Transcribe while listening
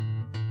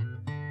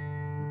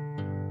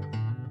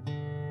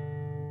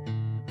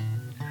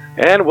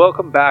And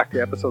welcome back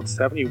to episode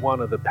 71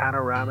 of the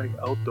Panoramic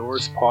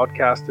Outdoors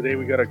podcast. Today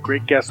we got a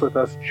great guest with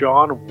us,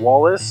 John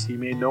Wallace. You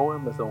may know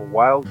him as a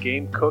wild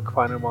game cook.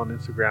 Find him on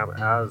Instagram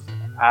as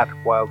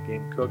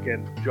 @WildGameCook.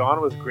 And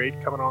John was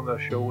great coming on the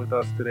show with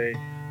us today.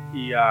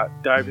 He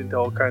dived into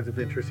all kinds of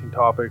interesting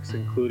topics,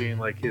 including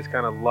like his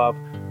kind of love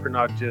for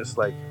not just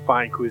like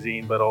fine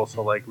cuisine, but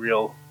also like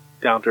real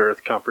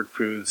down-to-earth comfort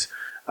foods.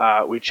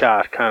 We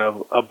chat kind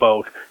of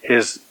about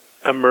his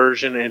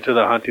immersion into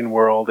the hunting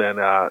world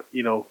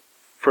and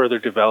further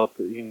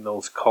developing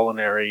those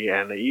culinary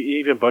and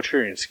even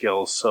butchering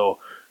skills. So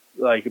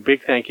like a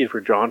big thank you for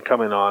John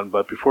coming on.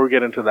 But before we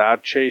get into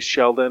that, Chase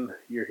Sheldon,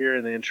 you're here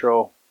in the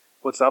intro.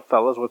 What's up,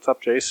 fellas? What's up,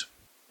 Chase?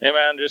 Hey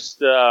man, just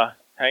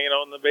hanging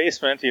out in the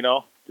basement,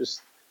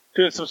 just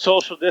doing some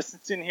social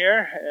distancing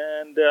here,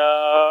 and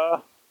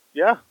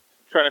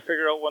trying to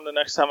figure out when the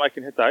next time I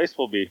can hit the ice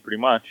will be, pretty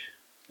much.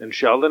 And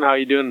Sheldon, how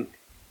you doing?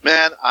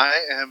 Man,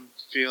 I am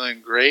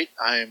feeling great.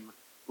 I'm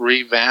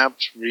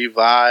revamped,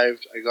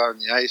 revived. I got on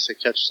the ice. I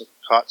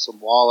caught some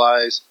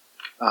walleyes.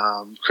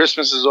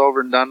 Christmas is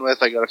over and done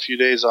with. I got a few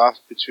days off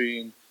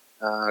between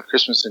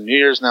Christmas and New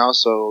Year's now,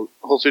 so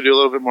hopefully do a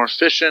little bit more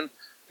fishing,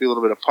 do a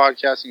little bit of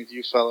podcasting with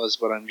you fellas.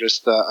 But I'm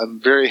just I'm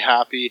very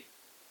happy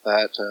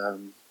that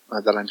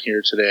I'm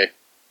here today.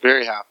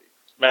 Very happy.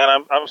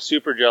 Man, I'm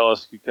super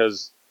jealous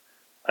because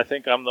I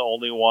think I'm the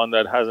only one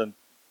that hasn't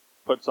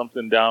put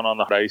something down on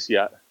the ice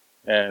yet.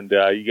 And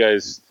you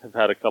guys have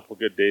had a couple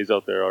good days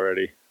out there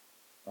already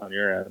on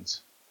your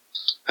ends.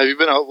 Have you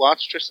been out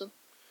lots, Tristan?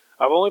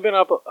 I've only been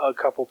up a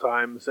couple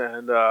times,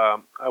 and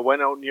I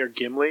went out near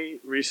Gimli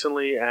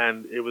recently,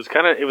 and it was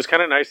kind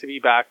of nice to be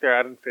back there. I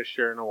hadn't fished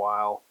there in a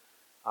while.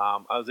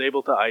 I was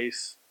able to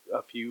ice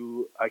a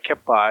few. I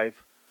kept 5,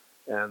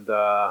 and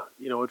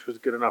which was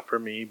good enough for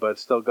me, but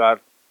still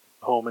got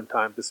home in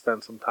time to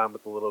spend some time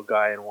with the little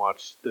guy and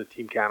watch the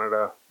Team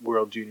Canada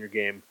World Junior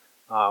game.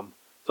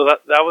 So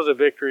that was a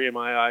victory in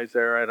my eyes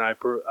there, and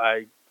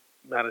I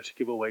managed to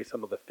give away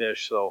some of the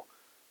fish. So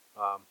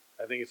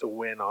I think it's a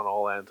win on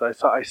all ends.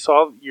 I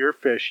saw your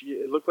fish.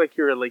 It looked like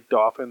you were at Lake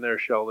Dauphin there,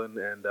 Sheldon,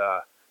 and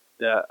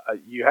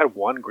you had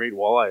one great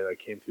walleye that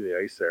came through the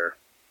ice there.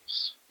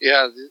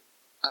 Yeah,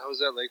 I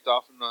was at Lake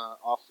Dauphin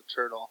off the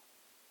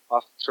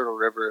Turtle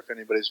River. If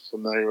anybody's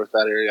familiar with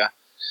that area,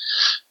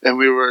 and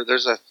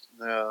there's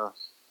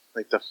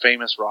the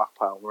famous rock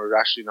pile. We're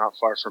actually not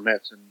far from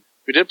it, and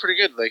we did pretty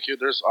good. Like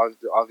there's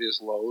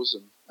obvious lows,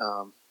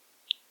 and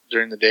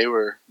during the day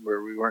where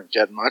we weren't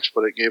getting much,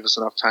 but it gave us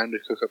enough time to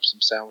cook up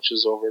some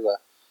sandwiches over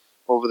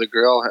the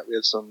grill. We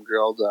had some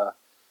grilled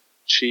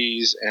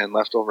cheese and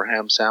leftover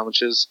ham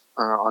sandwiches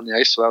on the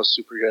ice, so that was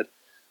super good.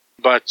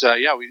 But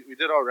we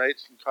did all right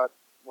and caught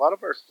a lot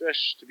of our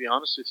fish. To be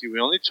honest with you, we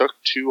only took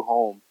 2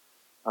 home.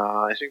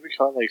 I think we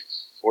caught like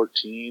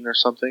 14 or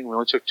something. We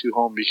only took 2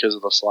 home because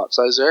of the slot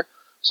size there.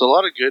 So a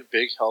lot of good,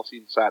 big, healthy,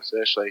 and fat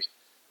fish. Like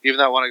even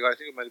that one I got, I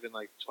think it might have been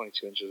like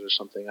 22 inches or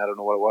something. I don't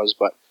know what it was,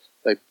 but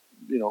like,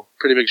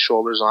 pretty big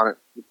shoulders on it,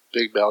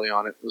 big belly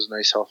on it. It was a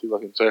nice, healthy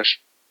looking fish.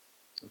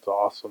 That's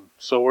awesome.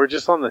 So we're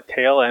just on the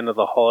tail end of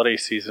the holiday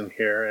season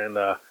here, and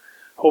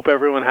hope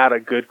everyone had a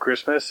good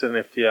Christmas. And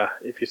if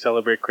you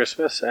celebrate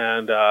Christmas,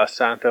 and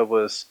Santa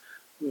was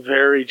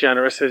very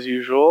generous as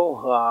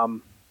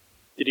usual.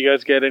 Did you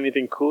guys get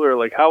anything cooler?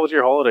 Like, how was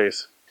your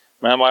holidays?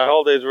 Man, my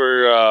holidays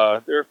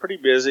were they were pretty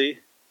busy.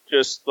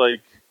 Just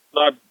like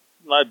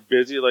not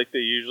busy like they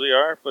usually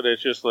are, but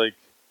it's just like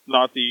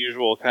not the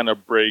usual kind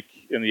of break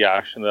in the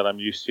action that I'm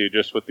used to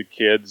just with the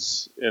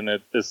kids. And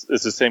it's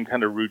the same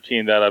kind of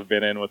routine that I've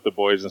been in with the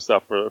boys and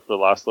stuff for the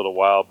last little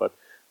while. But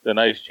the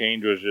nice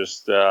change was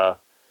just more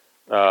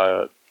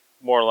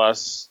or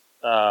less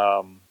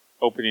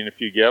opening a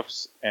few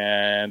gifts.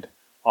 And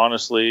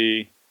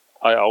honestly,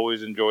 I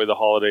always enjoy the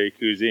holiday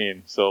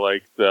cuisine. So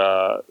like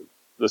the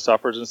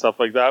suppers and stuff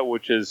like that,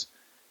 which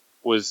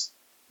was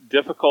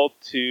difficult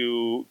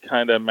to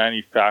kind of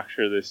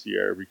manufacture this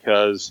year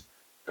because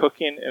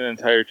cooking an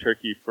entire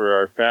turkey for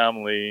our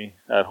family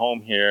at home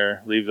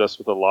here leaves us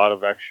with a lot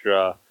of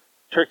extra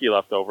turkey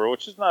left over,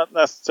 which is not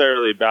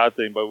necessarily a bad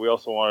thing, but we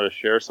also wanted to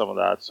share some of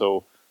that.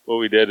 So what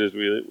we did is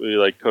we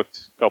like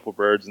cooked a couple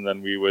birds, and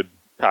then we would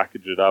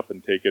package it up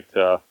and take it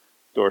to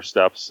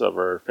doorsteps of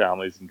our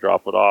families and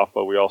drop it off.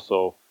 But we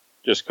also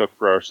just cooked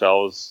for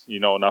ourselves,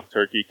 enough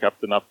turkey,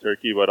 kept enough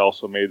turkey, but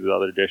also made the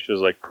other dishes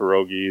like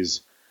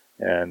pierogies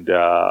and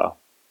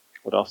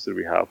what else did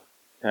we have?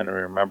 Can't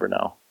even remember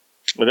now.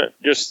 But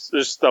just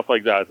stuff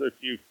like that. A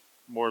few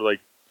more like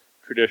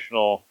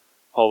traditional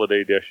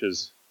holiday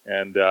dishes.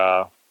 And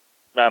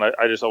man,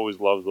 I just always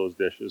love those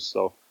dishes.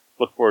 So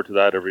look forward to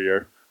that every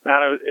year.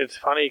 Man, it's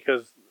funny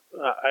because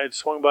I had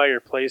swung by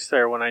your place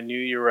there when I knew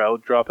you were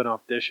out dropping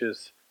off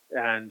dishes.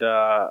 And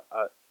I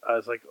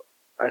was like,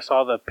 I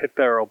saw the pit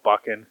barrel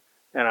bucking,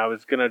 and I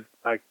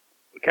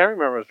can't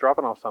remember, I was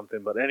dropping off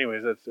something, but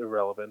anyways, that's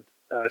irrelevant.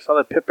 I saw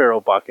the pit barrel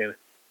bucking,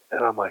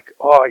 and I'm like,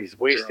 oh, he's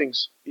wasting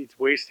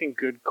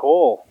good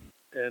coal.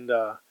 And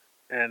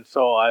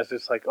so I was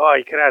just like, oh,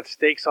 you could add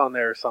steaks on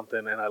there or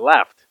something, and I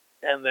left.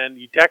 And then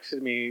you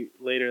texted me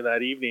later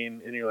that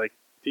evening, and you're like,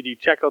 "Did you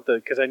check out the?"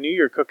 Because I knew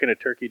you were cooking a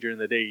turkey during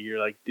the day. You're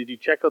like, "Did you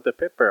check out the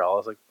pit barrel?" I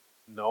was like,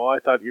 "No, I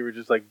thought you were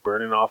just like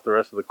burning off the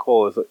rest of the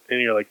coal."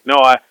 And you're like, "No,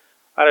 I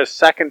had a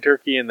second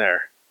turkey in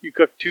there. You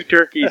cooked 2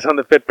 turkeys on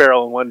the pit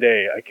barrel in one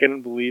day. I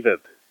couldn't believe it."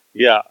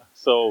 Yeah.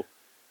 So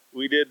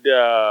we did.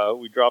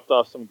 We dropped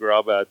off some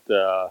grub at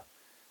a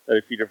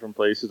few different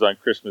places on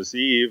Christmas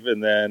Eve,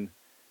 and then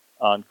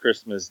on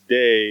Christmas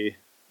Day,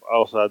 I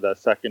also had that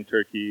second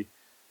turkey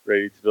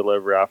ready to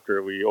deliver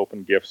after we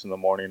opened gifts in the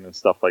morning and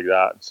stuff like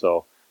that.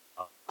 So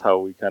that's how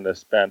we kind of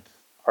spent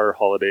our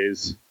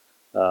holidays.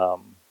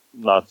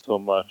 Not so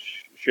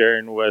much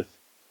sharing with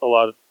a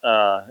lot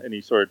of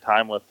any sort of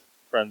time with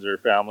friends or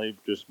family,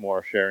 just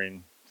more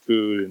sharing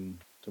food and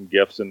some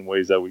gifts in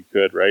ways that we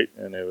could, right?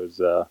 And it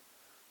was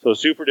so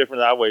super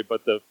different that way.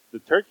 But the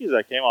turkeys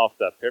that came off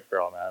that pit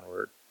barrel, man,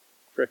 were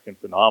freaking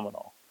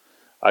phenomenal.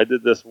 I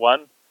did this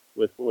one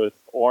with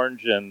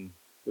orange, and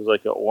it was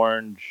like an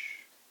orange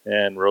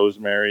and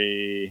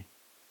rosemary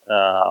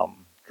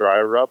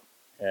dry rub,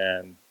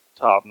 and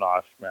top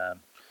notch, man,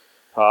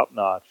 top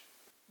notch.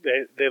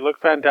 They look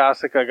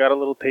fantastic. I got a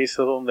little taste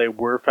of them. They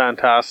were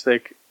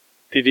fantastic.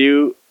 Do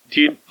you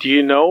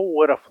know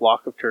what a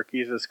flock of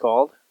turkeys is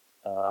called?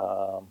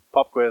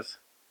 Pop quiz.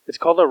 It's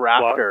called a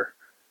rafter.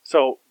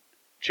 So,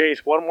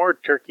 Chase, one more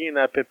turkey in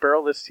that pit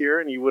barrel this year,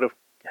 and you would have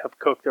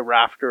cooked a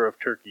rafter of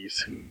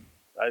turkeys.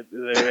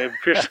 They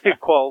officially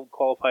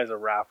qualify as a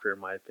rafter, in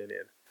my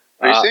opinion.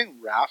 Are you saying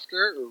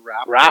rafter or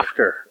raptor?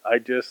 Rafter. I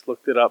just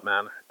looked it up,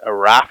 man. A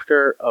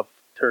rafter of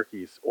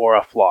turkeys, or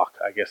a flock,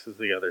 I guess is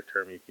the other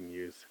term you can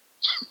use.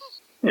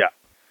 Yeah.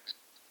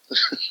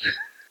 The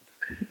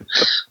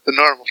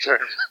normal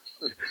term.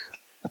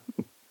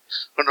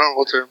 A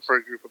normal term for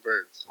a group of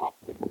birds.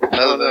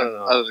 Other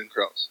than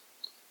crows.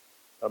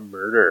 A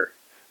murder.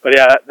 But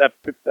yeah, that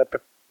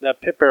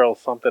pit barrel is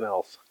something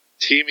else.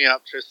 Tee me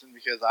up, Tristan,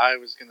 because I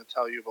was going to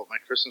tell you about my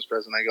Christmas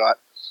present I got,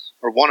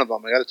 or one of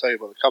them. I got to tell you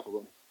about a couple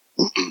of them.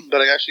 But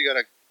I actually got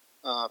a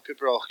pit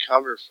barrel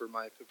cover for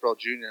my pit barrel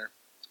junior.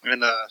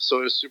 And so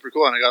it was super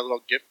cool. And I got a little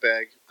gift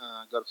bag.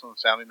 Got it from a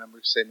family member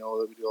because they know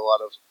that we do a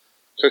lot of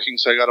cooking.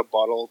 So I got a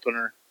bottle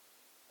opener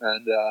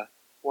and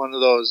one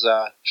of those.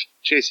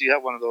 Chase, you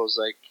have one of those,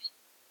 like,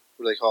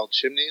 what are they called?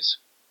 Chimneys?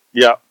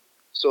 Yeah.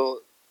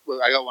 So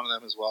I got one of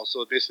them as well.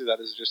 So basically that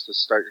is just to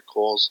start your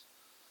coals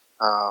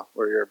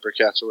or your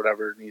briquettes or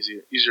whatever, an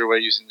easier way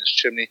using this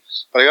chimney.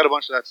 But I got a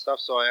bunch of that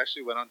stuff. So I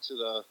actually went onto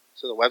the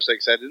website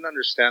because I didn't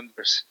understand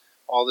there's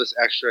all this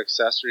extra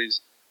accessories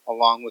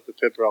along with the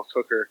pit barrel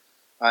cooker.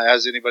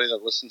 As anybody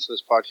that listens to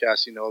this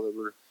podcast, you know that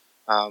we're,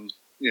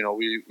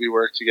 we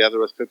work together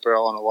with Pit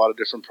Barrel on a lot of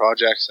different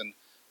projects, and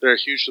they're a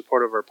huge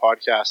support of our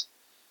podcast.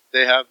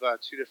 They have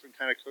 2 different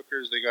kind of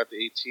cookers. They got the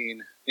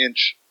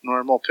 18-inch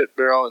normal pit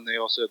barrel, and they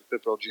also have the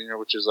Pit Barrel Junior,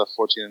 which is a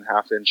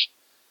 14.5-inch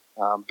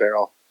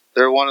barrel.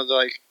 They're one of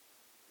the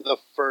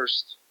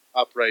first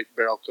upright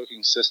barrel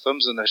cooking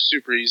systems, and they're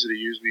super easy to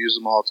use. We use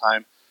them all the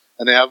time,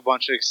 and they have a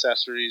bunch of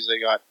accessories. They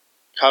got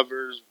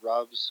covers,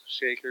 rubs,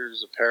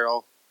 shakers,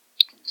 apparel.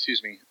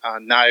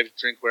 Knives,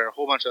 drinkware, a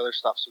whole bunch of other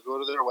stuff. So go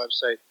to their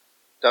website,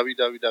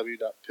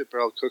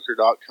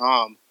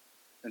 www.pitbarrelcooker.com,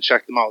 and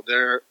check them out.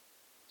 They're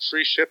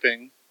free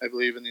shipping, I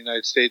believe, in the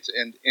United States,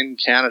 and in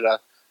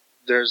Canada,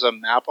 there's a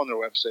map on their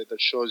website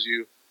that shows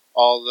you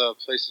all the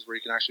places where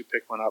you can actually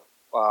pick one up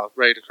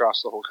right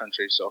across the whole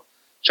country. So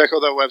check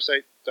out that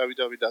website,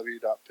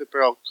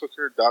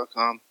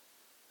 www.pitbarrelcooker.com.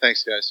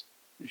 Thanks, guys.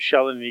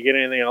 Sheldon, did you get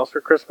anything else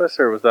for Christmas,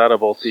 or was that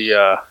about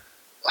the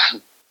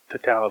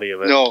totality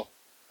of it? No.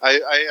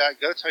 I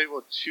got to tell you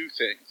about 2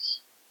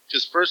 things.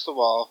 Just first of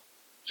all,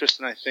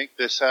 Tristan, I think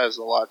this has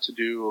a lot to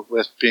do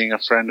with being a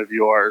friend of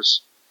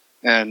yours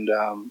and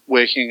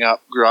waking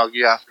up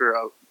groggy after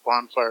a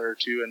bonfire or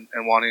 2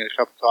 and wanting a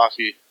cup of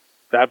coffee.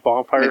 That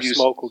bonfire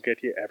smoke will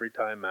get you every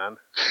time, man.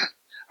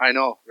 I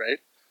know, right?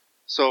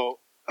 So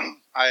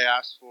I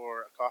asked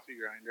for a coffee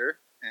grinder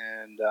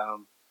and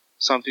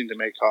something to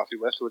make coffee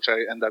with, which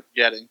I end up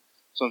getting.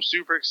 So I'm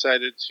super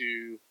excited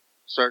to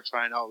start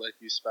trying out like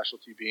these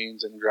specialty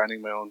beans and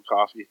grinding my own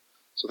coffee.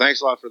 So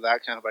thanks a lot for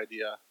that kind of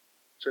idea,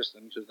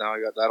 Tristan, because now I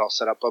got that all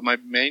set up. But my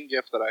main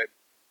gift that I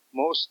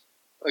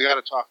got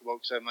to talk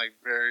about, because I'm like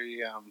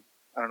very, I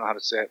don't know how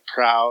to say it,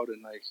 proud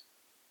and like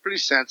pretty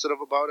sensitive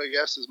about, I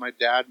guess, is my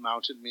dad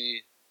mounted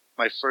me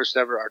my first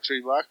ever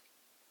archery buck.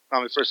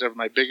 Not my first ever,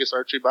 my biggest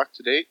archery buck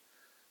to date.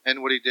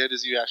 And what he did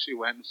is he actually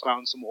went and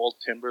found some old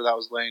timber that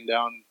was laying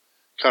down,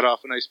 cut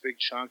off a nice big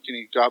chunk, and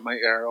he got my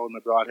arrow and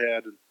my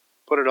broadhead and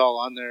put it all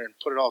on there and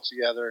put it all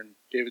together and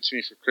gave it to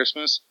me for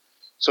Christmas.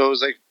 So it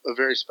was like a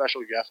very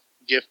special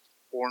gift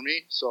for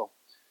me. So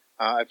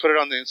I put it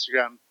on the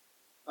Instagram,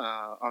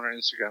 on our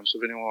Instagram. So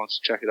if anyone wants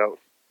to check it out,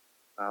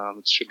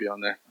 it should be on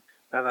there.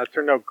 And that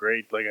turned out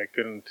great. Like I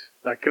couldn't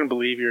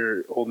believe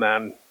your old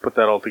man put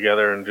that all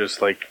together and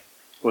just like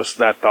was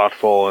that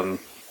thoughtful, and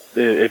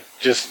it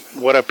just,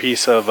 what a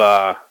piece of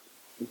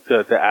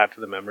to add to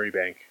the memory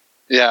bank.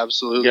 Yeah,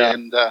 absolutely. Yeah.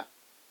 And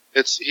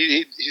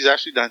he's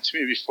actually done it to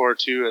me before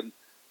too, and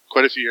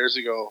quite a few years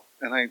ago.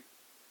 And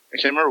I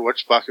can't remember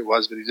which buck it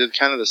was, but he did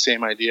kind of the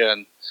same idea.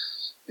 And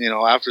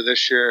after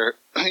this year,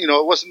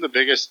 it wasn't the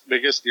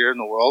biggest deer in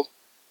the world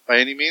by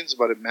any means,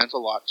 but it meant a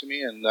lot to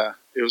me, and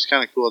it was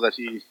kind of cool that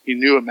he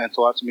knew it meant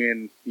a lot to me,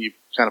 and he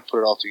kind of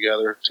put it all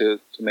together to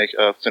make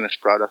a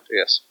finished product, I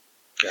guess.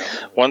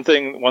 Yeah. One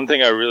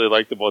thing I really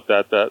liked about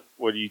that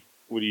what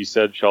he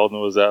said, Sheldon,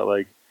 was that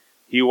like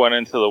he went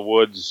into the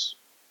woods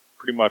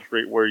pretty much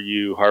right where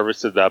you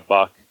harvested that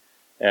buck,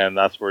 and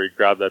that's where he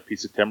grabbed that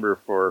piece of timber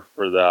for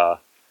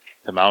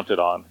to mount it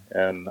on.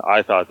 And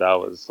I thought that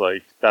was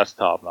like, that's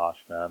top notch,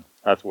 man.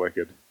 That's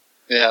wicked.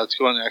 Yeah, it's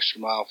going the extra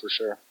mile for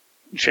sure.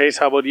 Chase,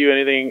 how about you?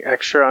 Anything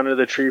extra under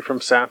the tree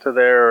from Santa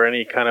there, or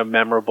any kind of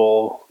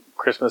memorable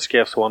Christmas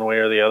gifts one way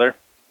or the other?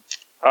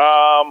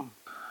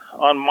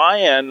 On my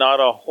end, not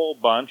a whole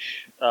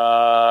bunch.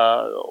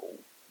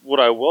 What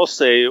I will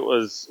say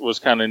was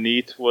kind of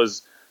neat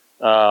was,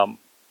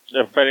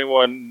 if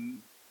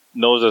anyone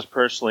knows us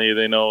personally,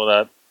 they know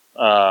that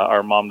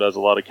our mom does a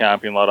lot of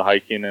camping, a lot of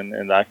hiking,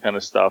 and that kind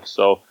of stuff.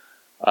 So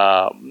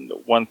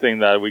one thing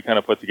that we kind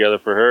of put together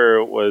for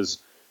her was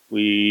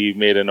we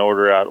made an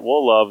order at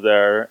Wool Love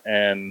there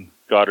and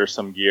got her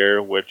some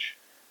gear, which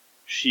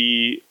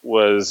she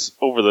was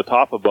over the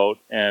top about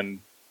and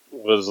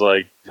was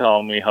like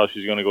telling me how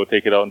she's going to go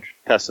take it out and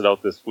test it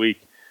out this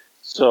week.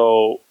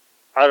 So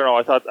I don't know.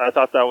 I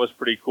thought that was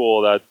pretty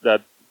cool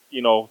that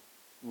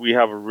we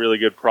have a really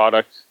good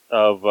product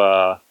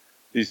of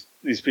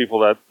these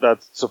people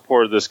that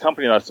support this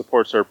company that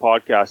supports our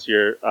podcast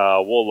here,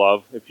 Wool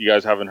Love. If you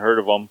guys haven't heard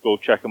of them, go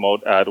check them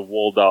out at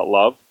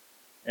wool.love.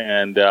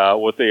 And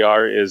what they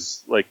are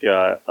is like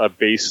a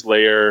base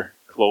layer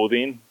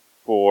clothing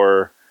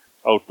for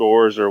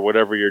outdoors or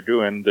whatever you're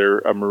doing. They're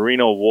a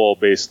merino wool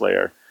base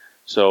layer.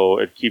 So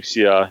it keeps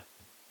you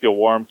feel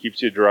warm,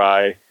 keeps you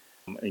dry,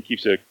 and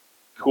keeps you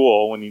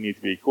cool when you need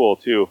to be cool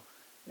too.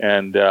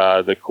 And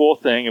the cool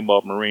thing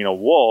about merino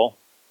wool,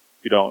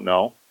 if you don't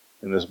know,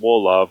 in this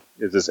Wool Love,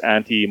 is this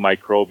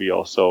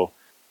antimicrobial. So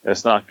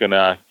it's not going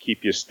to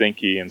keep you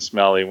stinky and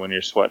smelly when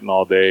you're sweating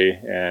all day.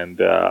 And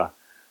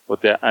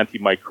what the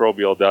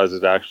antimicrobial does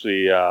is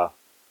actually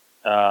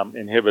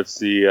inhibits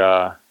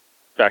the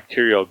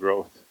bacterial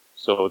growth.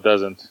 So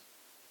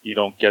you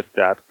don't get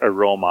that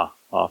aroma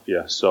off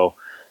you. So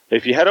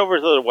if you head over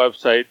to the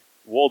website,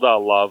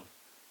 wool.love,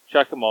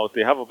 check them out.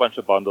 They have a bunch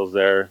of bundles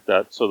there.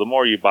 So the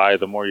more you buy,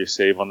 the more you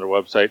save on their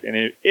website.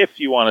 And if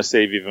you want to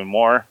save even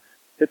more,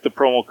 hit the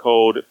promo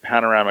code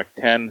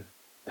Panoramic10.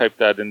 Type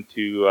that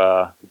into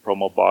the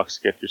promo box.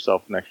 Get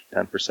yourself an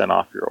extra 10%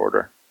 off your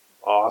order.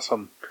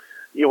 Awesome.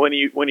 When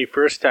you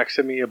first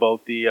texted me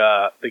about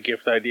the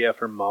gift idea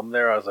for Mom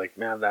there, I was like,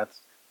 man, that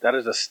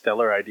is a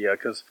stellar idea,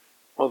 because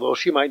although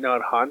she might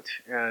not hunt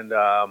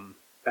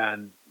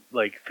and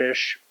like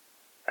fish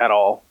at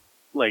all,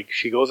 like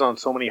she goes on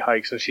so many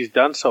hikes, and she's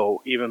done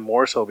so even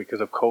more so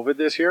because of COVID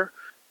this year.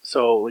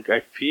 So like I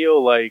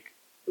feel like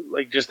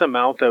just the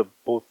amount that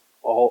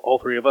all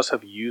three of us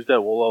have used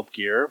that Wool Love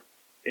gear,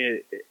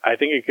 I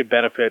think it could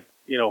benefit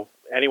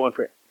anyone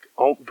for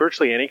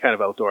virtually any kind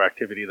of outdoor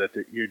activity that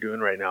you're doing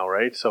right now,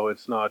 right? So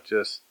it's not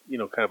just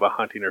kind of a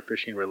hunting or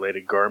fishing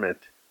related garment.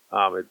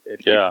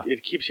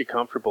 It keeps you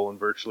comfortable in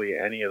virtually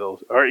any of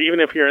those, or even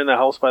if you're in the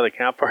house by the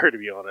campfire, to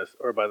be honest,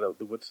 or by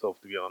the wood stove,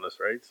 to be honest,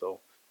 right? So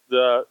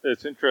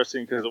it's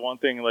interesting because the one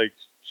thing like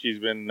she's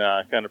been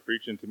kind of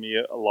preaching to me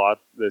a lot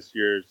this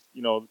year is,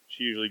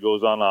 she usually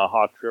goes on a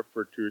hot trip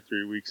for 2 or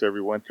 3 weeks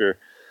every winter,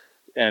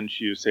 and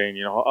she was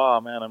saying,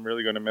 oh man, I'm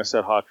really going to miss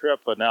that hot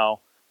trip, but now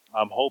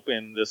I'm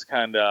hoping this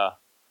kind of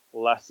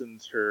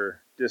lessens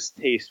her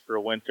distaste for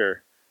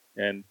winter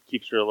and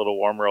keeps her a little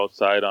warmer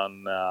outside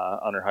on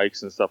her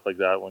hikes and stuff like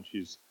that when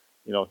she's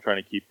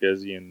trying to keep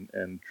busy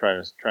and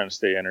trying to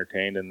stay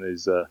entertained in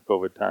these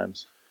COVID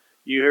times.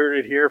 You heard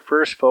it here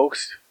first,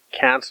 folks.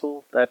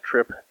 Cancel that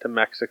trip to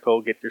Mexico.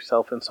 Get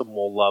yourself in some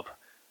Wool Love.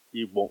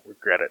 You won't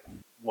regret it.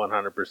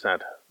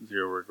 100%.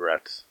 Zero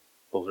regrets.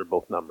 Those are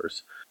both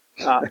numbers.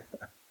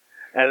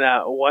 And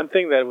one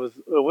thing that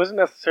it wasn't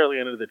necessarily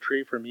under the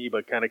tree for me,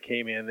 but kind of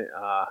came in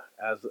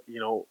as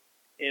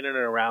in and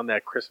around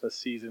that Christmas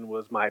season,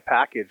 was my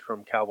package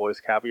from Cowboys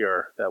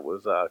Caviar that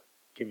was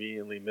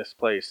conveniently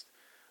misplaced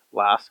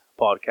last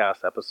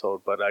podcast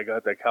episode. But I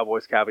got the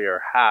Cowboys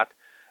Caviar hat,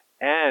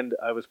 and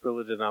I was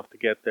privileged enough to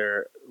get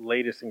their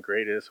latest and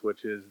greatest,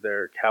 which is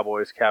their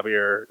Cowboys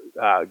Caviar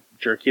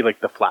jerky, like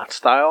the flat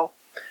style,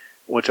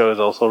 which I was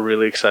also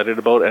really excited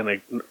about. And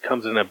it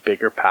comes in a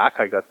bigger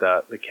pack. I got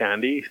the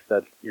candy,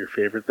 that your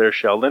favorite there,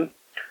 Sheldon.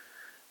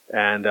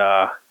 And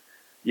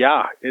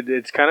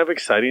it's kind of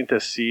exciting to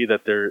see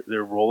that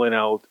they're rolling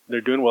out. They're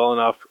doing well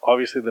enough.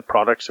 Obviously, the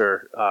products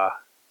are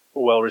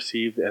well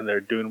received, and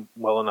they're doing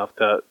well enough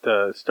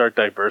to start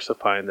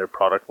diversifying their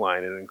product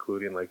line and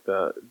including like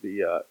the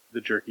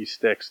jerky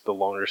sticks, the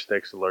longer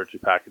sticks, the larger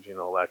packaging,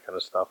 all that kind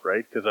of stuff,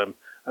 right? Because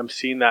I'm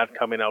seeing that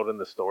coming out in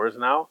the stores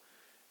now,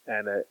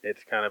 and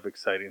it's kind of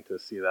exciting to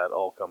see that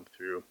all come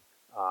through.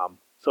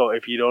 So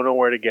if you don't know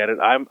where to get it,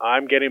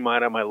 I'm getting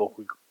mine at my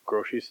local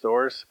grocery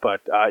stores,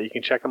 but you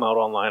can check them out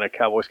online at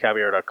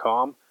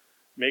cowboyscaviar.com.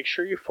 make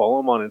sure you follow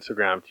them on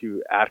Instagram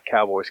too, at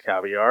Cowboys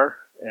Caviar.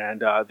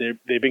 And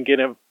they've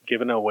been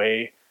giving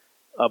away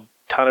a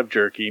ton of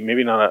jerky,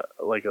 maybe not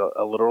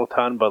a literal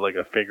ton, but like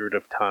a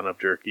figurative ton of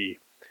jerky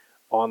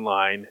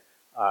online.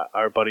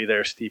 Our buddy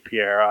there, Steve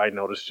Pierre, I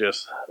noticed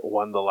just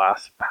won the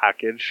last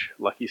package,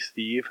 Lucky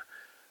Steve.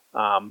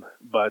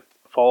 But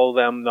follow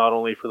them not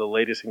only for the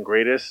latest and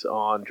greatest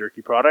on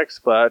jerky products,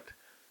 but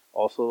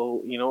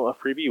also, a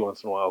freebie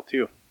once in a while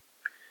too.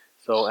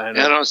 So and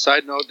on a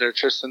side note there,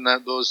 Tristan,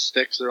 that those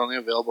sticks are only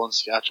available in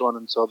Saskatchewan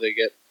until they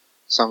get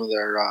some of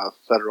their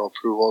federal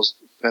approvals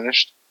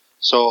finished.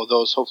 So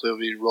those hopefully will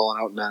be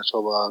rolling out in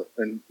Manitoba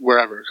and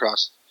wherever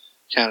across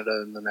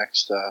Canada in the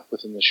next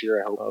within this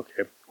year, I hope.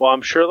 Okay. Well,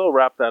 I'm sure they'll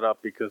wrap that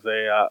up because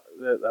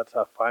that's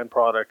a fine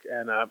product,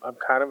 and I'm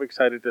kind of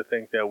excited to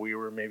think that we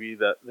were maybe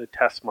the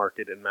test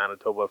market in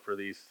Manitoba for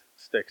these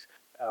sticks.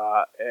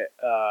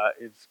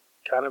 It's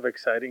kind of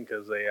exciting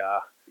because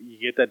you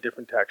get that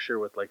different texture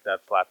with like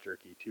that flat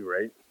jerky too,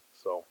 right?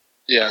 So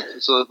yeah,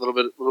 it's a little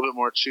bit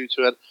more chew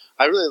to it.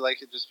 I really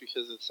like it just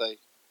because it's like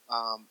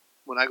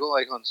when I go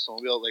like on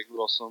snowmobile, like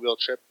little snowmobile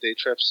day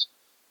trips,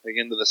 like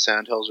into the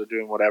sandhills or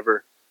doing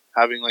whatever,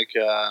 having like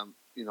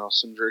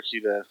some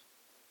jerky to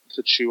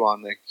chew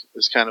on like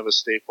is kind of a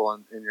staple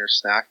in your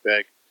snack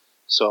bag.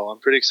 So I'm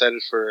pretty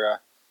excited for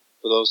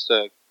those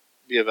to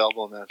be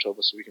available in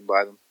Manitoba so we can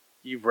buy them.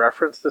 You've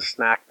referenced the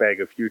snack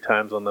bag a few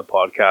times on the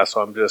podcast,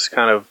 so I'm just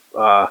kind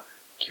of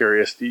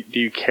curious. Do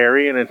you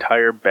carry an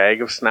entire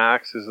bag of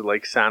snacks? Is it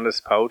like Santa's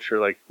pouch, or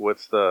like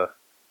what's the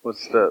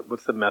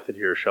method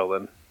here,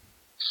 Sheldon?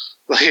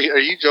 Like, are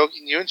you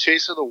joking? You and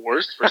Chase are the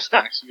worst for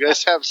snacks. You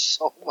guys have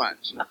so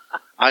much.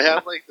 I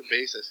have like the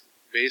basics.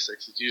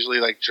 It's usually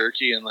like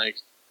jerky and like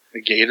a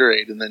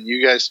Gatorade, and then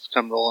you guys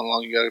come rolling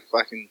along. You got a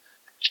fucking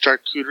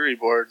charcuterie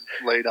board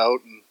laid out,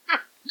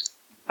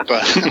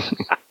 but.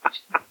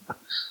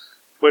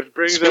 Which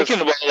brings Speaking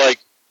about like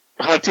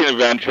hunting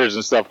adventures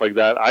and stuff like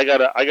that, I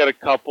got a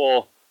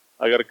couple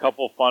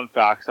fun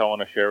facts I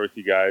want to share with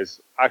you guys.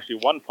 Actually,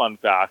 one fun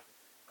fact,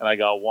 and I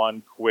got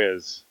one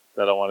quiz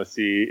that I want to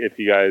see if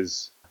you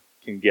guys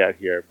can get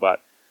here.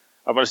 But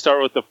I'm going to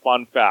start with the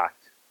fun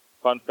fact.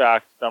 Fun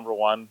fact number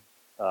one.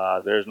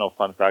 There's no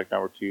fun fact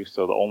number two,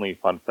 so the only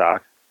fun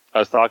fact. I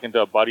was talking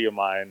to a buddy of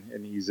mine,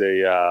 and he's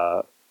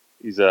a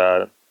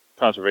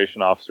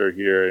conservation officer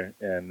here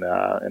in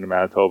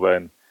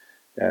Manitoba,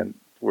 and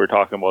we're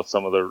talking about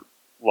some of the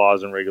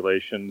laws and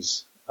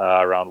regulations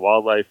around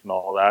wildlife and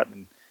all that.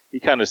 And he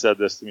kind of said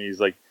this to me. He's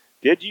like,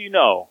 did you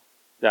know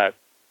that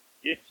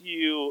if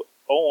you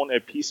own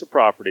a piece of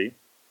property,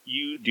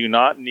 you do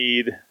not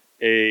need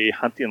a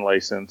hunting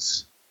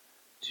license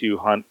to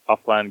hunt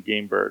upland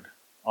game bird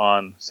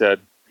on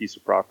said piece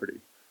of property?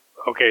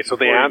 Okay, so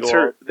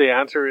the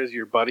answer is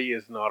your buddy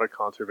is not a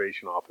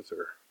conservation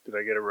officer. Did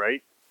I get it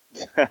right?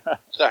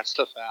 That's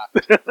the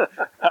fact.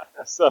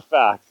 That's the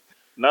fact.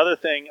 Another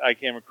thing I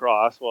came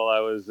across while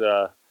I was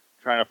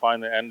trying to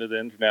find the end of the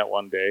internet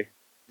one day.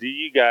 Do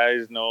you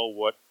guys know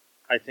what,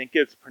 I think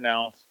it's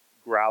pronounced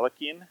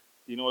grallochine?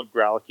 Do you know what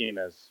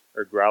grallochine is?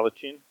 Or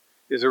grallochine?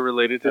 Is it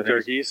related to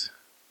turkeys?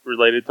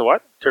 Related to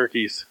what?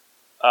 Turkeys.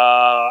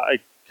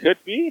 It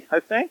could be, I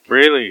think.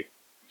 Really?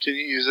 Can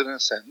you use it in a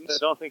sentence? I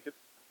don't think it.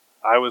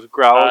 I was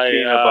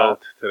growling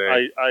about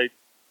today.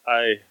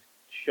 I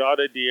shot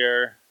a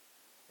deer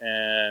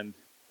and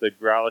the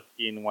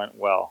grallochine went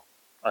well.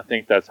 I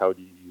think that's how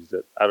you use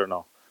it. I don't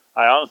know.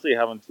 I honestly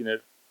haven't seen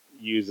it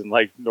used in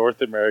like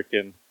North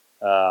American.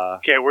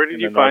 Okay, where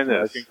did you find this?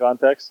 American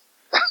context.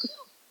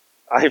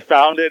 I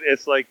found it.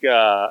 It's like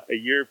a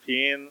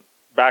European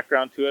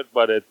background to it,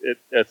 but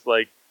it's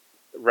like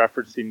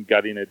referencing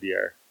gutting a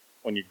deer.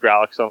 When you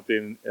growloch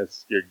something,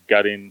 you're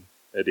gutting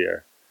a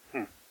deer.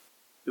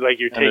 Like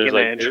you're taking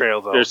the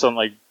entrails out. There's some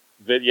like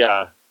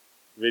videos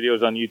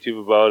on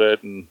YouTube about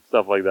it and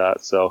stuff like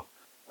that. So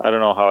I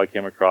don't know how I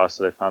came across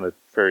it. I found it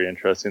very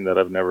interesting that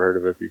I've never heard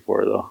of it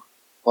before, though.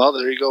 Well,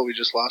 there you go. We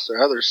just lost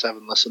our other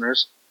 7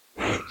 listeners.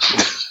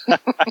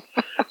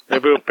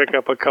 Maybe we'll pick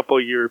up a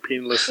couple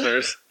European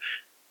listeners.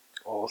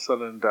 All of a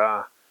sudden,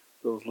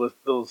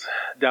 those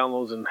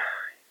downloads in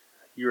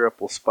Europe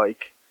will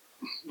spike.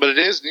 But it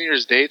is New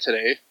Year's Day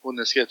today when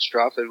this gets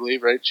dropped, I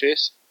believe, right,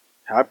 Chase?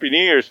 Happy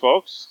New Year's,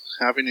 folks.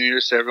 Happy New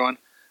Year's to everyone.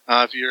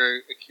 If you're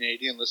a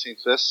Canadian listening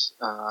to this,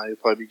 you'll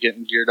probably be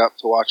getting geared up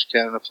to watch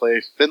Canada play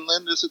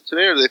Finland. Is it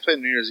today, or do they play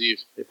New Year's Eve?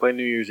 They play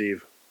New Year's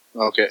Eve.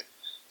 Okay.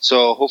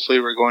 So hopefully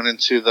we're going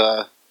into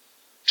the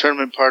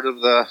tournament part of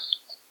the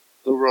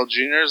World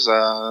Juniors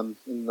in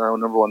the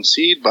number 1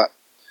 seed. But,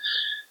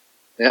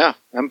 yeah,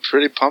 I'm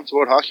pretty pumped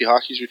about hockey.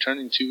 Hockey's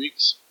returning 2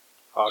 weeks.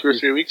 2 or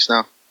 3 weeks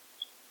now.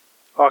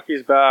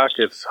 Hockey's back.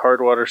 It's hard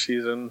water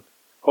season.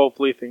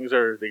 Hopefully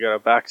they got a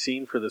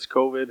vaccine for this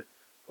COVID.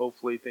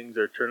 Hopefully things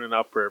are turning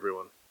up for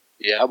everyone.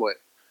 Yeah, boy.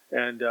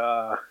 And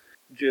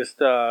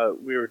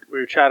we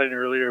were chatting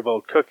earlier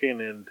about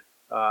cooking, and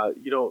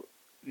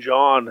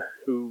John,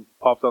 who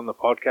popped on the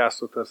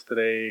podcast with us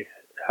today,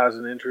 has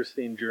an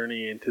interesting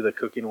journey into the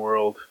cooking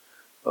world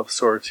of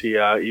sorts. He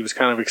was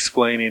kind of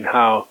explaining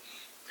how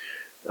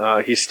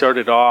he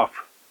started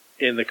off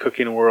in the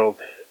cooking world,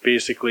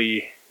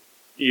 basically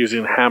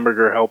using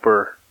Hamburger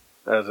Helper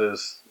as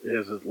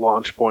his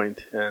launch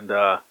point, and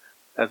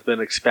has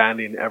been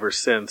expanding ever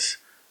since.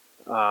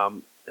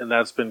 And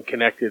that's been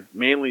connected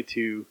mainly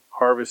to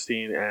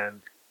harvesting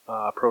and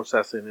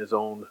processing his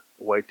own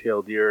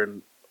white-tailed deer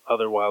and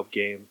other wild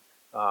game.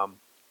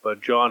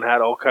 But John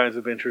had all kinds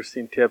of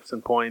interesting tips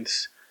and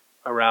points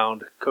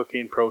around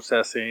cooking,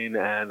 processing,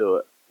 and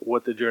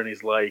what the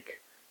journey's like.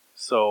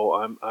 So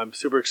I'm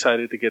super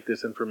excited to get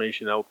this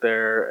information out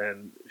there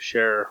and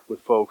share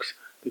with folks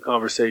the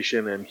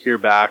conversation and hear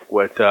back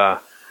what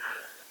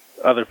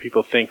other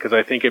people think, because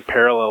I think it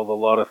paralleled a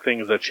lot of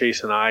things that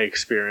Chase and I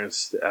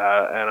experienced,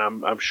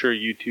 and I'm sure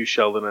you too,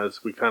 Sheldon,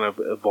 as we kind of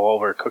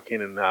evolve our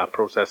cooking and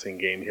processing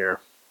game here.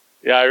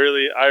 Yeah, I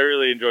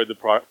really enjoyed the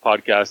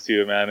podcast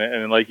too, man.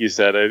 And like you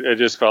said, it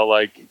just felt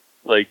like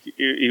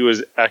he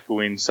was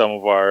echoing some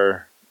of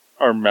our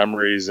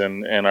memories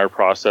and our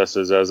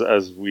processes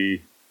as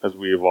we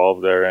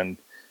evolved there.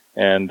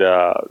 And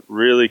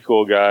really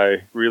cool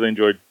guy. Really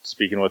enjoyed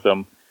speaking with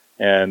him.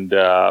 And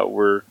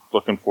we're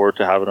looking forward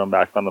to having him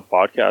back on the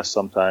podcast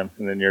sometime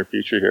in the near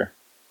future here.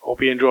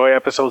 Hope you enjoy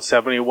episode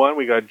 71.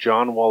 We got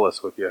John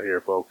Wallace with you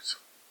here, folks.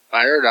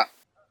 Fired up.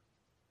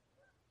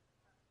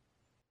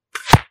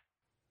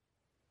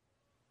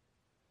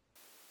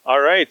 All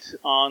right.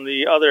 On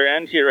the other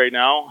end here right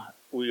now,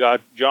 we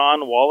got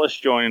John Wallace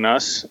joining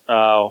us.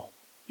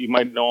 You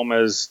might know him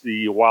as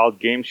the Wild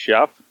Game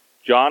Chef.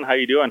 John, how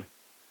you doing?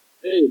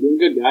 Hey, doing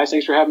good, guys.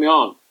 Thanks for having me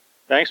on.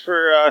 Thanks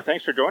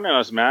for joining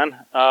us, man.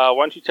 Why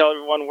don't you tell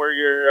everyone where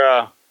you're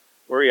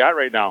at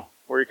right now?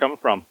 Where are you coming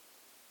from?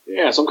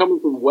 Yeah, so I'm coming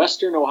from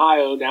Western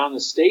Ohio down in the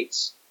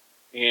States,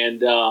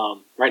 and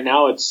right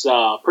now it's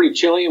pretty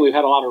chilly and we've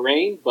had a lot of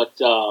rain, but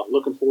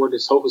looking forward to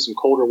hopefully some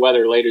colder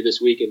weather later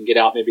this week and get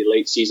out maybe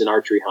late season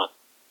archery hunt.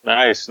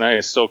 Nice.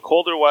 So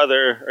colder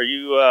weather. Are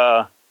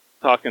you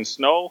talking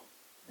snow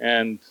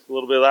and a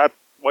little bit of that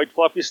white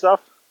fluffy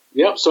stuff?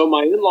 Yep, so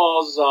my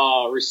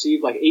in-laws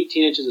received like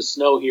 18 inches of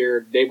snow here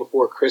the day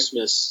before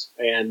Christmas,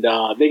 and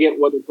they get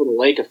what they call the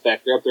lake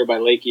effect. They're up there by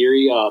Lake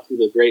Erie through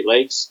the Great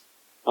Lakes.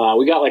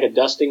 We got like a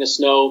dusting of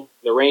snow.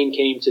 The rain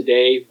came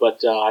today,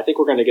 but I think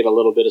we're going to get a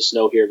little bit of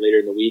snow here later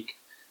in the week.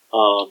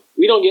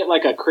 We don't get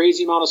like a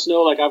crazy amount of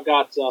snow. Like I've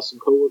got some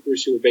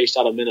coworkers who are based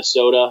out of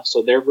Minnesota,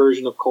 so their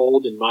version of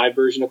cold and my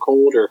version of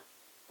cold,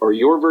 or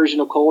your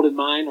version of cold and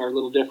mine are a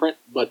little different,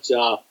 but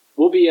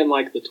we'll be in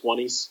like the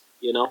 20s,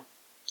 you know.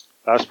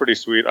 That's pretty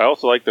sweet. I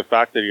also like the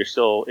fact that you're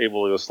still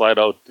able to slide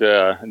out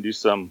and do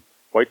some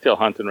whitetail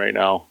hunting right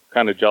now.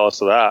 Kind of jealous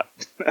of that.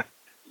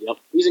 Yep.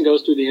 Season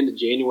goes through the end of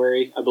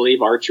January, I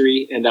believe,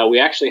 archery. And we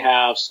actually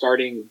have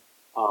starting,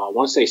 I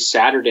want to say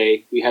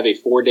Saturday, we have a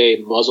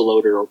 4-day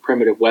muzzleloader or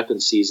primitive weapon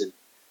season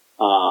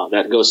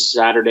that goes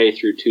Saturday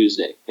through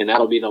Tuesday. And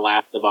that'll be the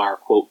last of our,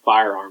 quote,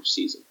 firearms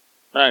season.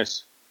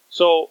 Nice.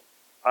 So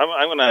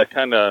I'm going to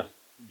kind of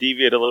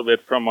deviate a little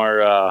bit from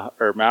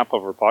our map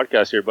of our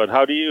podcast here, but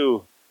how do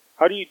you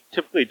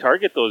typically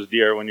target those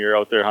deer when you're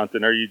out there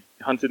hunting? Are you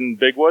hunting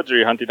big woods, or are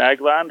you hunting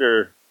ag land,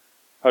 or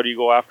how do you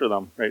go after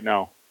them right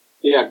now?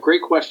 Yeah,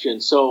 great question.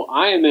 So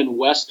I am in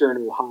Western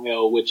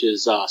Ohio, which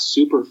is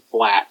super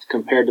flat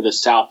compared to the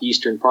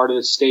southeastern part of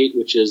the state,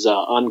 which is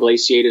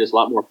unglaciated. It's a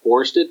lot more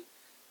forested.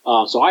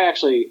 So I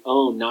actually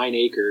own 9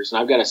 acres,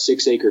 and I've got a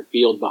 6-acre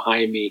field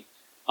behind me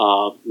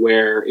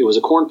where it was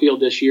a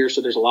cornfield this year,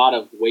 so there's a lot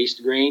of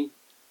waste grain.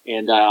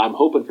 And I'm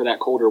hoping for that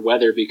colder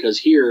weather because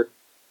here,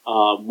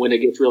 when it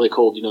gets really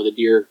cold, the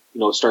deer,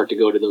 start to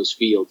go to those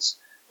fields.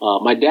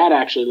 My dad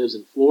actually lives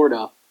in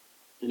Florida,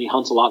 and he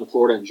hunts a lot in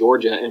Florida and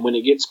Georgia. And when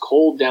it gets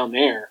cold down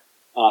there,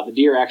 the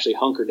deer actually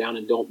hunker down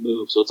and don't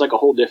move. So it's like a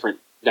whole different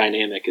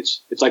dynamic.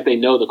 It's like they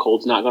know the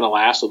cold's not going to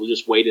last, so they'll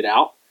just wait it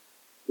out.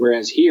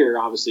 Whereas here,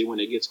 obviously, when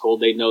it gets cold,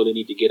 they know they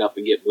need to get up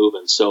and get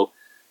moving. So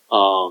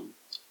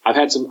I've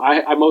had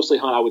I mostly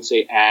hunt, I would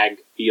say, ag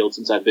fields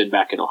since I've been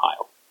back in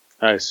Ohio.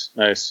 Nice.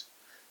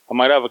 I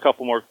might have a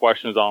couple more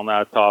questions on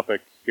that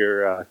topic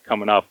here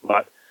coming up,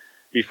 but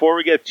before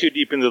we get too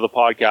deep into the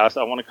podcast,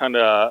 I want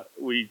to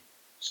we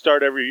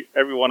start every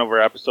one of our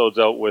episodes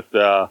out with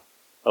a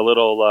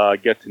little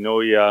get to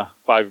know you.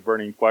 5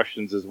 burning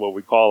questions is what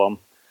we call them.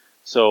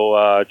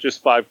 So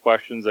just 5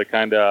 questions that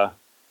kind of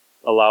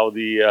allow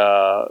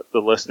the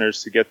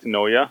listeners to get to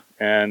know you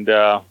and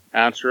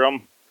answer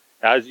them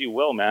as you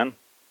will, man.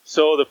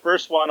 So the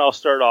first one I'll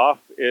start off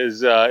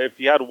is if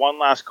you had one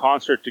last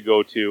concert to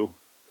go to,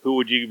 who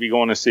would you be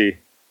going to see?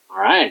 All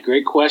right,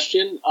 great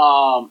question.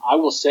 I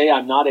will say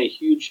I'm not a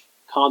huge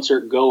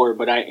concert goer,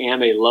 but I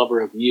am a lover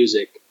of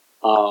music.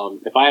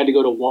 If I had to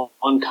go to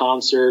one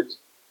concert,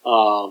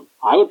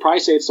 I would probably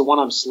say it's the one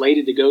I'm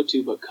slated to go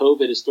to, but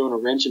COVID has thrown a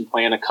wrench in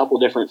plan a couple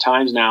different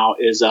times now,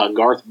 is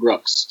Garth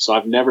Brooks. So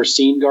I've never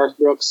seen Garth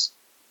Brooks.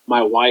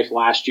 My wife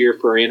last year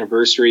for our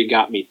anniversary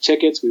got me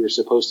tickets. We were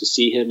supposed to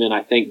see him in,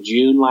 I think,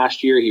 June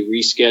last year. He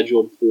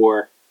rescheduled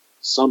for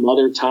some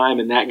other time,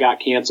 and that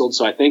got canceled.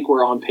 So I think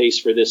we're on pace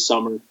for this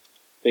summer.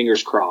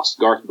 Fingers crossed.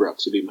 Garth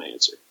Brooks would be my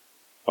answer.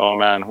 Oh,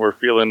 man, we're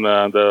feeling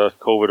the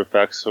COVID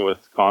effects with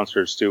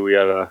concerts, too. We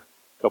had a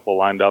couple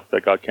lined up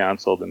that got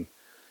canceled. And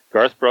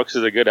Garth Brooks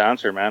is a good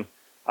answer, man.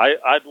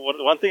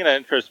 One thing that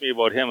interests me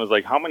about him is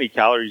like how many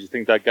calories you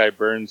think that guy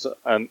burns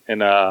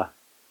in a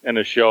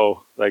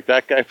show. Like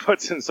that guy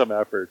puts in some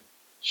effort.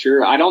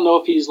 Sure. I don't know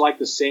if he's like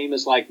the same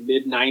as like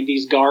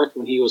mid-90s Garth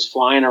when he was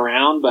flying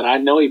around, but I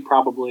know he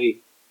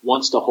probably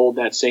wants to hold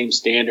that same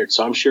standard.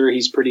 So I'm sure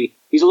he's a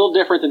little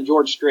different than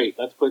George Strait.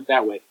 Let's put it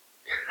that way.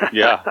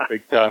 Yeah,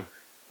 big time.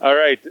 All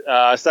right.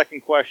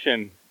 Second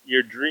question.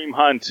 Your dream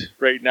hunt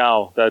right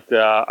now that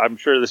I'm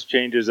sure this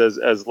changes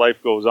as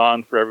life goes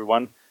on for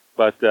everyone.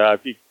 But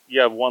if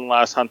you have one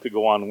last hunt to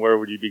go on, where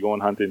would you be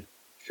going hunting?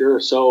 Sure.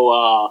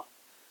 So,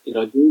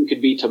 dream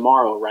could be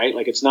tomorrow, right?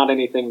 Like it's not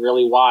anything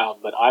really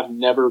wild, but I've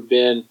not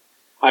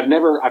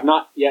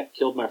yet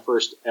killed my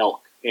first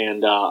elk.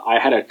 And I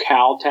had a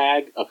cow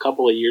tag a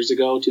couple of years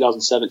ago,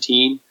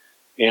 2017,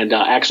 and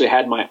actually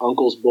had my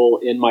uncle's bull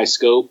in my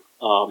scope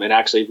and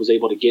actually was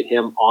able to get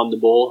him on the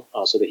bull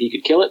so that he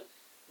could kill it.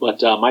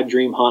 But my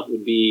dream hunt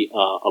would be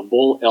a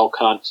bull elk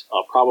hunt,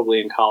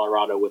 probably in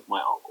Colorado with my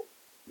uncle.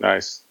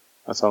 Nice.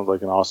 That sounds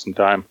like an awesome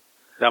time.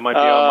 That might be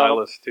on my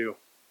list too.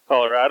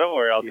 Colorado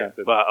or elk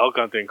hunting? But elk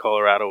hunting in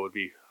Colorado would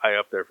be high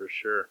up there for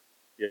sure.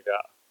 Yeah,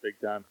 big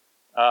time.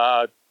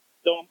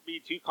 Don't be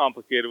too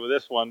complicated with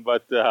this one,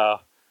 but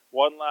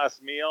one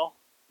last meal.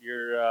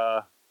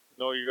 You're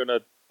going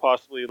to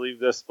possibly leave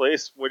this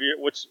place.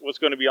 What's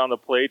going to be on the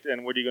plate,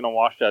 and what are you going to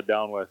wash that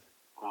down with?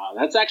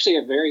 That's actually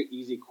a very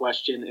easy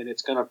question, and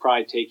it's going to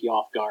probably take you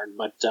off guard.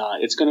 But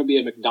it's going to be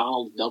a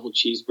McDonald's double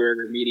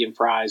cheeseburger, medium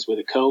fries with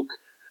a Coke,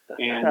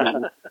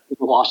 and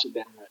wash it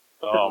down with.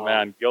 Oh,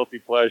 man, guilty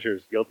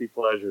pleasures,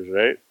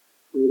 right?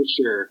 For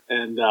sure.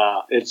 And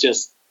it's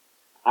just,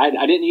 I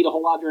didn't eat a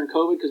whole lot during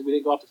COVID because we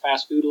didn't go out to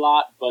fast food a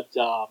lot. But,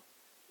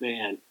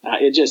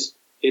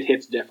 it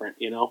hits different,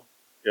 you know?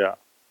 Yeah,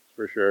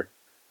 for sure.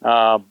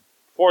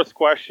 Fourth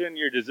question,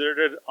 you're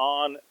deserted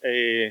on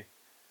a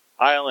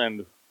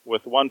island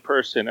with one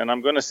person. And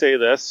I'm going to say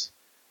this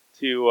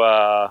to,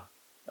 I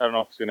don't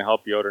know if it's going to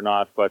help you out or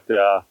not, but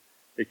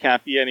it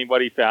can't be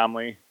anybody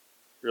family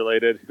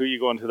related. Who are you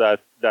going to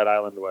that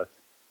island with?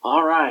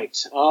 All right.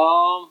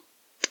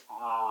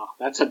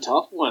 That's a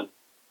tough one.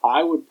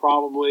 I would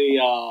probably,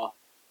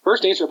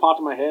 first answer that popped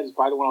in my head is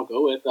probably the one I'll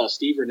go with,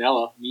 Steve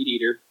Ranella, meat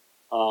eater.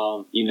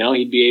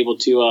 He'd be able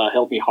to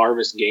help me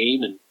harvest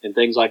game and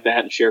things like that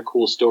and share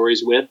cool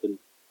stories with. And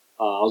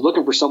I was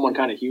looking for someone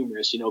kind of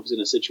humorous, because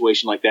in a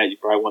situation like that, you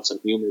probably want some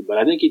humor. But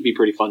I think he'd be a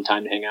pretty fun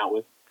time to hang out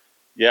with.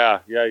 Yeah,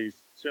 you'd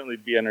certainly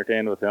be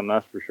entertained with him,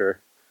 that's for sure.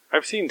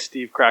 I've seen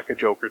Steve crack a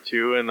joke or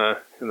two in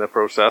the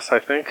process, I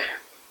think.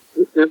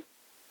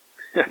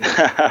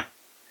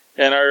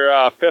 And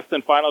our fifth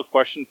and final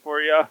question for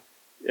you.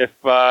 If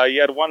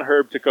you had one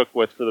herb to cook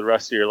with for the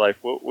rest of your life,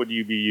 what would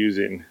you be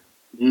using?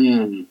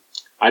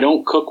 I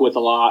don't cook with a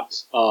lot,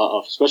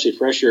 especially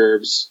fresh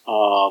herbs.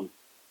 I'd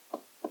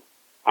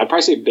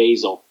probably say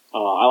basil.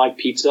 I like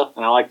pizza,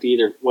 and I like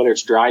whether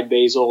it's dried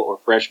basil or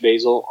fresh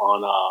basil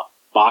on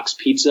box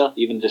pizza,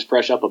 even just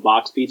fresh up a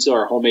box pizza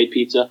or homemade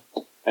pizza.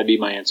 That'd be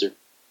my answer.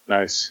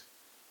 Nice.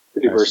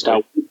 Pretty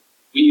versatile.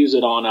 We use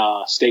it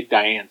on steak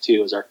Diane,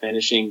 too, as our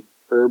finishing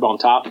herb on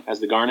top as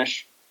the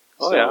garnish.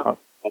 Oh, yeah.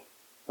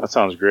 That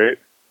sounds great.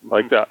 I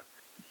like that.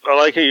 I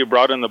like how you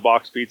brought in the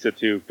box pizza,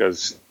 too,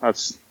 because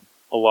that's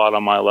a lot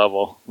on my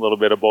level. A little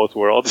bit of both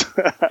worlds.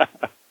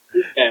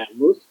 Yeah,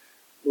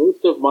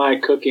 most of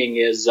my cooking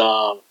is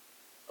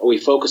we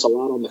focus a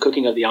lot on the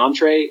cooking of the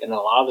entree, and a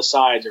lot of the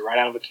sides are right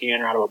out of a can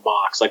or out of a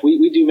box. Like,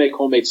 we do make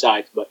homemade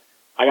sides, but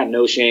I got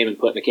no shame in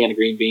putting a can of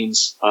green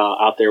beans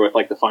out there with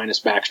like the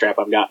finest backstrap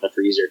I've got in the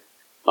freezer.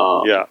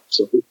 Yeah.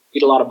 So we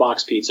eat a lot of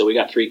box pizza. We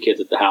got 3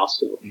 kids at the house,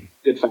 so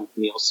good fat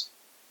meals.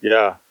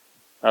 Yeah,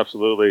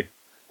 absolutely.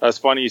 That's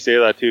funny you say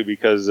that too,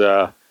 because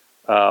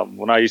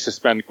when I used to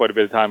spend quite a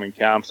bit of time in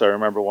camps, I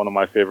remember one of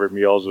my favorite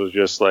meals was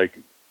just like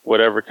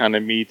whatever kind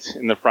of meat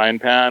in the frying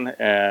pan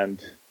and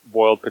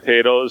boiled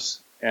potatoes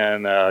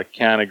and a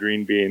can of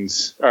green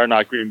beans, or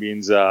not green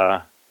beans,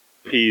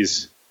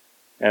 peas,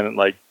 and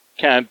like.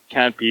 Canned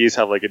peas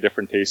have like a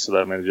different taste to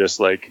them, and just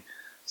like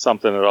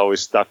something that always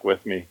stuck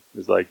with me.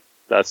 It's like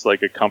that's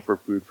like a comfort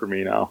food for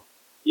me now.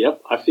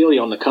 Yep, I feel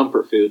you on the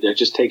comfort food. That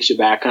just takes you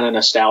back, kind of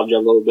nostalgia a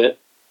little bit.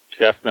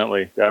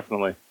 Definitely.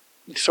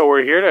 So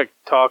we're here to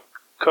talk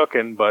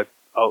cooking, but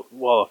a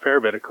fair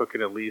bit of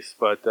cooking at least.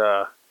 But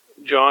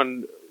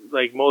John,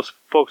 like most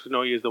folks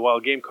know you as the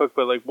wild game cook,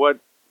 but like what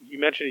you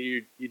mentioned,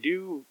 you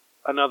do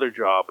another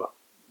job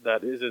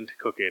that isn't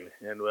cooking,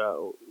 and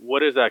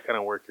what is that kind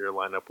of work you're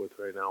lined up with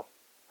right now?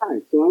 All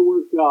right, so I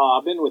work.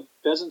 I've been with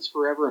Pheasants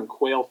Forever and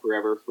Quail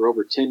Forever for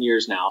over 10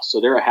 years now.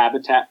 So they're a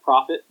habitat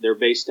profit. They're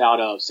based out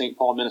of St.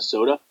 Paul,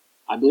 Minnesota.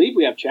 I believe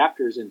we have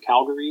chapters in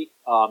Calgary,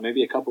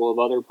 maybe a couple of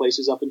other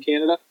places up in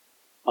Canada.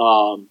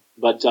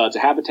 But it's a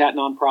habitat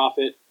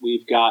nonprofit.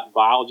 We've got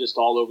biologists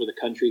all over the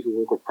country who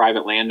work with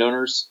private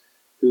landowners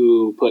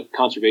who put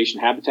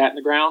conservation habitat in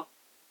the ground.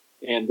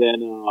 And then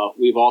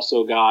we've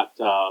also got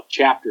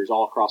chapters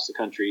all across the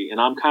country.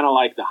 And I'm kind of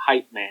like the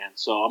hype man.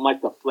 So I'm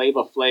like the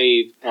Flava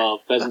Flav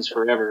of Pheasants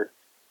Forever.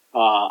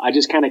 I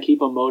just kind of keep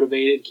them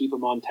motivated, keep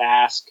them on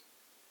task.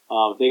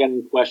 If they got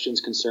any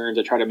questions, concerns,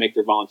 I try to make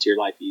their volunteer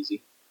life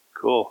easy.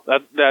 Cool.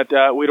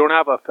 That we don't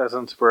have a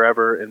Pheasants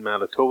Forever in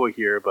Manitoba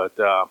here, but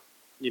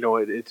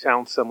it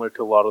sounds similar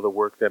to a lot of the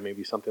work that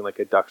maybe something like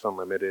a Ducks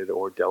Unlimited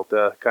or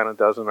Delta kind of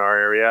does in our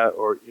area.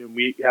 Or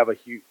we have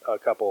a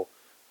couple,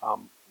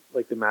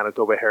 like the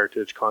Manitoba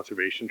Heritage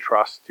Conservation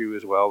Trust too,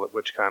 as well,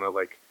 which kind of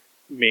like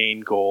main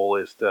goal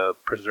is to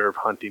preserve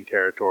hunting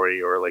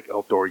territory or like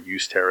outdoor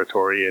use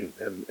territory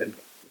and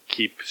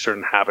keep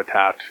certain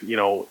habitat,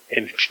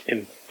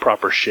 in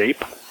proper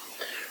shape.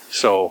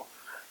 So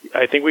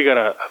I think we got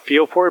a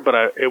feel for it,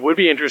 but it would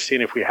be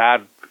interesting if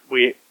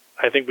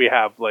I think we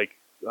have like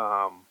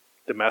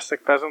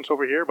domestic pheasants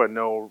over here, but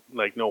no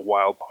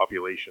wild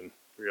population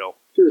real.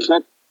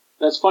 Sure.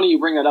 That's funny you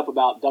bring that up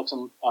about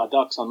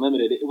Ducks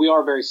Unlimited. We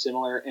are very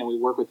similar, and we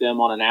work with them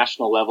on a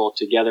national level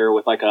together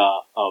with like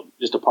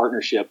just a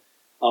partnership.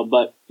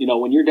 But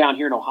when you're down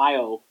here in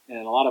Ohio,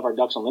 and a lot of our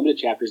Ducks Unlimited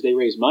chapters, they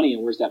raise money,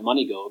 and where's that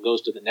money go? It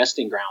goes to the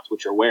nesting grounds,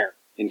 which are where?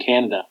 In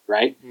Canada,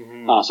 right?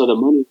 Mm-hmm. So the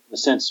money, in a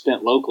sense,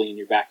 spent locally in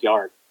your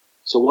backyard.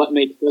 So what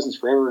makes Pheasants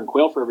Forever and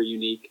Quail Forever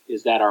unique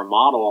is that our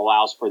model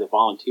allows for the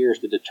volunteers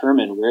to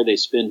determine where they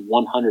spend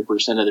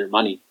 100% of their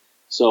money.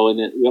 So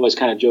we always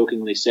kind of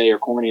jokingly say or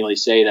cornily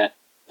say that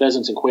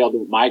pheasants and quail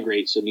don't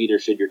migrate, so neither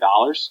should your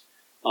dollars.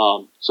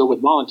 So with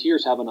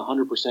volunteers having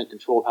 100%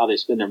 control of how they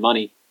spend their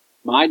money,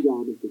 my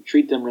job is to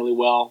treat them really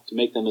well, to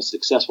make them as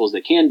successful as they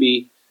can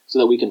be, so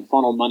that we can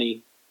funnel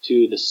money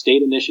to the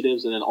state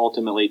initiatives and then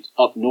ultimately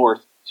up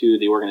north to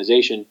the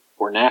organization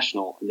for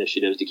national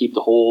initiatives to keep the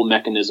whole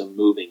mechanism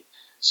moving.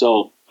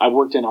 So I've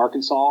worked in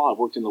Arkansas, I've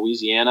worked in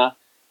Louisiana,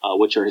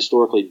 which are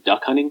historically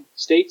duck hunting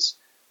states.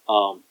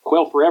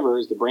 Quail Forever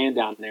is the brand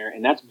down there,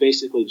 and that's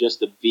basically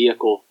just the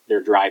vehicle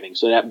they're driving.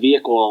 So that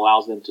vehicle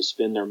allows them to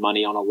spend their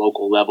money on a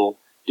local level,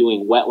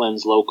 doing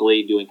wetlands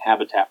locally, doing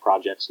habitat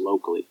projects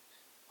locally.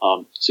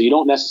 So you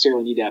don't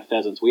necessarily need to have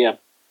pheasants. We have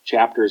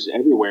chapters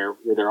everywhere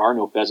where there are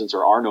no pheasants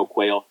or are no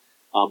quail,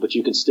 but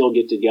you can still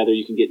get together.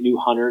 You can get new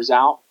hunters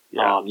out.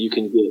 Yeah. You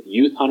can get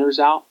youth hunters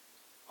out.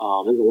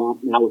 There's a lot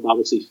now with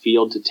obviously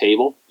field to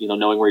table,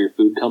 knowing where your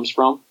food comes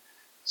from.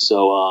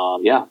 So,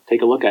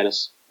 take a look at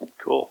us.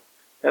 Cool.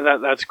 And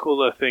that's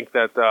cool to think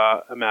that,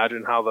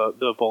 imagine how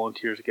the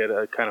volunteers get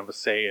a kind of a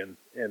say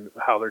in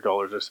how their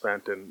dollars are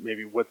spent and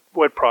maybe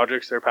what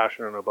projects they're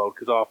passionate about,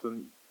 because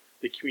often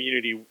the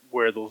community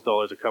where those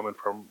dollars are coming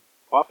from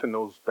often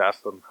knows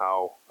best on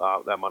how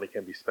that money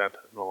can be spent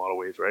in a lot of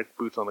ways, right?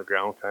 Boots on the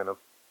ground kind of.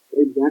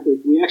 Exactly.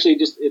 We actually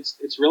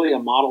it's really a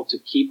model to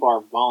keep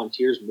our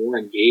volunteers more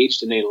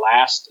engaged, and they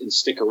last and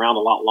stick around a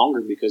lot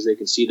longer because they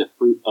can see the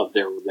fruit of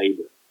their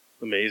labor.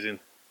 Amazing.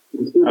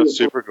 That's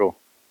super cool.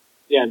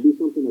 Yeah, and be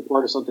something a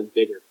part of something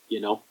bigger,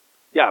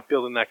 Yeah,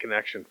 building that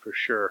connection for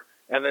sure.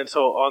 And then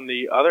so on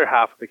the other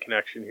half of the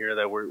connection here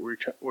that we're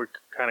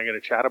kind of going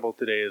to chat about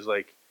today is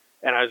like,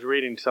 and I was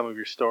reading some of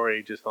your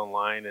story just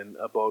online and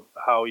about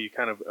how you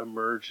kind of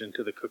emerged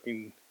into the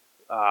cooking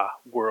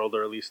world,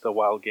 or at least the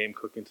wild game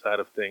cooking side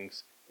of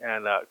things,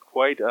 and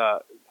quite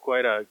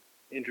a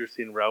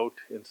interesting route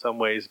in some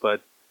ways.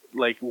 But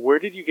like, where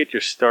did you get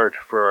your start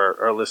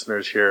for our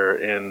listeners here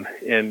in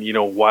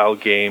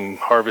wild game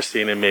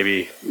harvesting, and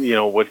maybe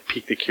what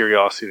piqued the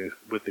curiosity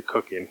with the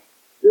cooking?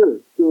 Sure.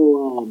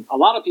 So a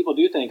lot of people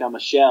do think I'm a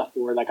chef,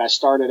 or like I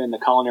started in the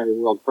culinary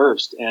world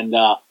first, and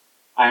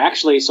I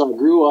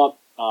grew up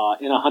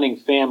in a hunting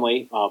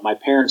family. My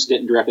parents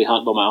didn't directly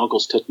hunt, but my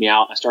uncles took me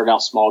out. I started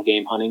out small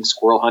game hunting,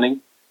 squirrel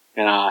hunting,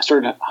 and I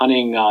started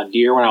hunting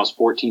deer when I was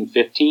 14,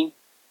 15,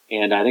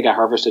 and I think I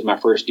harvested my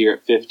first deer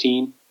at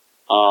 15.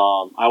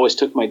 I always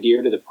took my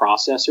deer to the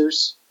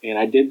processors, and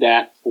I did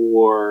that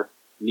for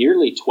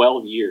nearly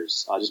 12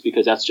 years, just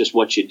because that's just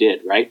what you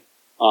did, right?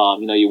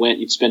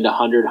 You'd spend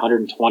 $100,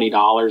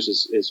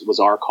 $120 was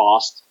our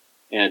cost,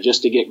 and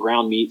just to get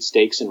ground meat,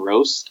 steaks, and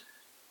roasts.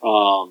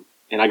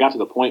 And I got to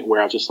the point where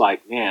I was just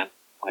like, man,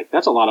 like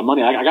that's a lot of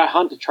money. I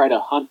got to try to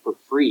hunt for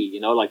free,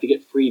 like to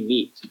get free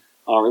meat,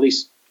 or at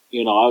least,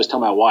 I always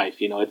tell my wife,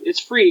 it's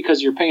free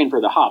because you're paying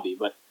for the hobby.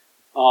 But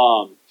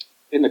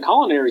in the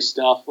culinary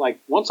stuff, like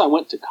once I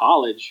went to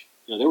college,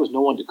 there was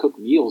no one to cook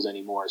meals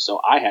anymore, so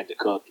I had to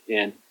cook.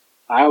 And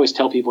I always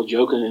tell people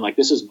jokingly, like,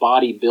 this is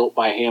body built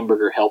by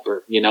Hamburger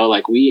Helper.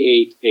 Like we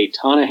ate a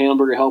ton of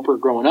Hamburger Helper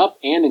growing up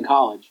and in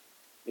college,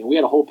 and we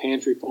had a whole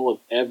pantry full of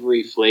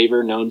every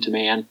flavor known to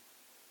man.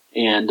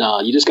 And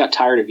you just got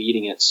tired of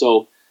eating it.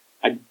 So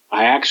I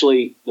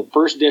actually, the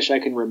first dish I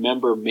can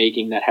remember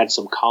making that had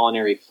some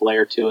culinary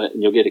flair to it,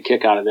 and you'll get a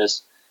kick out of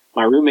this,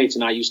 my roommates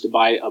and I used to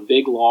buy a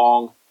big,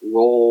 long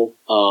roll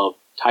of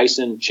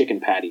Tyson chicken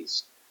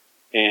patties.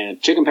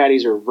 And chicken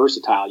patties are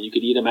versatile. You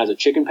could eat them as a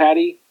chicken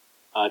patty.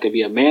 It could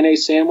be a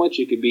mayonnaise sandwich.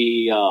 It could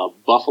be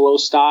buffalo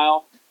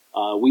style.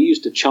 We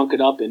used to chunk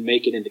it up and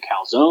make it into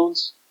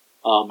calzones.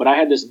 But I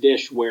had this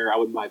dish where I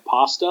would buy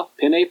pasta,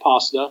 penne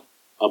pasta,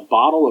 a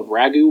bottle of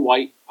Ragu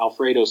white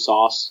Alfredo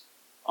sauce,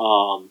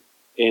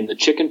 and the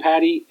chicken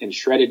patty and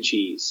shredded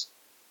cheese.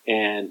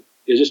 And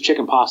it was just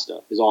chicken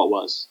pasta is all it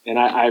was. And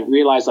I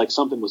realized like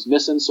something was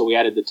missing, so we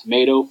added the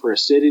tomato for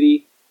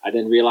acidity. I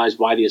then realized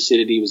why the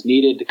acidity was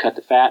needed to cut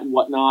the fat and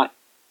whatnot.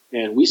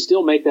 And we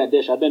still make that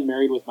dish. I've been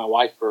married with my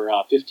wife for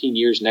 15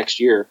 years next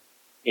year,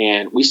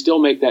 and we still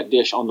make that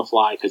dish on the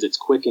fly because it's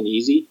quick and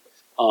easy.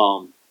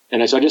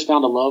 And so I just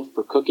found a love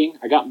for cooking.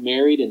 I got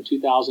married in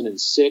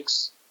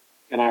 2006,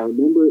 and I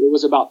remember it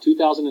was about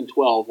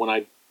 2012 when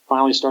I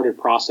finally started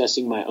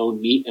processing my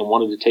own meat and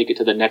wanted to take it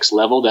to the next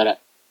level that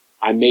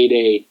I made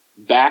a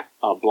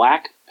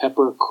black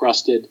pepper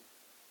crusted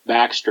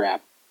backstrap.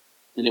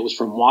 And it was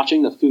from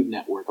watching the Food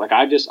Network. Like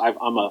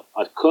I'm a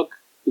cook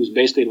who's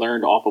basically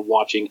learned off of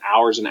watching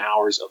hours and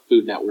hours of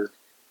Food Network.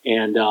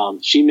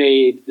 And she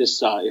made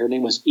this, her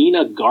name was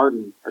Ina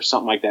Garten or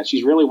something like that.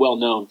 She's really well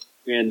known.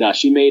 And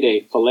she made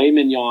a filet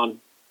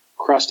mignon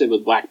crusted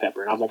with black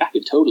pepper. And I was like, I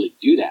could totally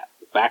do that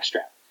with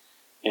backstrap.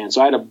 And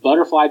so I had a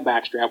butterfly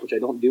backstrap, which I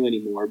don't do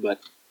anymore, but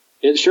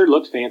it sure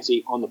looked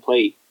fancy on the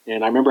plate.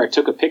 And I remember I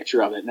took a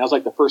picture of it. And that was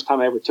like the first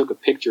time I ever took a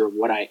picture of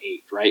what I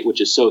ate, right?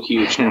 Which is so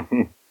huge now.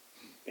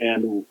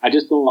 And I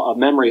just a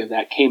memory of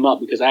that came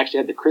up because I actually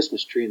had the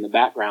Christmas tree in the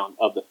background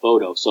of the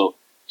photo. So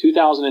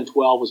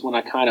 2012 was when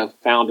I kind of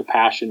found a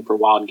passion for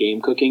wild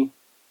game cooking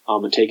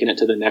and taking it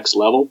to the next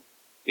level.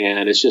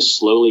 And it's just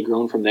slowly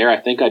grown from there. I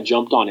think I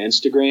jumped on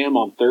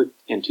Instagram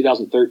in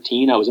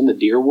 2013. I was in the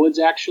deer woods,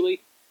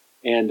 actually,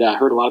 and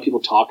heard a lot of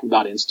people talking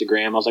about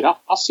Instagram. I was like,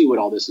 I'll see what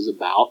all this is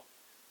about.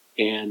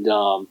 And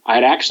I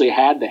had actually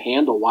had the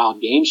handle Wild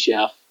Game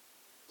Chef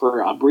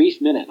for a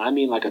brief minute. And I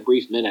mean like a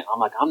brief minute. I'm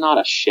like, I'm not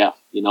a chef.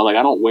 Like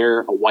I don't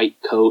wear a white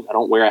coat. I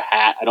don't wear a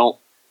hat.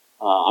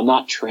 I'm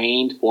not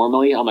trained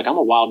formally. I'm like, I'm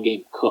a wild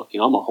game cook.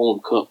 I'm a home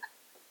cook.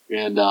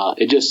 And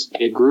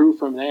it grew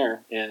from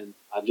there. And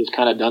I've just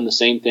kind of done the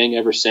same thing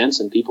ever since.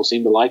 And people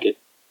seem to like it.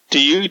 Do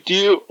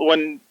you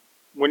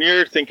when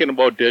you're thinking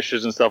about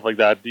dishes and stuff like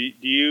that, do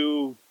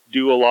you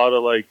do a lot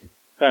of like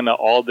kind of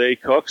all day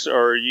cooks,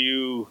 or are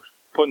you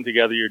putting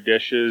together your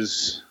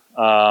dishes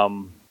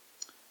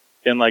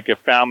in like a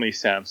family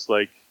sense?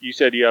 Like you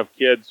said, you have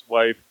kids,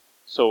 wife.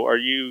 So are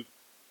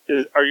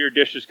your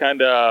dishes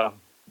kind of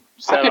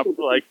set up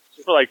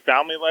for like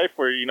family life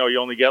where, you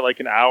only get like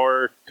an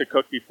hour to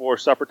cook before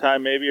supper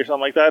time maybe or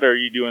something like that? Or are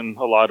you doing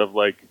a lot of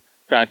like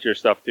fancier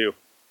stuff too?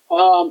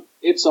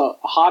 It's a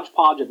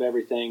hodgepodge of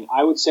everything.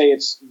 I would say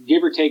it's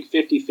give or take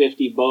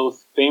 50-50,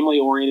 both family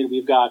oriented.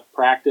 We've got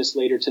practice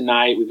later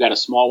tonight. We've got a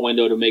small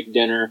window to make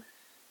dinner.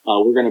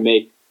 We're going to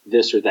make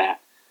this or that.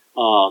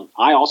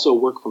 I also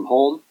work from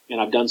home, and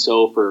I've done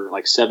so for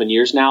like 7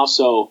 years now.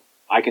 So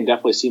I can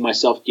definitely see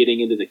myself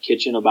getting into the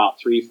kitchen about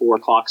 3-4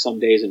 o'clock some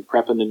days and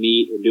prepping the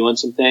meat or doing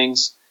some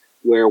things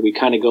where we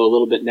kind of go a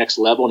little bit next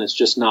level, and it's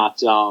just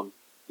not,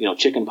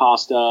 chicken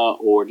pasta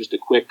or just a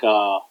quick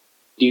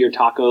deer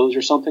tacos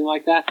or something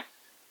like that.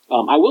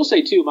 I will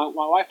say too, my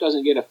wife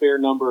doesn't get a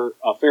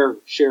fair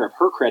share of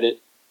her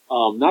credit.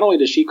 Not only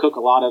does she cook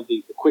a lot of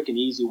the quick and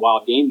easy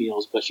wild game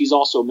meals, but she's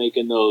also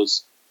making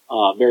those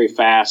very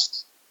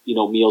fast,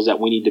 meals that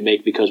we need to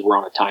make because we're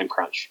on a time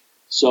crunch.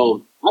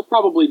 So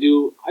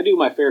I do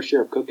my fair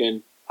share of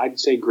cooking. I'd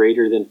say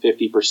greater than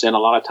 50%. A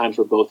lot of times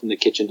we're both in the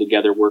kitchen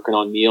together working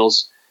on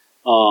meals.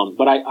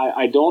 But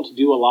I don't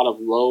do a lot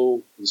of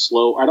low and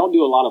slow. I don't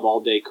do a lot of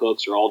all day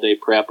cooks or all day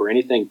prep or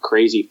anything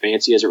crazy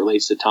fancy as it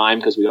relates to time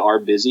because we are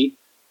busy.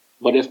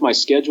 But if my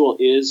schedule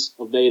is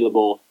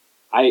available,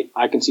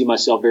 I can see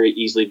myself very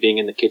easily being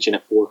in the kitchen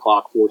at 4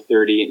 o'clock,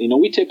 4:30. And,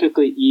 we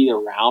typically eat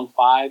around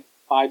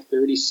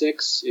 5:30,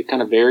 6. It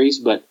kind of varies,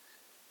 but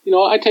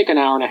I take an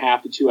hour and a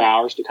half to 2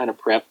 hours to kind of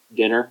prep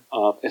dinner,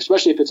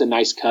 especially if it's a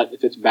nice cut,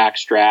 if it's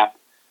backstrap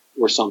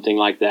or something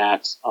like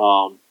that.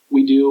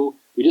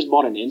 We just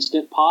bought an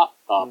Instant Pot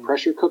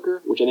pressure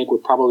cooker, which I think we're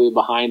probably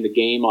behind the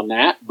game on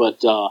that.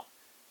 But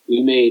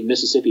we made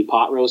Mississippi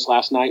pot roast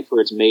last night for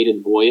its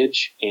maiden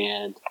voyage,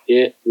 and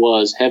it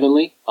was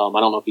heavenly. I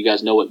don't know if you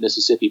guys know what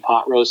Mississippi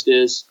pot roast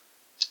is.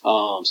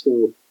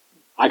 So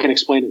I can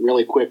explain it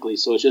really quickly.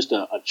 So it's just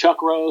a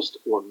chuck roast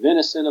or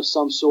venison of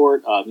some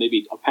sort,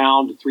 maybe a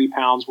pound to 3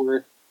 pounds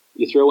worth.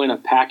 You throw in a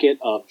packet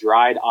of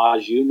dried au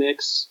jus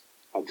mix,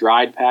 a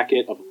dried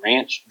packet of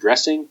ranch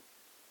dressing,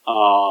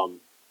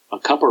 a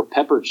couple of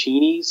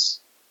pepperoncinis,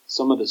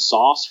 some of the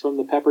sauce from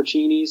the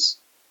pepperoncinis,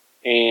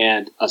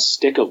 and a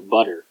stick of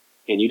butter.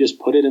 And you just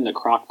put it in the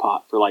crock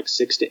pot for like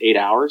 6 to 8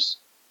 hours,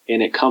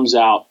 and it comes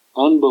out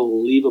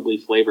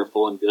unbelievably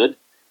flavorful and good.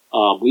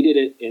 We did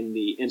it in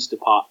the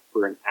Instant Pot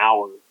for an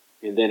hour,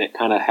 and then it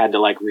kind of had to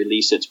like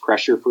release its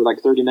pressure for like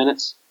 30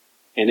 minutes,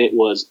 and it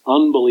was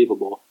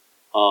unbelievable.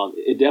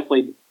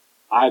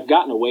 I've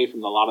gotten away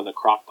from a lot of the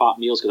crock pot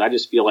meals because I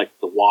just feel like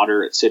the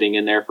water it's sitting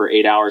in there for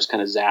 8 hours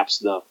kind of zaps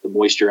the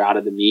moisture out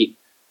of the meat.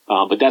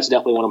 But that's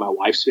definitely one of my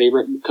wife's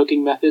favorite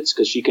cooking methods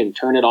because she can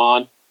turn it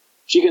on.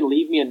 She can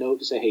leave me a note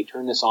to say, hey,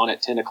 turn this on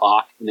at 10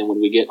 o'clock. And then when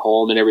we get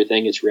home and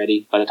everything, it's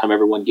ready by the time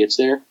everyone gets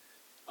there.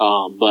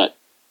 But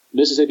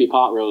Mississippi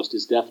pot roast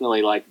is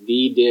definitely like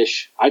the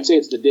dish. I'd say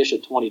it's the dish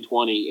of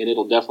 2020, and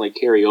it'll definitely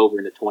carry over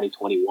into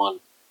 2021.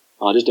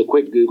 Just a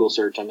quick Google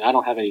search. I mean, I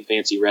don't have any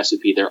fancy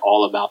recipe. They're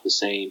all about the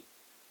same.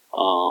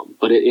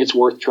 But it's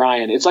worth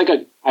trying. It's like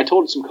I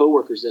told some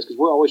coworkers this because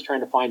we're always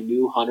trying to find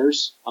new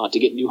hunters to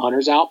get new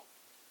hunters out,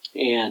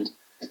 and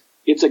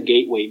it's a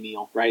gateway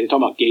meal, right? They're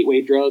talking about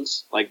gateway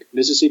drugs like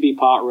Mississippi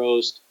pot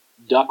roast,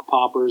 duck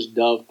poppers,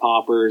 dove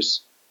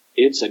poppers.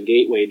 It's a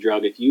gateway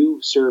drug. If you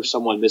serve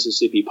someone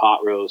Mississippi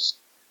pot roast,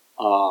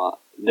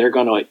 they're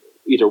going to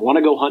either want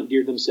to go hunt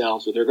deer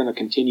themselves or they're going to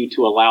continue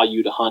to allow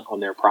you to hunt on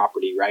their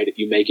property, right? If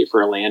you make it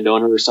for a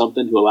landowner or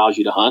something who allows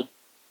you to hunt,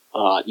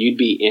 you'd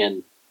be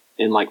in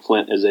like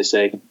Flint, as they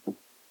say.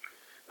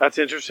 That's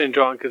interesting,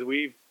 John, because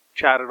we've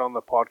chatted on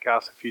the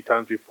podcast a few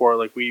times before.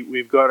 Like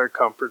we've got our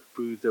comfort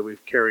foods that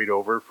we've carried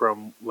over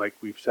from, like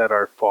we've said,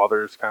 our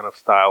father's kind of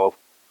style of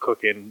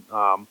cooking.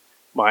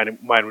 Mine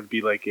would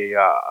be like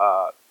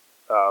a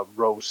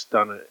roast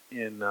done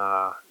in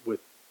with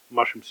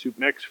mushroom soup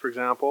mix, for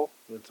example,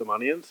 and some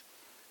onions.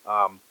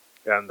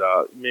 And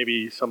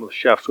maybe some of the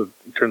chefs would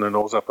turn their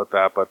nose up at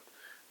that, but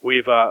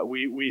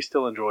we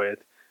still enjoy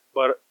it.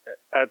 But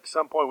at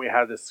some point we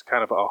had this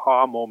kind of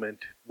aha moment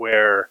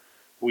where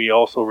we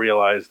also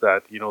realized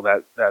that,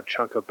 that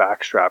chunk of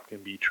backstrap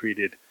can be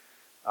treated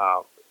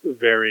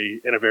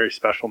in a very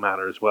special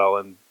manner as well,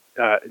 and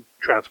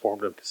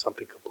transformed into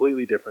something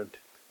completely different.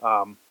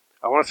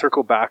 I want to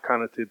circle back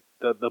kind of to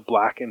the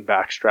blackened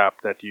backstrap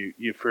that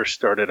you first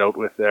started out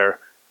with there.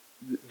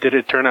 Did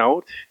it turn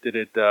out? Did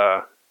it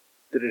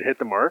hit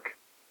the mark?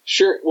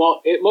 Sure.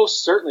 Well, it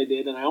most certainly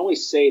did, and I only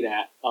say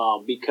that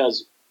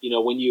because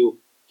when you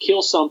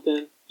kill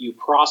something, you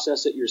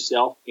process it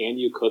yourself, and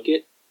you cook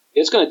it,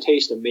 it's going to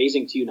taste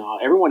amazing to you. Now,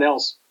 everyone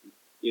else,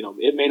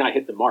 it may not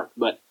hit the mark,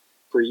 but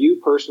for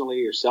you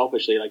personally or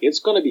selfishly, like, it's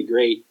going to be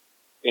great.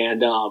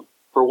 And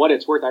for what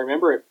it's worth, I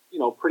remember it,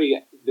 pretty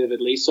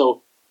vividly.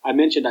 So I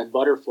mentioned I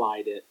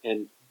butterflied it,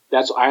 and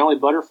I only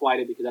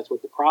butterflied it because that's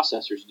what the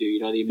processors do.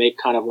 You make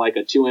kind of like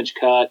a 2-inch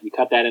cut, you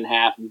cut that in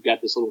half, and you've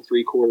got this little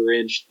 3/4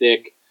 inch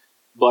thick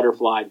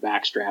butterflied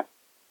backstrap,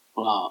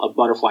 a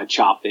butterfly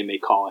chop, they may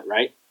call it,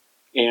 right?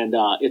 And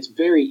it's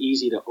very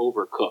easy to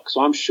overcook.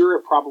 So I'm sure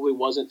it probably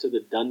wasn't to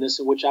the doneness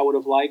in which I would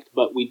have liked,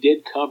 but we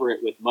did cover it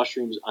with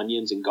mushrooms,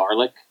 onions, and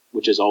garlic,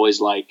 which is always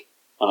like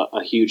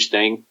a huge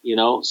thing,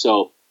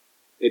 So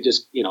it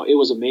just, it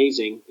was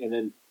amazing. And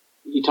then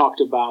you talked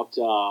about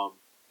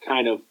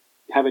kind of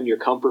having your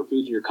comfort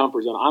foods in your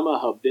comfort zone. I'm a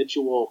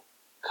habitual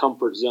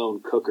comfort zone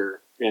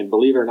cooker. And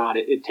believe it or not,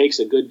 it takes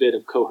a good bit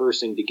of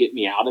coercing to get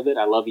me out of it.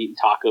 I love eating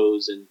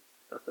tacos and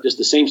just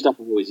the same stuff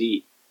I always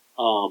eat.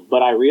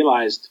 But I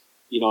realized,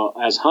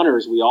 as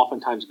hunters, we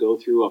oftentimes go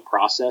through a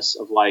process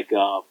of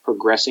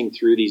progressing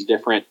through these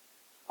different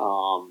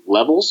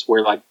levels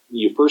where, like,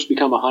 you first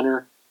become a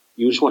hunter,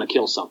 you just want to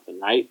kill something,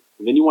 right?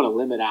 And then you want to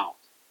limit out.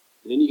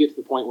 And then you get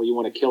to the point where you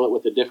want to kill it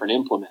with a different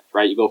implement,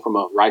 right? You go from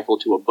a rifle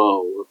to a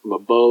bow, or from a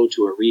bow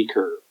to a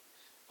recurve,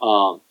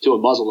 to a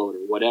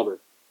muzzleloader, whatever.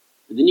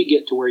 And then you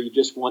get to where you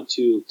just want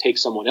to take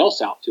someone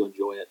else out to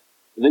enjoy it.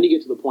 And then you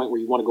get to the point where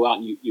you want to go out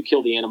and you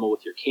kill the animal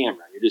with your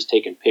camera. You're just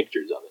taking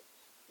pictures of it.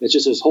 It's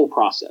just this whole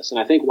process. And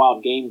I think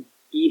wild game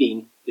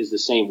eating is the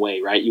same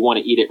way, right? You want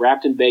to eat it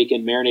wrapped in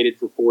bacon, marinated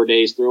for 4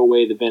 days, throw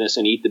away the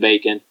venison, eat the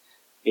bacon,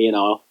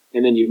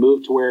 and then you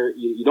move to where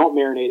you don't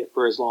marinate it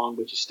for as long,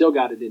 but you still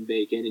got it in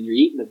bacon, and you're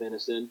eating the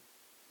venison,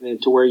 and then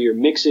to where you're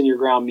mixing your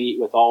ground meat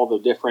with all the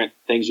different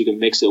things you can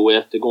mix it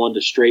with to go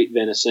into straight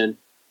venison,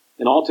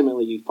 and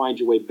ultimately you find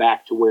your way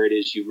back to where it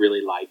is you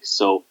really like.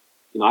 So,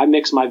 I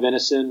mix my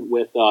venison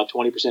with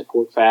 20%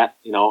 pork fat,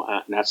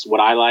 and that's what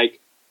I like.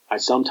 I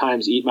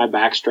sometimes eat my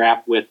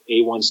backstrap with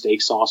A1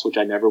 steak sauce, which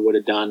I never would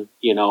have done,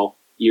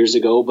 years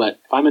ago. But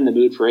if I'm in the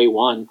mood for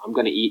A1, I'm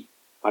going to eat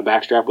my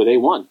backstrap with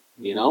A1,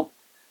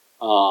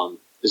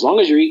 as long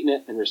as you're eating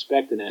it and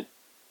respecting it,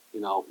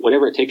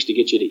 whatever it takes to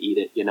get you to eat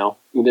it,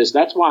 And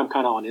that's why I'm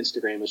kind of on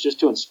Instagram, is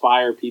just to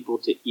inspire people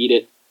to eat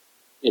it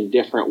in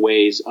different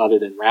ways other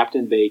than wrapped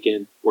in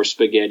bacon or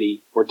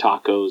spaghetti or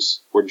tacos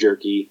or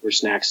jerky or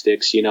snack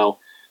sticks.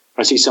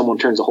 I see someone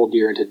turns a whole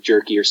deer into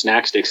jerky or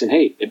snack sticks, and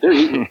hey, if they're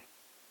eating it,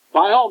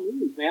 by all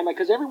means, man,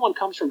 because everyone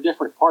comes from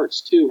different parts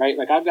too, right?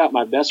 Like, I've got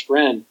my best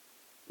friend,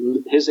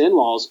 his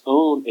in-laws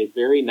own a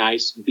very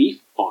nice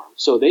beef farm.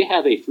 So they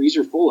have a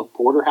freezer full of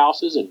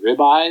porterhouses and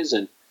ribeyes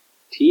and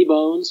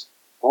T-bones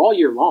all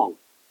year long.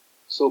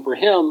 So for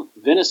him,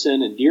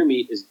 venison and deer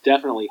meat is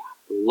definitely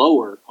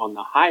lower on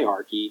the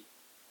hierarchy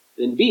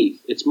than beef.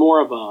 It's more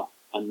of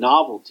a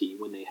novelty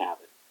when they have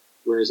it.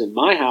 Whereas in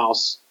my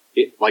house,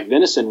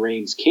 venison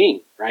reigns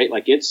king, right?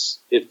 Like,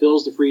 it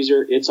fills the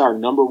freezer. It's our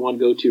number one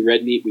go-to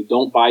red meat. We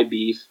don't buy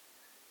beef.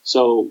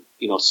 So,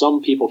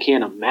 some people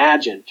can't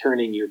imagine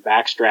turning your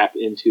backstrap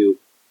into,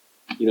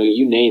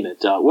 you name it.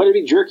 Whether it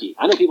be jerky.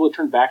 I know people who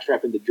turn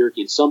backstrap into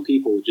jerky, and some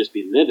people would just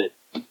be livid.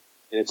 And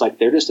it's like,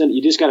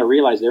 you just got to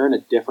realize they're in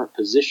a different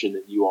position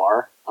than you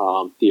are,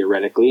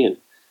 theoretically. And,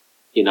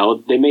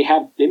 they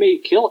may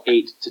kill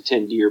 8 to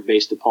 10 deer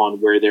based upon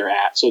where they're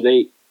at. So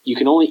you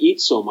can only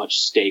eat so much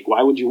steak.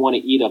 Why would you want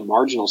to eat a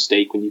marginal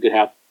steak when you could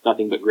have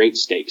nothing but great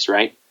steaks,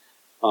 right?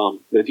 But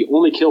if you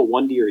only kill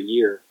 1 deer a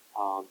year,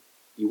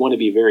 you want to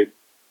be very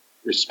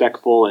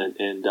respectful and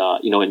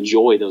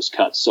enjoy those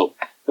cuts. So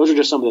those are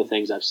just some of the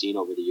things I've seen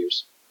over the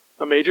years.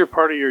 A major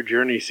part of your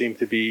journey seemed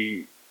to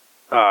be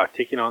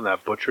taking on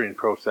that butchering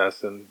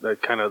process and the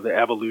kind of the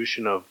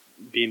evolution of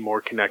being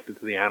more connected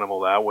to the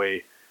animal that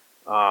way.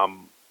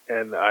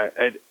 And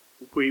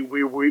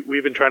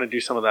we've been trying to do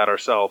some of that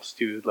ourselves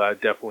too.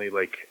 Definitely,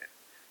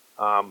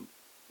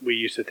 we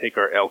used to take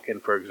our elk in,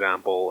 for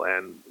example,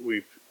 and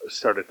we've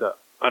started to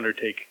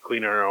undertake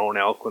cleaning our own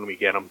elk when we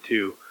get them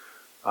too.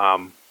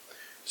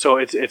 So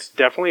it's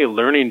definitely a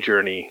learning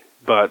journey.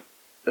 But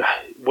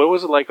what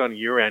was it like on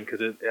your end?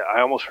 Because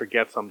I almost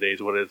forget some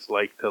days what it's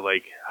like to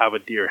have a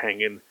deer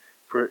hanging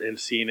and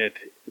seeing it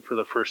for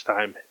the first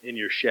time in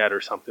your shed or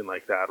something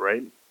like that,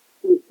 right?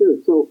 Sure.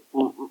 So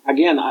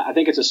again, I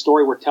think it's a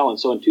story worth telling.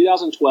 So in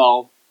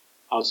 2012,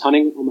 I was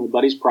hunting on my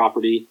buddy's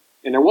property,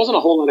 and there wasn't a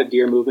whole lot of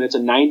deer movement. It's a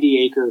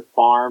 90-acre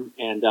farm,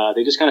 and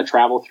they just kind of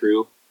travel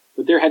through.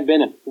 But there had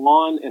been a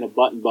fawn and a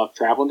button buck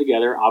traveling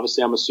together.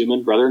 Obviously, I'm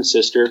assuming brother and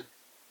sister.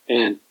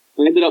 And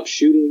I ended up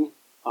shooting,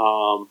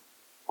 I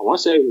want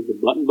to say it was the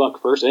button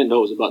buck first. I didn't know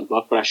it was a button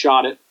buck, but I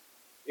shot it.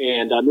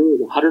 And I knew it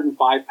was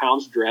 105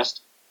 pounds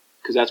dressed,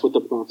 because that's what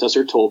the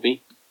processor told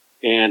me.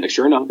 And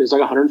sure enough, it was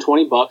like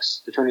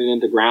 $120 to turn it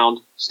into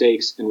ground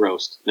steaks and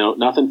roast. No,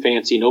 nothing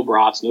fancy, no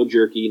brats, no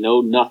jerky,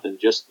 no nothing,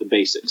 just the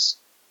basics.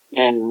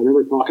 And I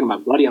remember talking to my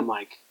buddy, I'm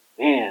like,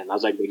 man, I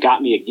was like, they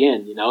got me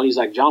again, He's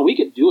like, John, we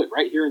could do it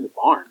right here in the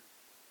barn.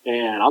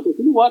 And I was like,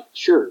 you know what?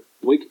 Sure,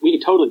 we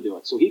could totally do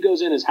it. So he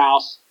goes in his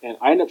house, and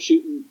I end up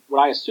shooting what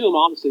I assume,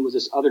 honestly, was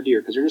this other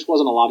deer, because there just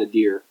wasn't a lot of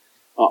deer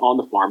on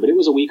the farm. But it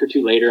was a week or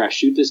two later, I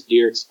shoot this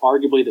deer. It's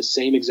arguably the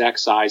same exact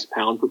size,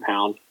 pound per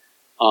pound.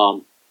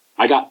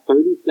 I got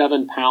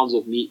 37 pounds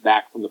of meat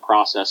back from the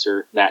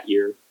processor that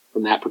year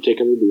from that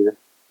particular deer.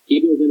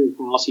 He goes in his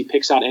house. He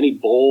picks out any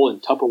bowl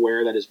and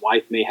Tupperware that his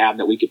wife may have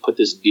that we could put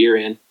this deer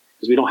in,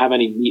 because we don't have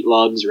any meat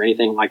lugs or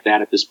anything like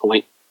that at this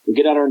point. We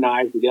get out our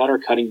knives, we get out our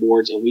cutting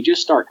boards, and we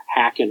just start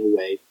hacking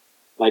away.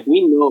 Like,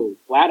 we know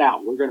flat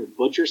out we're going to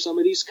butcher some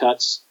of these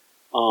cuts,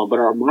 but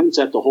our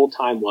mindset the whole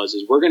time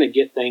is we're going to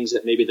get things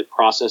that maybe the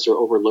processor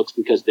overlooks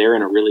because they're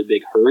in a really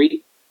big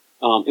hurry.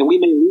 And we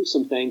may lose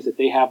some things that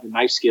they have the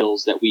knife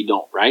skills that we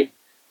don't, right?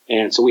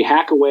 And so we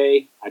hack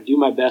away. I do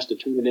my best to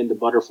turn it into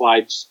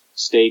butterfly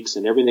steaks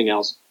and everything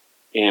else.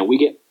 And we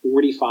get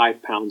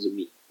 45 pounds of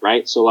meat,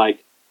 right? So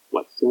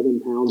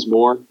 7 pounds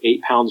more,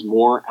 8 pounds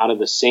more out of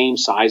the same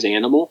size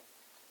animal.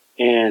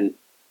 And,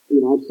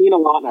 I've seen a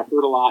lot and I've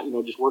heard a lot,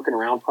 just working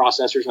around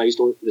processors. And I used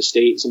to work for the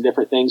state and some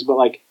different things. But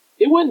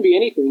it wouldn't be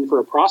anything for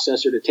a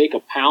processor to take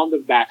a pound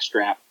of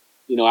backstrap,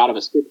 out of a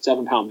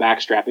 6-7 pound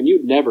backstrap, and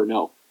you'd never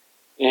know.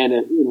 And,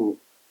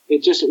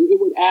 it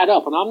would add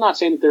up. And I'm not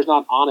saying that there's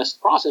not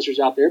honest processors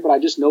out there, but I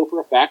just know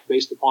for a fact,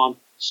 based upon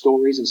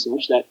stories and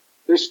such, that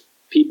there's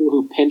people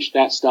who pinch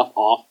that stuff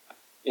off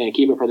and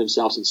keep it for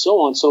themselves and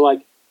so on.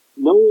 So,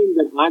 knowing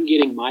that I'm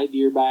getting my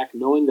deer back,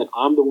 knowing that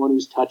I'm the one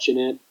who's touching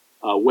it,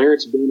 where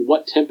it's been,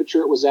 what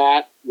temperature it was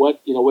at,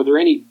 were there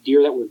any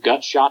deer that were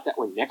gut shot that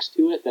were next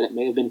to it, that it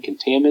may have been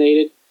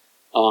contaminated?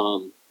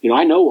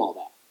 I know all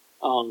that.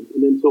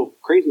 And then, so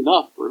crazy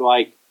enough, for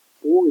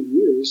 4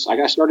 years. I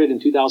got started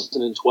in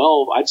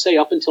 2012. I'd say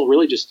up until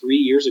really just 3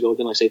 years ago,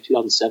 then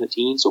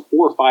 2017. So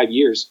 4 or 5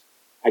 years,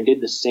 I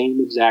did the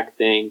same exact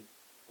thing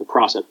the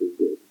processors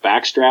did.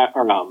 Backstrap,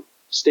 or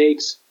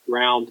steaks,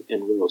 ground,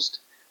 and roast.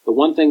 The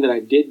one thing that I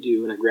did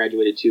do, and I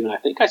graduated to, and I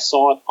think I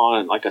saw it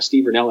on a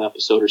Steve Rinella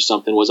episode or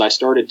something, was I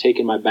started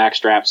taking my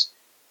backstraps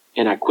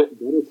and I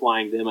quit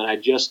butterflying them, and I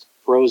just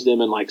froze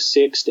them in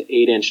 6 to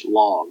 8 inch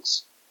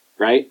logs.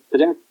 Right? But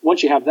then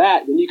once you have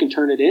that, then you can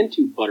turn it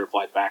into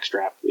butterfly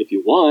backstrap if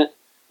you want,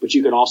 but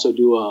you can also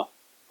do a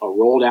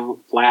rolled out,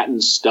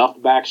 flattened,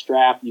 stuffed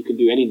backstrap. You can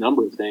do any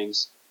number of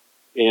things.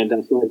 And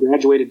so I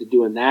graduated to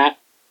doing that.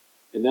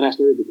 And then I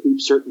started to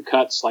keep certain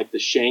cuts like the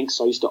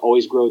shanks. I used to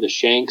always grow the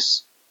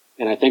shanks.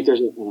 And I think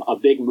there's a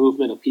big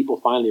movement of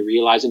people finally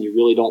realizing you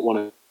really don't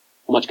want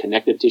much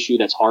connective tissue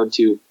that's hard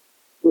to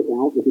cook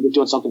out. If you're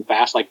doing something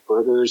fast like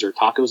burgers or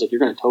tacos, you're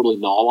going to totally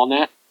gnaw on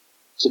that.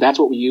 So that's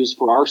what we use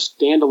for our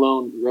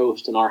standalone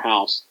roast in our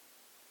house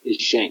is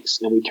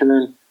shanks. And we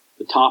turn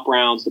the top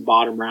rounds, the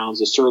bottom rounds,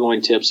 the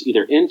sirloin tips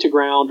either into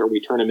ground, or we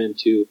turn them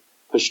into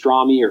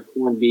pastrami or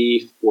corned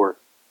beef or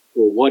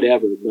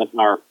whatever. But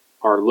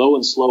our low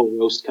and slow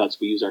roast cuts,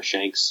 we use our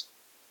shanks.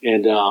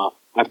 And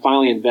I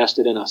finally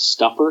invested in a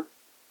stuffer,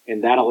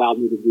 and that allowed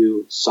me to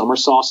do summer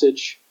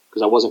sausage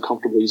because I wasn't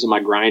comfortable using my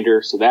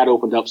grinder. So that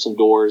opened up some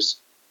doors.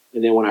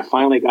 And then when I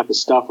finally got the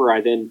stuffer,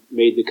 I then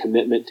made the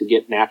commitment to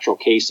get natural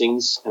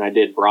casings, and I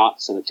did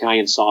brats and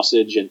Italian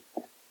sausage, and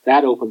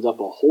that opens up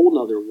a whole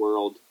nother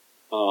world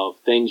of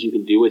things you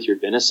can do with your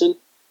venison,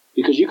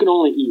 because you can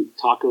only eat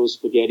tacos,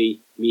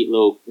 spaghetti,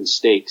 meatloaf, and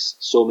steaks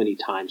so many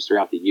times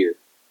throughout the year.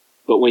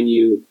 But when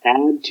you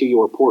add to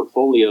your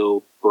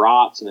portfolio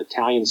brats and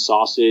Italian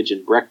sausage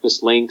and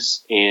breakfast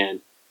links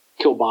and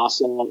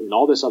kielbasa and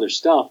all this other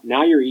stuff,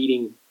 now you're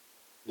eating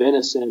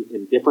venison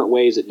in different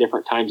ways at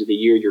different times of the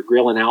year. You're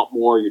grilling out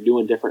more. You're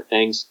doing different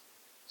things.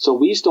 So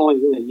we used to only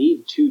really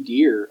need 2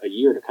 deer a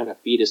year to kind of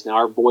feed us. Now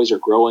our boys are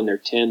growing. They're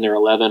 10, they're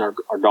 11.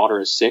 Our daughter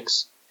is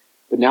 6.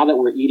 But now that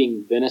we're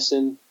eating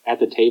venison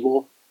at the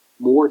table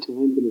more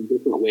times and in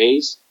different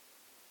ways,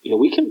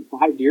 we killed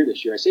 5 deer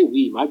this year. I say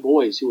we, my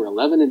boys who are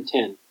 11 and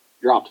 10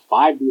 dropped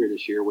 5 deer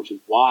this year, which is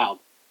wild.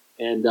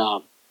 And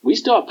we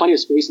still have plenty of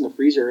space in the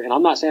freezer. And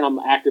I'm not saying I'm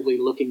actively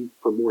looking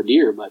for more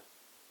deer, but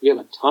we have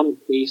a ton of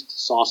cased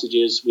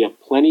sausages. We have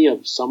plenty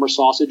of summer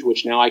sausage,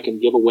 which now I can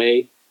give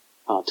away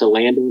to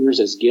landowners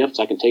as gifts.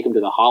 I can take them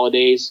to the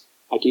holidays.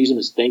 I can use them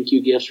as thank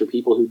you gifts for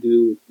people who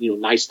do,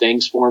 nice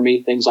things for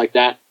me, things like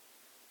that.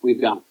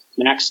 We've got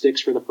snack sticks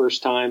for the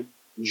first time,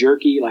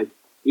 jerky. Like,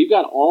 we've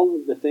got all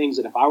of the things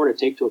that if I were to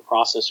take to a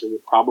processor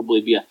would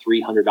probably be a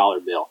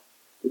 $300 bill.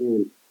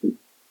 And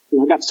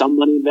I got some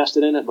money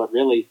invested in it, but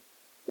really,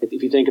 if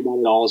you think about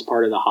it all as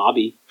part of the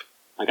hobby,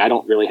 like, I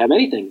don't really have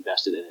anything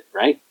invested in it,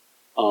 right?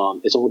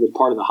 It's all just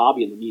part of the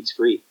hobby, and the meat's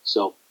free.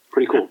 So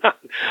pretty cool.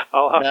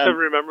 I'll have to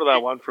remember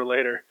that one for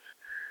later.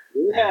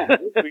 Yeah,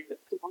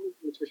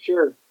 it's for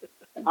sure.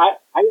 I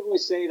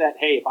always say that,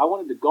 hey, if I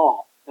wanted to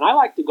golf, and I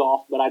like to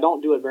golf, but I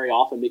don't do it very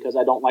often because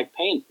I don't like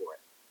paying for it.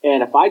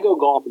 And if I go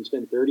golf and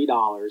spend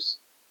 $30,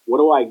 what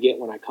do I get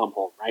when I come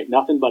home, right?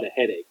 Nothing but a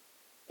headache.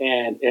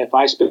 And if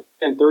I spend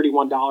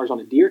 $31 on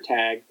a deer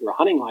tag or a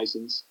hunting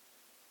license,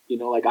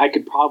 I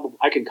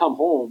can come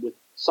home with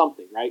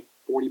something, right?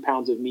 40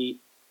 pounds of meat,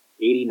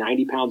 80,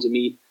 90 pounds of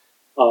meat.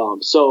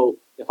 So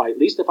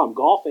if I'm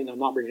golfing, I'm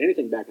not bringing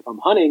anything back. If I'm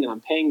hunting and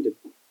I'm paying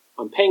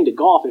to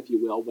golf, if you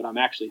will, but I'm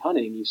actually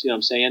hunting, you see what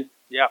I'm saying?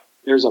 Yeah.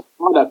 There's a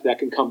product that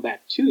can come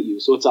back to you.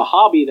 So it's a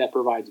hobby that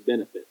provides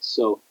benefits.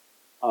 So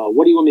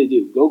what do you want me to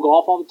do? Go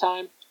golf all the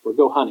time or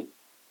go hunting?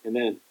 And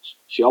then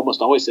she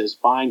almost always says,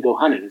 fine, go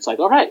hunting. It's like,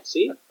 all right,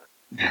 see?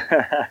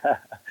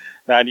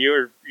 Man,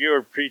 you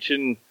were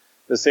preaching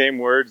the same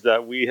words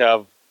that we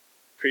have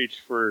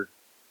preached for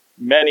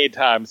many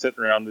times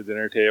sitting around the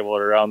dinner table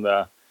or around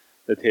the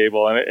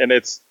table. And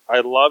it's,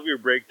 I love your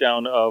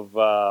breakdown of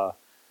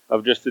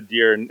just the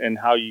deer and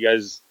how you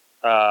guys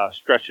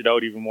stretch it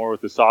out even more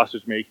with the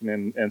sausage making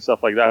and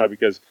stuff like that,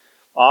 because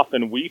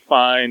often we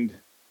find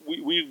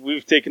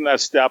we've taken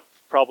that step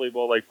probably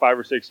about like 5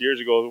 or 6 years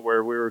ago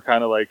where we were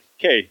kind of like,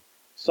 okay,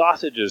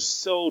 sausage is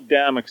so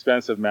damn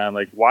expensive, man.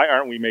 Like, why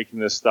aren't we making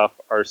this stuff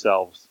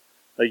ourselves?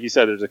 Like you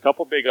said, there's a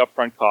couple big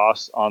upfront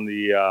costs on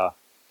the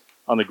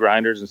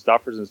grinders and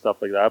stuffers and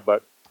stuff like that,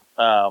 but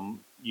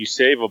you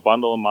save a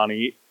bundle of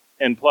money.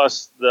 And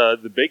plus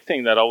the big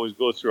thing that always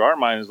goes through our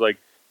mind is like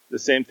the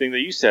same thing that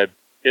you said.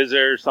 Is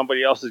there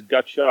somebody else's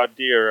gut shot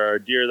deer or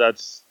a deer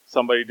that's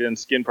somebody didn't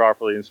skin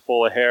properly and is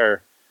full of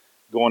hair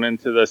going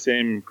into the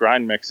same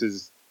grind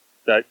mixes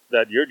that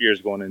your deer is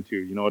going into?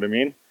 You know what I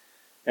mean?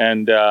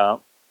 And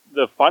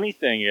the funny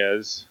thing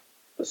is,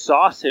 the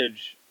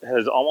sausage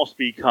has almost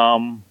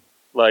become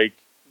like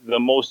the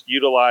most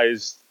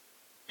utilized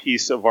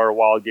piece of our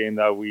wild game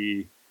that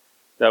we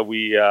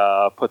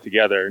put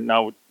together.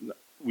 Now,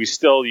 we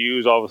still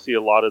use obviously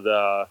a lot of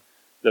the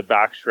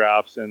back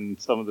straps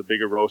and some of the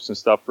bigger roasts and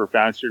stuff for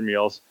fancier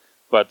meals,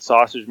 but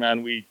sausage,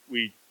 man, we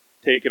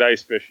take it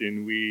ice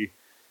fishing.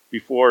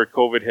 Before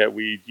COVID hit,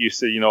 we used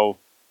to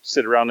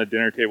sit around the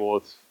dinner table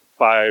with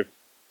 5,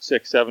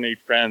 6, 7, 8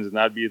 friends, and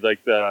that'd be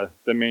like the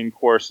main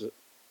course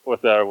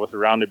with a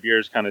round of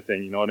beers kind of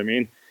thing. You know what I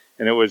mean?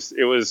 And it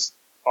was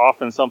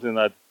often something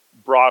that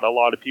brought a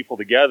lot of people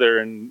together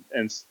and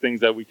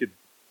things that we could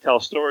tell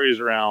stories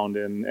around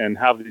and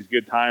have these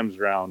good times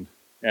around,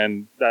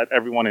 and that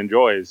everyone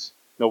enjoys.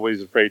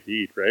 Nobody's afraid to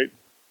eat, right?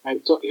 All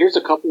right, so here's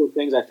a couple of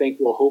things I think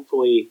will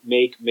hopefully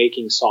make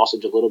making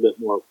sausage a little bit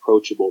more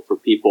approachable for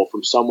people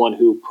from someone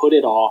who put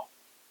it off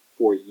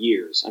for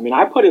years. I mean,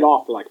 I put it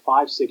off for like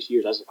 5, 6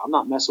 years. I was like, I'm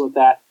not messing with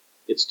that.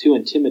 It's too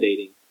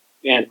intimidating.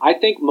 And I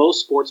think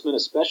most sportsmen,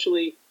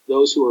 especially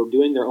those who are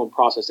doing their own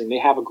processing, they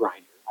have a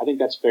grinder. I think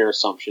that's a fair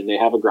assumption. They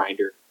have a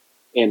grinder.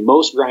 And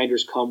most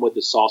grinders come with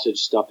the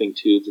sausage stuffing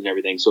tubes and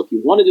everything. So if you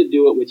wanted to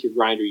do it with your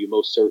grinder, you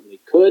most certainly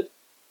could.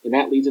 And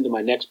that leads into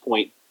my next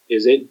point,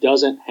 is it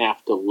doesn't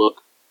have to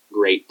look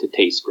great to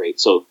taste great.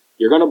 So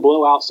you're going to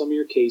blow out some of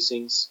your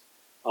casings.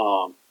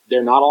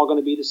 They're not all going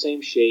to be the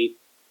same shape,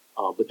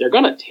 but they're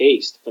going to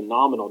taste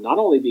phenomenal, not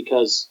only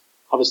because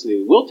obviously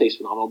they will taste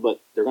phenomenal,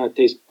 but they're going to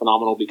taste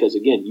phenomenal because,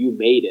 again, you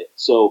made it.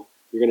 So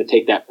you're going to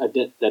take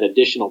that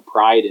additional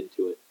pride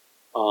into it.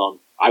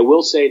 I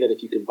will say that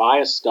if you can buy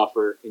a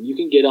stuffer, and you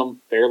can get them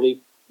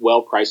fairly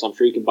well priced, I'm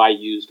sure you can buy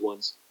used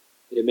ones,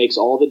 it makes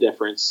all the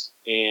difference.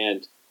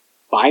 And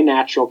buy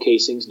natural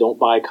casings. Don't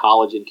buy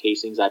collagen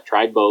casings. I've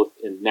tried both,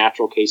 and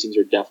natural casings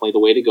are definitely the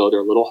way to go.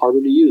 They're a little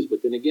harder to use,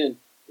 but then again,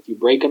 if you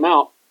break them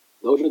out,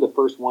 those are the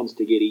first ones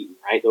to get eaten,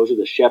 right? Those are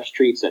the chef's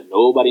treats that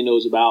nobody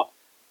knows about.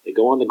 They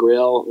go on the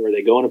grill or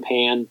they go in a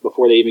pan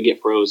before they even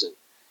get frozen.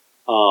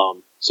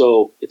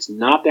 So it's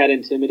not that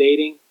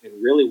intimidating.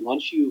 And really,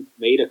 once you've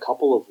made a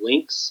couple of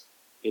links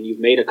and you've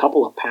made a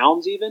couple of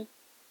pounds even,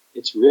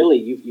 it's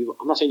really,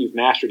 I'm not saying you've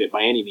mastered it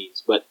by any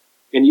means,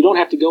 and you don't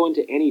have to go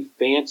into any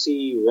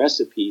fancy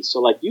recipes. So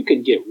like, you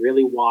can get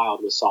really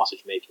wild with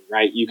sausage making,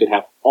 right? You could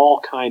have all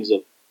kinds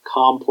of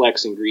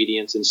complex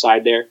ingredients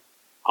inside there.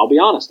 I'll be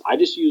honest, I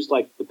just use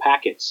like the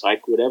packets,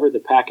 like whatever the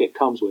packet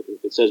comes with.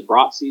 If it says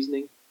brat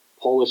seasoning,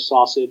 Polish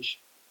sausage,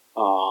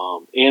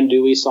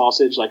 andouille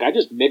sausage, like I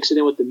just mix it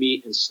in with the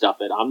meat and stuff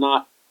it. I'm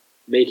not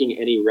making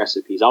any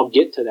recipes. I'll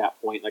get to that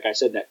point. Like I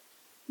said, that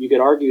you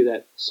could argue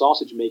that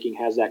sausage making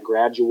has that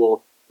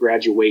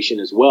graduation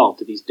as well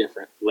to these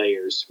different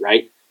layers,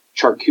 right?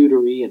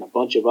 Charcuterie and a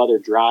bunch of other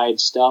dried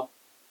stuff.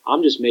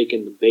 I'm just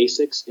making the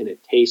basics and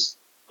it tastes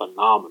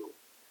phenomenal.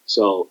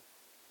 So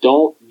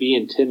don't be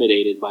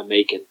intimidated by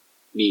making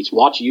meats.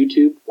 Watch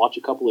YouTube, watch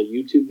a couple of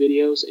YouTube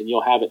videos, and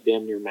you'll have it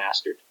damn near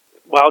mastered.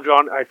 Well,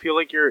 John, I feel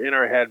like you're in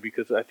our head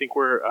because I think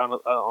we're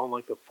on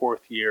like the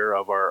 4th year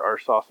of our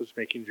sausage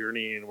making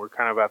journey, and we're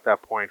kind of at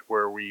that point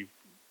where we've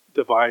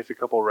devised a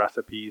couple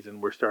recipes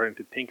and we're starting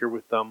to tinker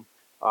with them.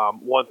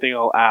 One thing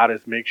I'll add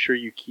is make sure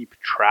you keep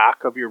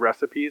track of your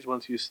recipes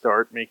once you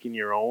start making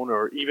your own,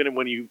 or even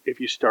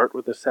if you start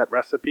with a set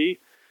recipe,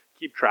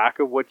 keep track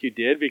of what you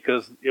did,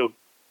 because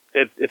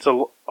it's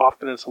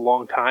a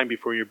long time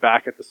before you're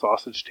back at the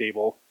sausage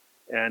table.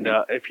 And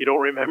if you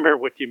don't remember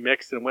what you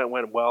mixed and what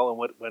went well and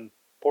what went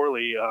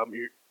poorly,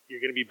 you're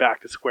going to be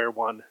back to square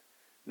one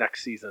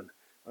next season,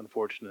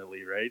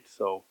 unfortunately, right?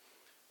 So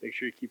make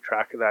sure you keep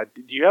track of that.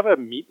 Do you have a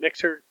meat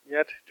mixer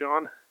yet,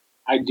 John?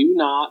 I do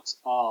not.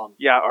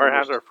 Yeah, our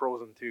hands are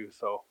frozen too,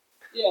 so.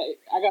 Yeah,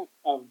 I got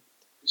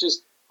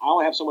I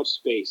only have so much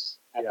space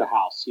at the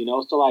house,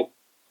 so like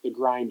the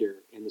grinder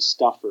and the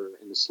stuffer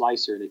and the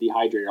slicer and the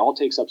dehydrator all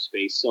takes up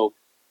space. So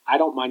I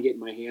don't mind getting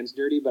my hands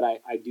dirty, but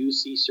I do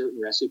see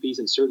certain recipes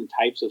and certain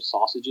types of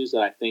sausages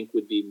that I think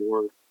would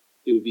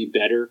be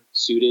better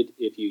suited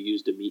if you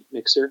used a meat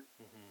mixer.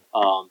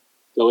 Mm-hmm.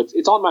 So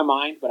it's on my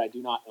mind, but I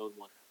do not own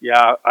one.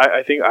 Yeah,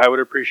 I think I would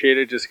appreciate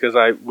it just because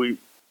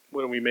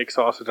when we make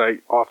sausage, I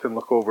often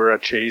look over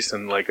at Chase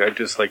and I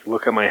just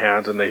look at my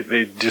hands and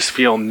they just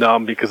feel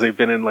numb because they've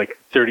been in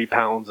 30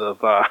 pounds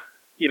of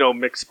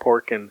mixed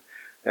pork and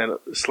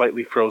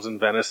slightly frozen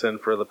venison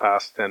for the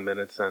past 10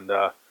 minutes. And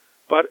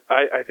but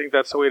I think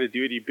that's the way to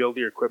do it. You build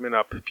your equipment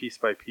up piece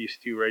by piece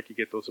too, right? You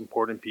get those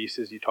important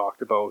pieces you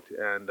talked about,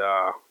 and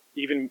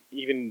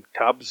even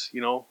tubs.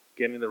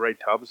 Getting the right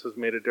tubs has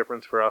made a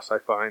difference for us, I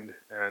find,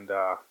 and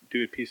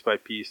do it piece by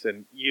piece,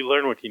 and you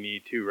learn what you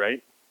need too,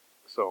 right?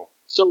 So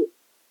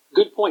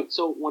good point.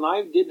 So when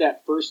I did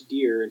that first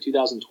deer in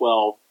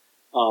 2012,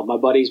 my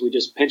buddies, we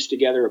just pinched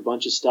together a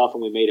bunch of stuff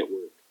and we made it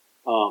work.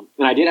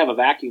 And I did have a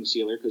vacuum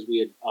sealer because we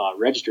had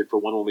registered for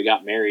one when we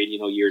got married,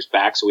 years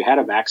back. So we had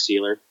a vac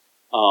sealer.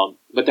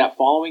 But that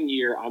following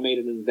year, I made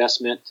an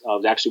investment. I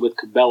was actually with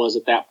Cabela's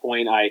at that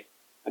point. I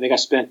think I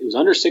spent, it was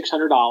under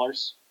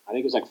 $600. I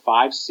think it was like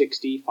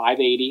 $560,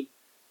 $580.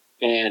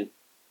 And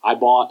I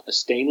bought a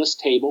stainless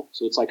table.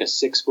 So it's like a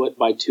 6 foot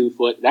by 2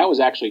 foot. That was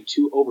actually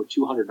over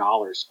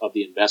 $200 of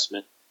the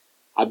investment.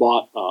 I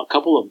bought a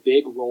couple of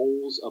big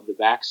rolls of the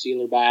vac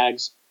sealer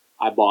bags.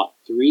 I bought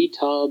 3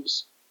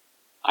 tubs.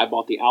 I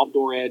bought the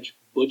Outdoor Edge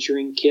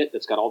butchering kit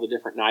that's got all the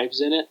different knives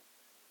in it.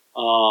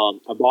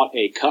 I bought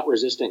a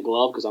cut-resistant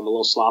glove because I'm a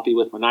little sloppy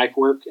with my knife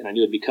work, and I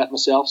knew I'd be cutting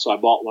myself, so I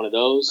bought one of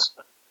those.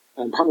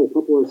 And probably a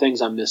couple other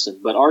things I'm missing.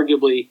 But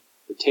arguably,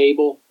 the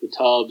table, the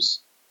tubs,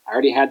 I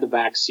already had the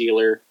vac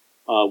sealer.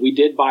 We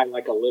did buy a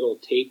little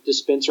tape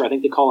dispenser. I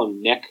think they call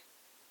them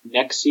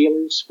neck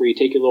sealers, where you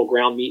take your little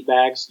ground meat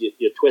bags,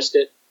 you twist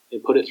it,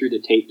 and put it through the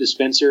tape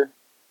dispenser.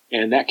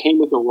 And that came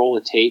with a roll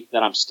of tape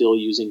that I'm still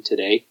using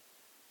today.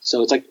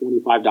 So it's like a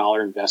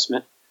 $25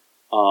 investment.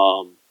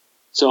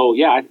 So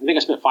yeah, I think I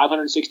spent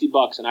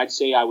 $560, and I'd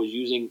say I was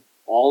using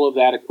all of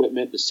that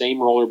equipment, the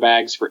same roller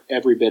bags for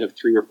every bit of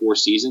 3 or 4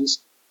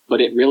 seasons.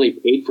 But it really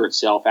paid for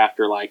itself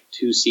after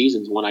 2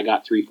 seasons when I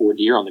got 3-4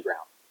 deer on the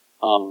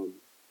ground.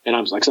 And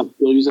I'm still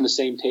using the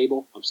same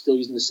table. I'm still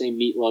using the same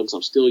meat lugs.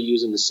 I'm still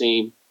using the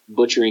same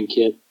butchering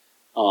kit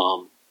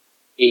 8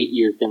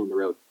 years down the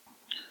road.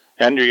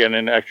 And you're getting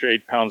an extra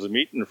 8 pounds of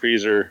meat in the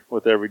freezer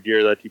with every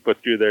deer that you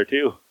put through there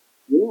too.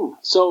 Yeah,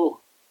 so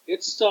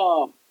it's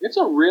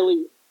a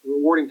really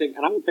rewarding thing.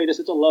 And I'm going to say this,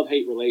 it's a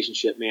love-hate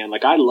relationship, man.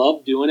 I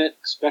love doing it,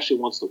 especially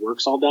once the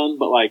work's all done.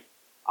 But,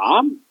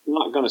 I'm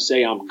not going to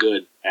say I'm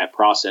good at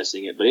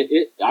processing it. But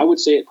I would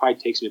say it probably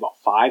takes me about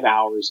 5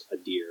 hours a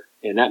deer.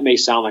 And that may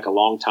sound like a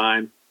long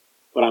time,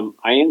 but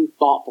I am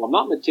thoughtful. I'm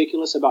not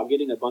meticulous about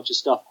getting a bunch of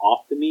stuff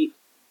off the meat.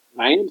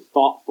 I am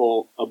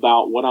thoughtful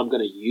about what I'm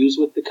going to use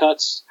with the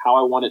cuts, how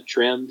I want it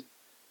trimmed,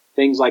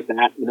 things like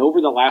that. And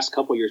over the last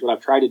couple of years, what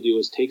I've tried to do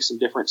is take some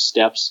different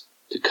steps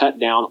to cut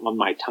down on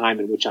my time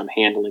in which I'm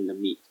handling the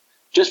meat,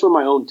 just for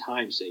my own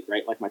time's sake,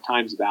 right? My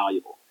time's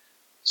valuable.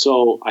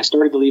 So I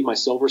started to leave my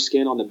silver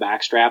skin on the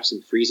back straps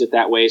and freeze it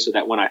that way so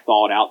that when I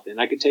thaw it out, then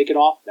I could take it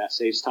off. That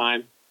saves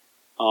time.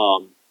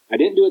 I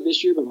didn't do it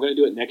this year, but I'm going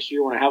to do it next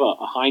year when I have a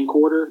hind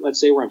quarter, let's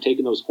say, where I'm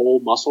taking those whole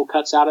muscle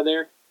cuts out of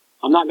there.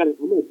 I'm going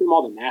to trim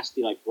all the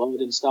nasty blood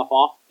and stuff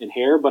off and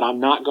hair, but I'm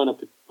not going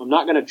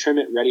to trim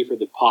it ready for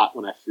the pot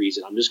when I freeze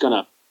it. I'm just going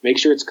to make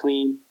sure it's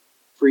clean,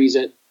 freeze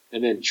it,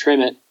 and then trim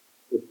it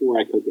before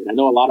I cook it. I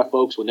know a lot of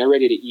folks, when they're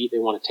ready to eat, they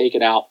want to take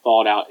it out,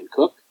 thaw it out, and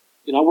cook.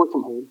 I work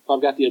from home, so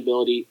I've got the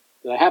ability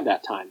that I have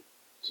that time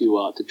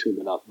to trim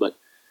it up. But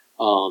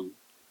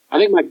I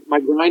think my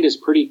grind is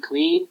pretty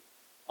clean.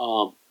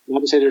 Not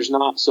to say there's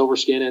not silver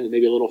skin and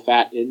maybe a little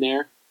fat in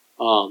there,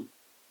 but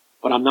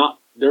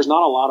there's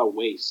not a lot of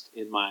waste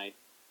in my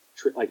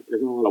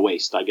there's not a lot of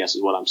waste, I guess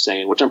is what I'm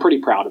saying, which I'm pretty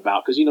proud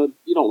about, because you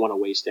don't want to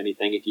waste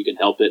anything if you can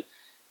help it.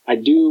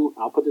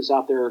 I'll put this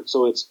out there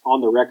so it's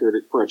on the record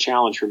for a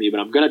challenge for me, but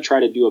I'm going to try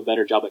to do a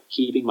better job at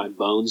keeping my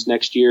bones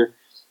next year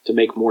to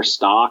make more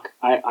stock.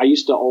 I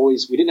used to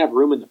we didn't have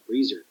room in the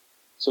freezer.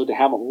 So to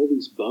have all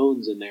these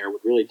bones in there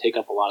would really take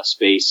up a lot of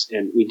space.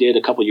 And we did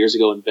a couple years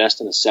ago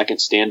invest in a second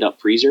stand-up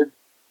freezer.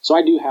 So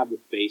I do have the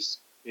space.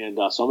 And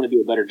so I'm going to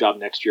do a better job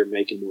next year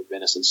making more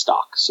venison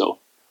stock. So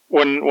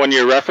when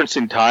you're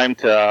referencing time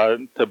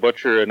to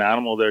butcher an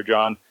animal there,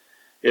 John,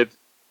 it's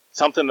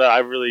something that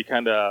I've really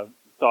kind of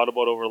thought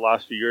about over the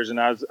last few years. And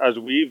as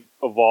we've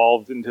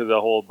evolved into the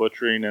whole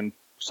butchering and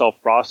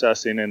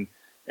self-processing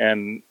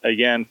and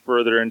again,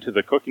 further into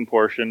the cooking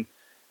portion,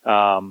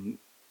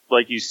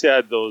 like you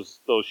said, those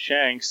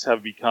shanks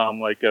have become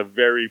like a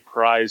very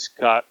prized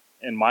cut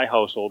in my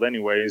household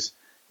anyways.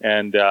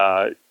 And,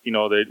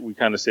 we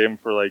kind of save them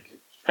for like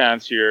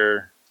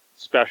fancier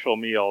special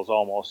meals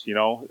almost,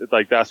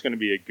 like that's going to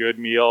be a good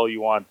meal.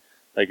 You want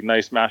like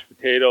nice mashed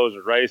potatoes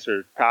or rice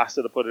or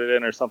pasta to put it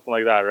in or something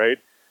like that, right?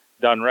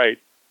 Done right.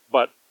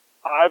 But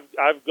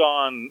I've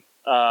gotten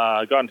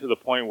to the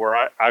point where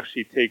I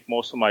actually take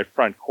most of my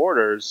front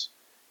quarters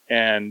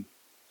and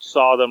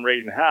saw them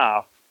right in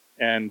half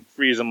and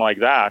freeze them like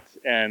that,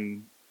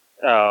 and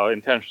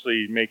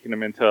intentionally making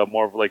them into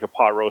more of like a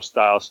pot roast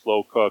style,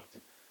 slow cooked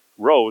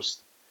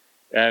roast.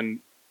 And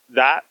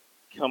that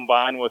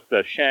combined with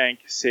the shank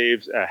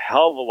saves a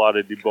hell of a lot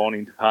of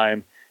deboning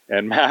time.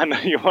 And man,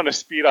 you want to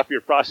speed up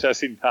your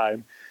processing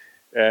time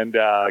and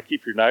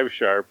keep your knife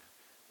sharp.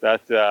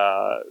 That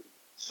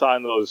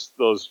sawing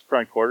those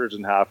front quarters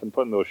in half and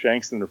putting those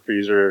shanks in the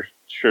freezer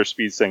sure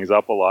speeds things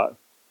up a lot.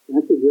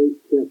 That's a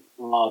great tip.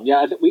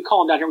 We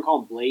call them down here. We call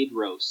them blade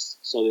roasts.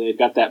 So they've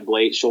got that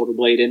shoulder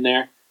blade in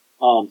there.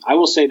 I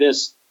will say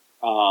this: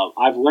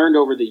 I've learned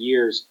over the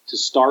years to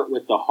start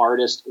with the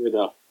hardest or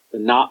the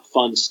not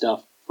fun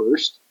stuff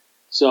first.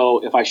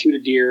 So if I shoot a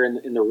deer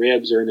in the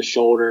ribs or in the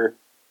shoulder,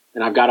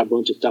 and I've got a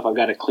bunch of stuff I've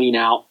got to clean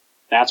out,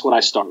 that's what I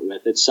start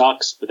with. It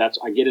sucks, but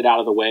I get it out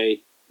of the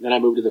way. Then I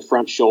move to the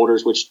front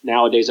shoulders, which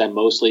nowadays I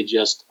mostly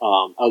just,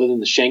 other than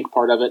the shank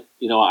part of it,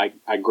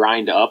 I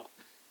grind up.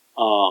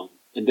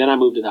 And then I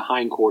move to the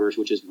hindquarters,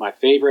 which is my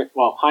favorite.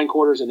 Well,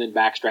 hindquarters and then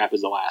backstrap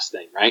is the last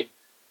thing, right?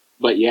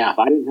 But yeah, if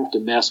I didn't have to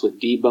mess with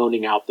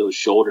deboning out those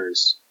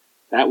shoulders,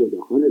 that would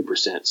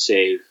 100%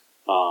 save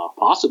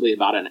possibly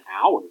about an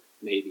hour,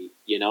 maybe,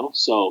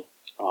 So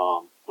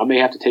I may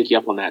have to take you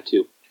up on that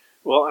too.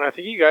 Well, and I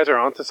think you guys are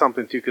onto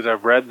something too, because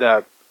I've read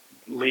that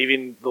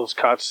leaving those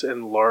cuts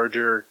in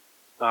larger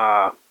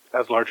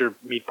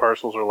meat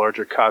parcels or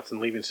larger cuts and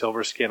leaving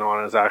silver skin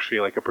on is actually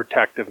like a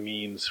protective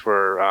means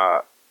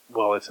for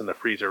it's in the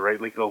freezer, right?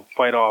 Like it'll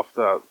fight off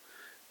the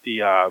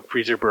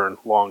freezer burn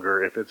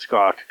longer if it's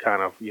got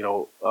kind of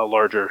a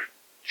larger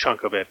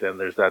chunk of it and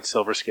there's that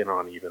silver skin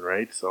on even,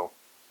 right? So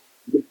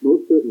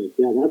most certainly,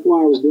 yeah. That's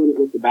why I was doing it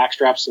with the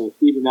backstraps. So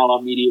Steve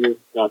Vanella Media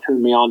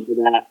turned me on to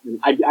that, and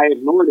I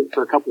ignored it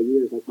for a couple of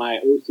years. Like my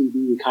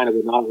OCD kind of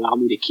would not allow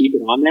me to keep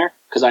it on there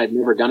because I had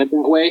never done it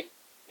that way.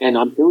 And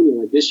I'm telling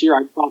you, like this year,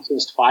 I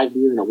processed 5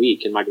 deer in a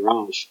week in my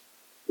garage,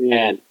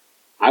 and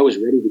I was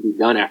ready to be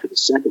done after the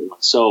second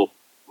one. So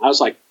I was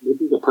like,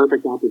 this is the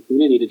perfect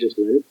opportunity to just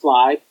let it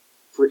slide.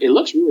 It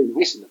looks really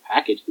nice in the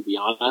package, to be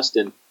honest.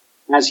 And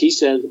as he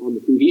says on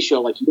the TV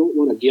show, like you don't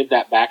want to give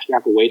that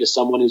backstrap away to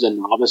someone who's a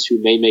novice who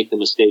may make the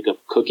mistake of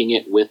cooking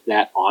it with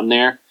that on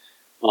there.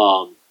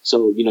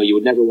 So, you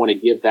would never want to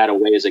give that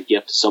away as a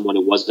gift to someone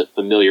who wasn't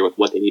familiar with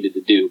what they needed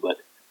to do. But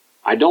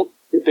I don't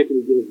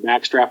typically give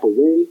backstrap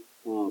away.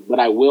 But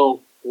I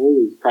will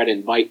always try to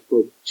invite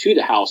folks to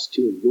the house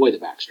to enjoy the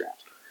backstrap.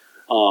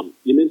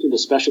 You mentioned a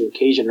special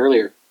occasion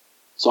earlier.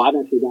 So I've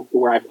actually got to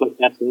where I put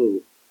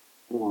SO,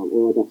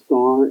 or like a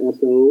star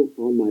SO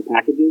on my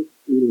packages,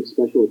 meaning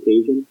special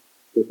occasion.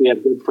 So if we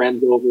have good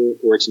friends over,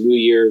 or it's New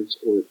Year's,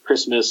 or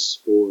Christmas,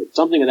 or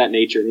something of that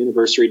nature, an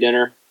anniversary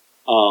dinner,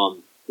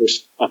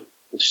 there's a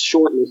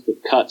short list of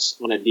cuts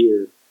on a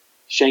deer.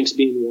 Shanks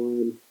being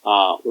one,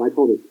 what I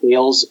call the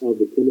tails of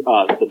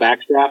the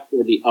backstrap,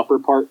 or the upper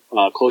part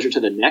closer to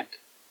the neck.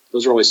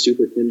 Those are always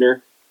super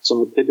tender. So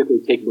I'll typically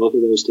take both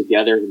of those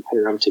together and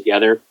pair them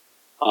together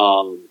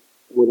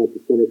with like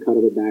the center cut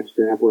of a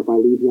backstrap. Or if I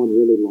leave one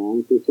really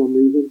long for some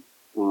reason,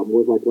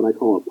 more like what I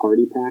call a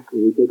party pack.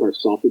 When we take our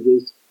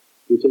sausages,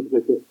 we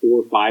typically put 4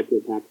 or 5 to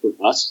a pack for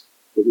us,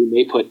 but we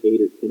may put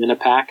 8 or 10 in a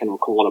pack, and I'll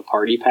call it a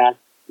party pack.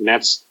 And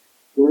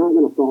we're not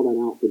going to throw that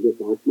out for just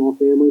our small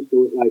family,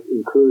 so it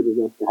encourages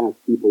us to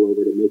have people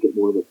over to make it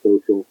more of a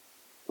social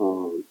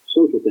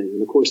thing.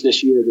 And of course,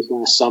 this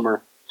last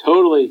summer,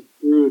 totally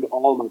screwed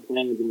all my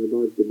plans in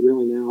regards to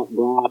grilling out,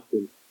 broth,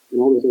 and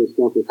all this other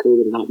stuff with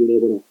COVID and not being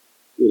able to,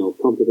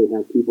 comfortably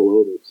have people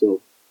over. So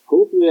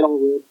hopefully it all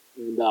works.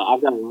 And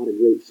I've got a lot of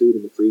great food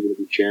in the freezer to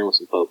be sharing with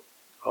some folks.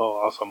 Oh,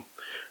 awesome.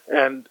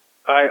 And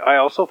I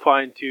also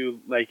find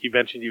too, like you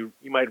mentioned, you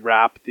might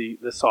wrap the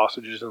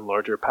sausages in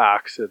larger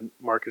packs and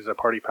mark as a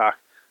party pack.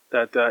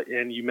 That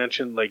and you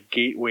mentioned like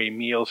gateway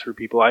meals for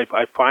people.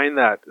 I find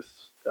that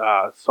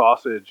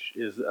sausage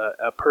is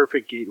a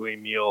perfect gateway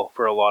meal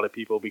for a lot of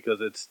people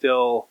because it's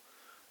still,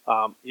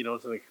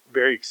 it's a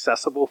very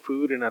accessible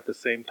food, and at the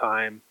same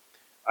time,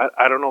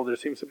 I don't know, there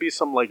seems to be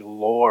some like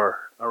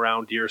lore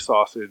around deer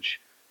sausage,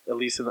 at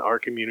least in our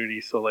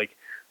community. So like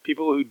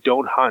people who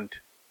don't hunt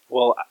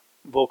will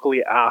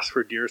vocally ask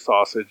for deer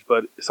sausage,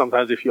 but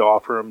sometimes if you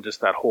offer them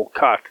just that whole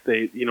cut,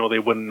 they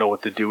wouldn't know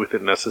what to do with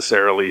it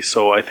necessarily.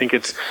 So I think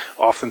it's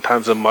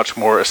oftentimes a much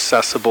more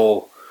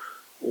accessible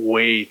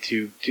way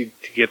to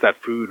get that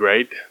food,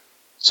 right?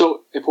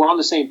 So if we're on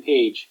the same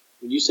page,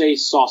 when you say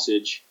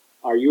sausage,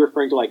 are you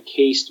referring to like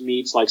cased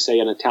meats, like say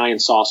an Italian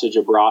sausage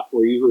or brat,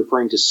 or are you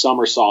referring to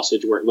summer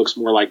sausage where it looks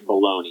more like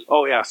bologna?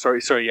 Oh yeah,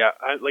 sorry, yeah,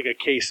 like a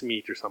case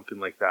meat or something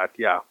like that.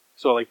 Yeah.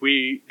 So like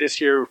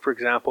this year, for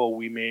example,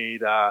 we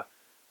made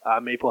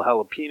maple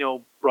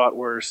jalapeno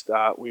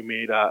bratwurst. We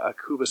made a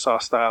Cuba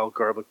sauce style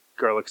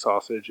garlic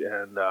sausage,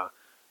 and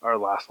our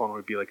last one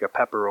would be like a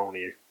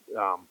pepperoni.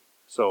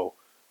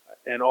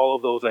 And all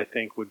of those I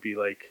think would be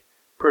like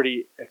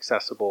pretty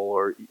accessible,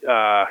 or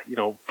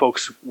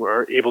folks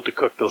were able to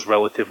cook those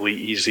relatively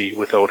easy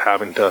without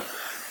having to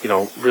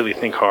really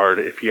think hard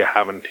if you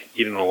haven't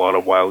eaten a lot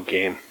of wild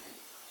game.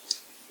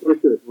 For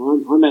sure.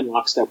 I'm in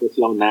lockstep with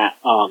you on that.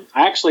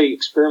 I actually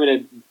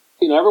experimented.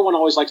 Everyone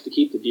always likes to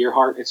keep the deer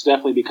heart. It's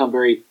definitely become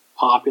very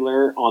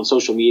popular on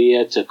social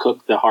media to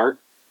cook the heart.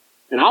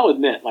 And I'll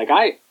admit, like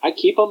I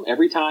keep them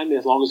every time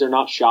as long as they're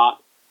not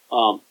shot.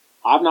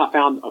 I've not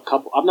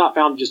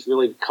found just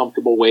really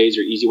comfortable ways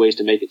or easy ways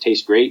to make it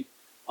taste great.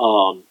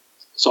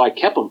 So I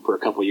kept them for a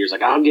couple of years.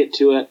 Like I'll get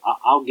to it.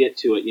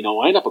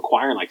 I ended up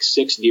acquiring like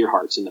 6 deer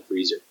hearts in the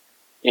freezer,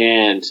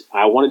 and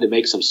I wanted to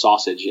make some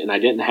sausage, and I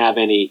didn't have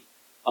any.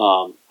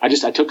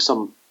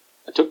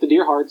 I took the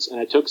deer hearts and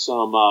I took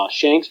some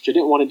shanks, which I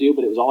didn't want to do,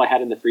 but it was all I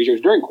had in the freezer. It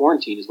was during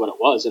quarantine is what it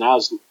was. And I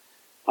was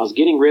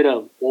getting rid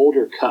of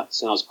older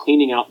cuts, and I was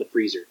cleaning out the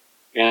freezer.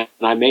 And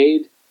I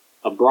made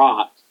a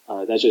brat,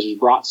 that's just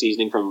brat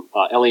seasoning from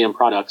LEM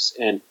Products.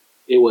 And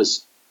it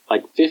was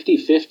like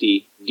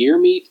 50-50 deer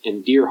meat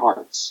and deer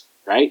hearts,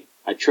 right?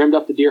 I trimmed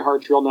up the deer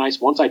hearts real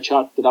nice. Once I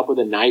chopped it up with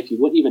a knife, you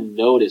wouldn't even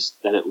notice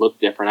that it looked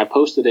different. I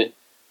posted it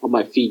on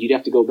my feed. You'd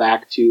have to go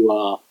back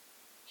to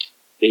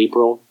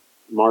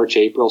March,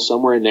 April,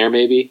 somewhere in there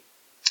maybe.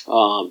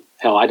 Hell,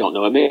 I don't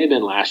know. It may have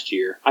been last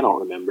year. I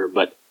don't remember.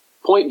 But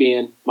point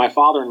being, my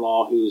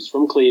father-in-law, who's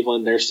from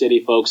Cleveland, they're city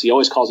folks, he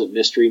always calls it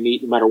mystery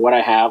meat no matter what I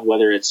have,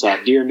 whether it's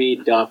deer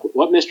meat, duck,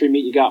 what mystery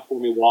meat you got for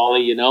me,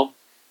 Wally,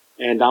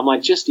 And I'm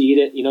like, just eat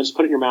it. Just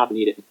put it in your mouth and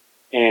eat it.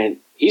 And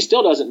he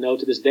still doesn't know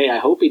to this day. I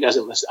hope he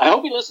doesn't listen. I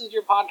hope he listens to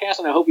your podcast,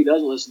 and I hope he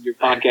doesn't listen to your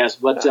podcast.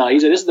 But he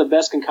said, this is the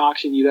best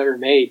concoction you've ever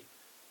made.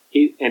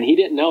 He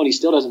didn't know, and he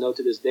still doesn't know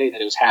to this day, that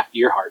it was half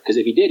deer heart. Because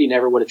if he did, he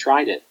never would have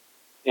tried it.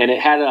 And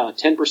it had a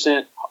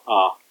 10%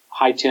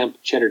 high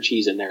temp cheddar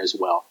cheese in there as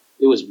well.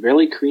 It was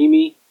really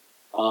creamy.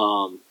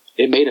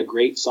 It made a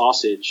great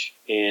sausage,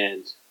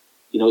 and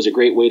it was a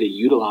great way to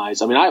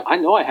utilize. I mean, I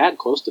know I had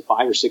close to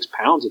 5 or 6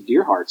 pounds of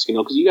deer hearts,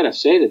 because you got to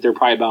say that they're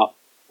probably about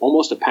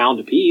almost a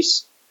pound a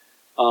piece.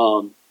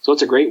 So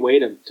it's a great way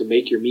to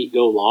make your meat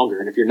go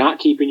longer. And if you're not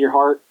keeping your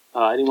heart,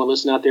 anyone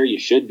listening out there, you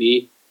should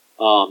be.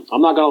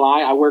 I'm not gonna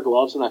lie, I wear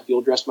gloves when I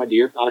field dress my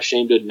deer. Not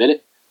ashamed to admit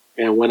it.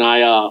 And when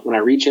I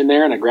reach in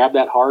there and I grab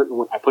that heart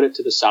and I put it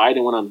to the side,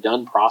 and when I'm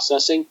done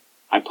processing,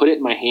 I put it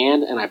in my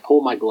hand and I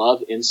pull my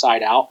glove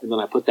inside out, and then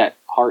I put that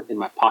heart in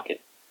my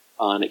pocket,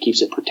 and it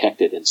keeps it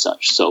protected and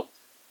such. So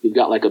you've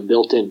got like a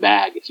built-in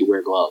bag if you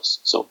wear gloves.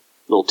 So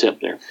little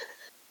tip there.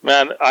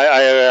 Man,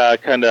 I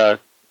kind of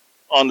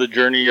on the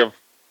journey of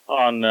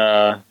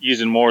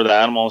using more of the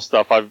animal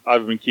stuff.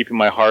 I've been keeping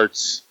my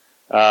hearts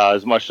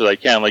as much as I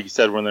can, like you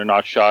said, when they're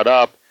not shot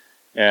up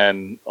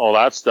and all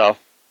that stuff.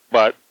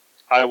 But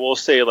I will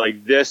say,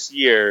 like, this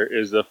year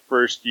is the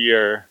first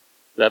year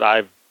that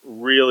I've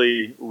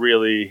really,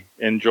 really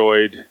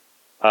enjoyed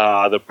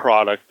the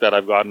product that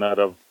I've gotten out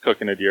of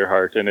cooking a deer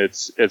heart. And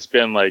it's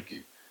been like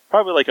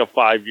probably like a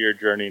 5-year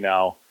journey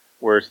now,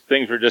 where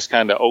things were just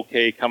kind of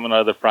okay coming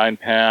out of the frying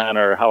pan,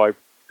 or how I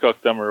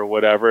cooked them or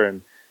whatever.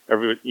 And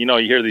you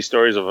hear these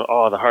stories of,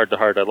 oh, the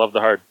heart, I love the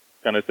heart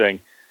kind of thing.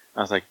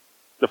 I was like,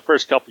 the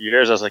first couple of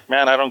years, I was like,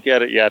 man, I don't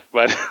get it yet,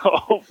 but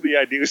hopefully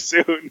I do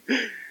soon.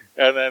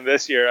 And then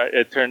this year,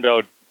 it turned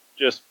out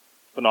just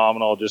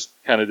phenomenal. Just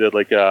kind of did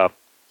like a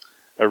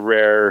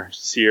rare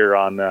sear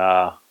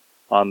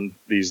on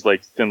these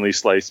like thinly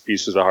sliced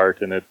pieces of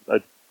heart, and it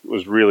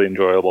was really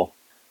enjoyable.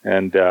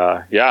 And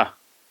yeah,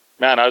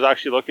 man, I was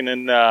actually looking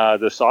in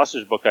the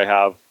sausage book I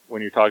have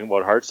when you're talking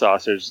about heart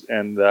sausage,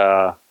 and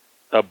a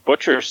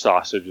butcher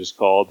sausage is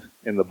called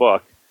in the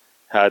book,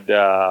 had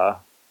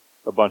a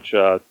bunch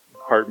of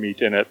heart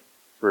meat in it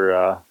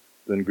for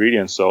the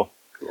ingredients. So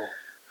cool.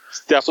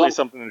 It's definitely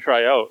something to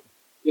try out.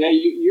 Yeah,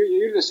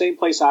 you're in the same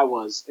place I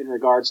was in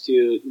regards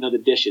to the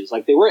dishes.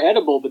 Like they were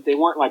edible, but they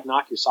weren't like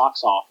knock your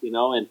socks off,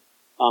 And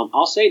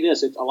I'll say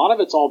this: a lot of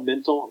it's all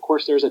mental. Of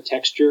course, there's a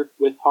texture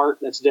with heart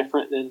that's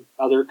different than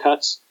other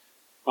cuts,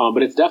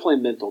 but it's definitely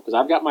mental because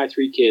I've got my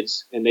 3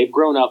 kids and they've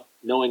grown up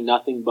knowing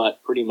nothing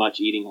but pretty much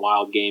eating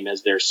wild game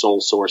as their sole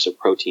source of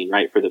protein,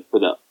 right? For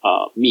the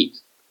meat.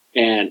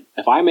 And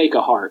if I make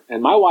a heart,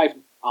 and my wife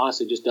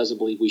honestly just doesn't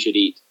believe we should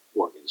eat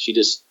organs.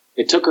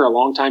 It took her a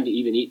long time to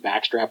even eat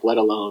backstrap, let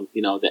alone,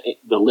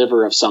 the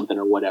liver of something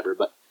or whatever.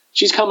 But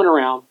she's coming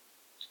around.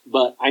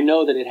 But I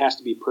know that it has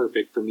to be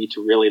perfect for me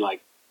to really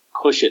like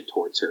push it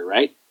towards her,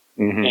 right?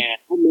 Mm-hmm. And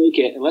I'll make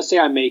it, and let's say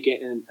I make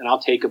it, and I'll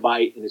take a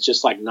bite, and it's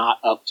just like not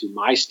up to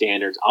my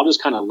standards. I'll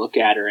just kind of look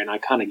at her, and I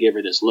kind of give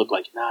her this look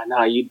like,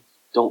 nah, you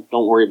don't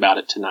worry about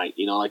it tonight,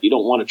 like you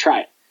don't want to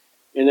try it.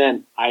 And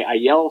then I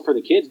yell for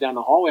the kids down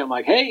the hallway. I'm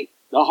like, hey,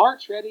 the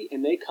heart's ready,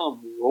 and they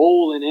come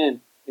rolling in,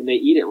 and they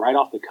eat it right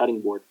off the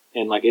cutting board.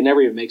 And like it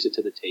never even makes it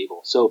to the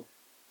table. So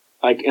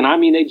like, and I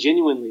mean, they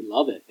genuinely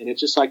love it. And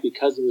it's just like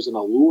because there's an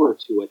allure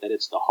to it that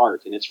it's the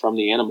heart and it's from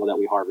the animal that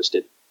we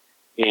harvested.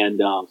 And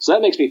so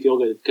that makes me feel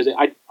good because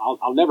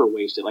I'll never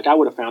waste it. Like I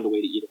would have found a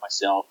way to eat it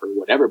myself or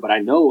whatever, but I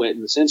know it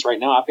in the sense right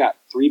now I've got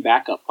 3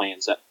 backup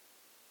plans that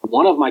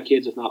one of my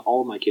kids, if not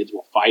all of my kids,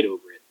 will fight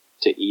over it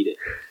to eat it.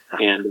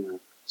 And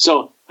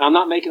so I'm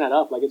not making that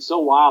up. Like it's so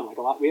wild.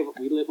 Like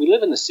we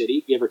live in the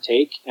city, give or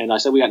take. And I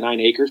said we got 9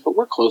 acres, but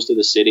we're close to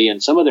the city.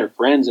 And some of their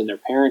friends and their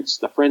parents,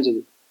 the friends of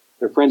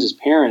their friends'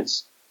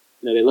 parents,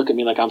 they look at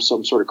me like I'm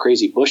some sort of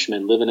crazy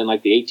bushman living in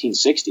like the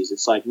 1860s.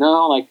 It's like,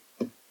 no, like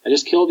I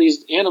just kill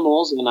these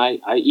animals and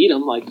I eat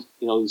them. Like,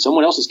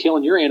 someone else is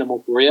killing your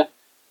animal for you.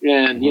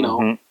 And,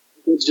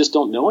 kids just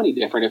don't know any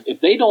different. If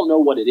they don't know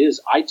what it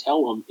is, I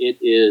tell them it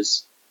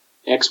is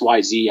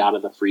XYZ out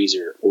of the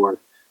freezer or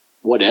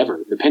whatever,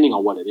 depending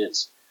on what it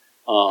is.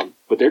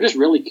 But they're just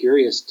really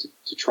curious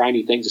to try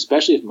new things,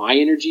 especially if my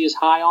energy is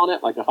high on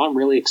it. Like if I'm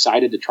really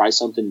excited to try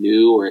something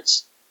new or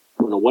it's,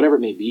 whatever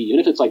it may be, even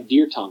if it's like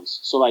deer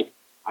tongues. So like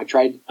I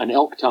tried an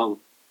elk tongue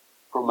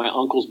from my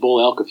uncle's bull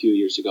elk a few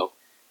years ago.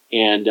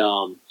 And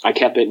I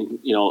kept it, and,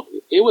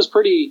 it was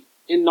pretty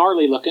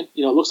gnarly looking.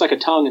 It looks like a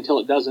tongue until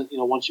it doesn't,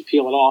 once you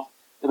peel it off.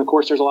 And, of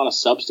course, there's a lot of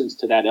substance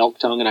to that elk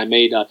tongue. And I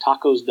made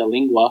tacos de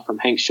lengua from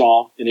Hank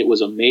Shaw, and it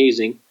was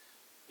amazing.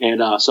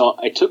 And so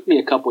it took me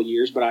a couple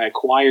years, but I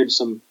acquired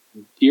some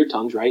deer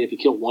tongues, right? If you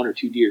kill 1 or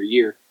 2 deer a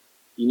year,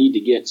 you need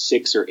to get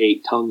 6 or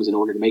 8 tongues in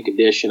order to make a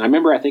dish. And I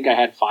remember I think I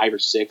had 5 or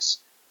 6,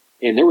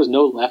 and there was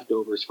no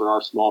leftovers for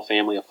our small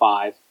family of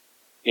 5.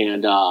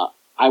 And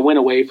I went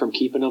away from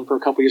keeping them for a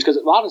couple years because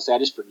honestly, I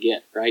just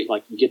forget, right?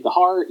 Like you get the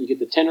heart, you get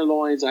the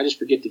tenderloins, and I just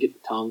forget to get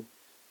the tongue.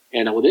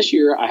 And this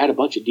year I had a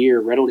bunch of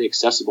deer readily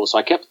accessible, so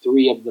I kept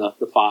 3 of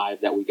the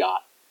 5 that we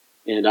got,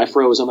 and I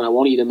froze them, and I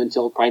won't eat them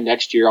until probably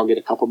next year. I'll get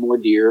a couple more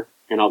deer,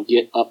 and I'll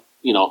get up,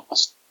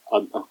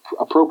 a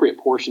appropriate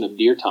portion of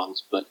deer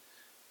tongues. But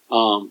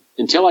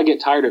until I get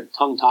tired of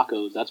tongue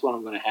tacos, that's what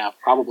I'm going to have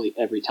probably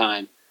every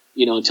time,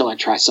 until I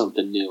try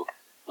something new.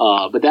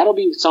 But that'll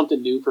be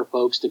something new for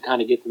folks to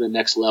kind of get to the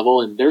next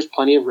level. And there's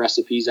plenty of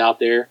recipes out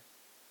there.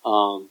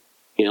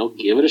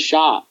 Give it a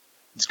shot.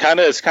 It's kind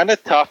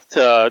of tough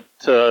to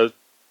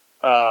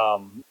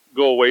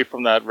go away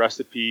from that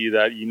recipe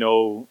that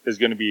is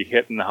going to be a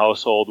hit in the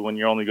household when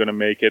you're only going to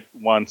make it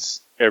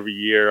once every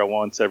year or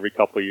once every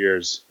couple of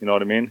years. You know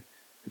what I mean?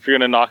 If you're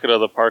going to knock it out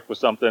of the park with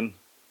something,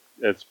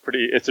 it's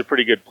a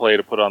pretty good play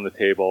to put on the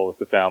table with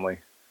the family.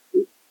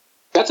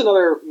 That's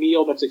another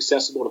meal that's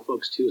accessible to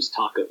folks too, is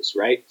tacos,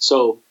 right?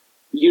 So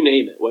you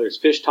name it, whether it's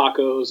fish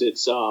tacos,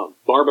 it's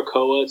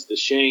barbacoa, it's the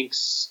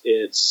shanks,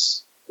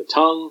 it's the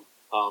tongue,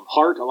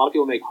 heart. A lot of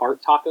people make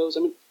heart tacos.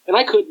 I mean, and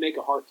I could make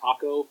a heart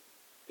taco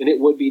and it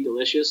would be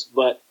delicious,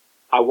 but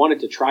I wanted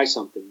to try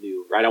something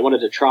new, right? I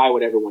wanted to try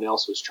what everyone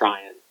else was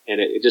trying,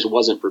 and it just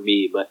wasn't for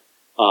me. But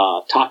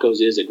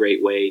tacos is a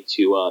great way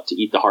to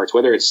eat the hearts,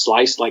 whether it's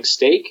sliced like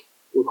steak,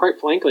 or quite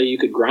frankly, you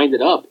could grind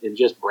it up and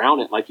just brown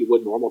it like you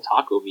would normal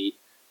taco meat.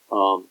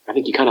 I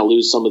think you kind of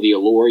lose some of the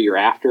allure you're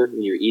after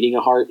when you're eating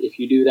a heart if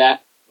you do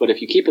that. But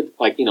if you keep it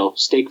like,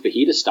 steak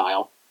fajita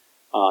style,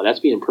 that's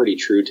being pretty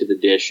true to the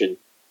dish. And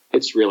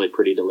it's really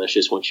pretty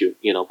delicious once you,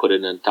 put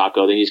it in a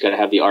taco. Then you just got to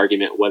have the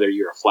argument whether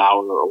you're a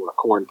flour or a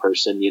corn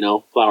person,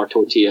 flour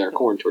tortilla or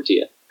corn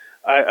tortilla.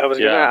 I was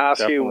going to ask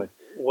definitely.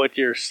 you what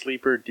your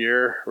sleeper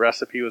deer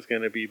recipe was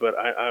going to be, but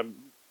I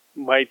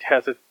might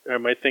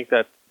think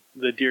that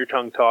the deer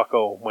tongue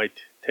taco might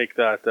take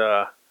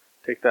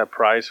that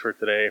prize for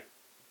today.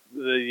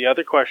 The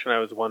other question I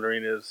was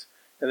wondering is,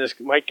 and this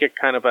might get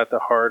kind of at the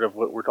heart of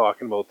what we're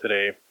talking about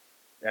today,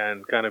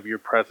 and kind of your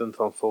presence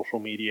on social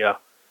media,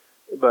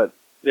 but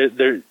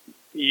you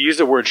used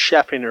the word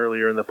chefing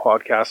earlier in the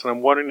podcast, and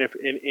I'm wondering if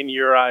in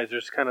your eyes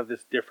there's kind of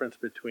this difference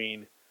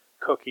between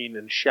cooking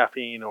and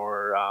chefing,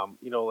 or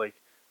like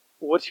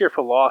what's your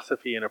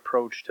philosophy and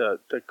approach to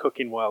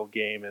cooking wild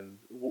game, and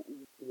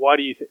why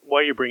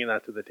are you bringing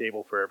that to the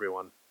table for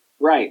everyone?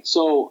 Right.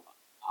 So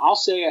I'll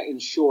say in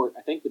short,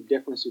 I think the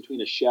difference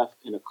between a chef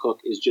and a cook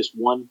is just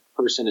one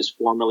person is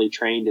formally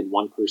trained and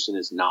one person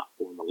is not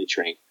formally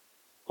trained.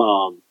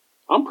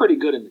 I'm pretty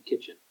good in the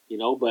kitchen,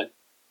 but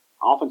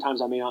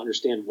oftentimes I may not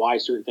understand why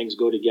certain things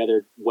go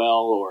together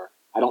well, or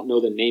I don't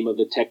know the name of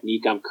the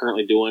technique I'm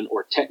currently doing,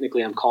 or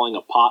technically I'm calling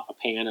a pot a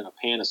pan and a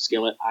pan a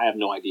skillet. I have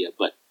no idea,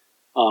 but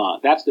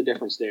that's the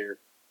difference there.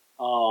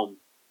 And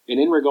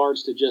in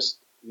regards to just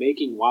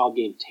making wild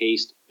game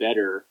taste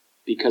better,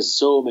 because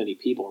so many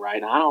people, right?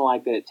 And I don't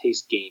like that it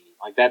tastes gamey.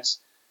 Like that's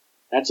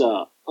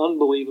a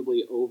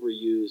unbelievably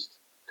overused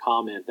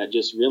comment that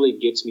just really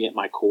gets me at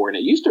my core. And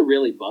it used to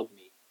really bug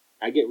me.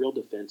 I get real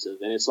defensive.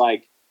 And it's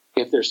like,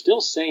 if they're still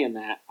saying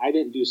that, I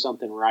didn't do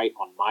something right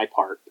on my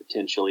part,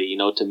 potentially,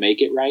 to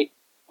make it right.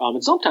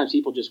 And sometimes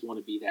people just want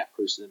to be that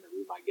person in the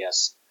room, I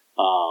guess.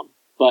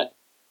 But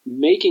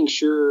making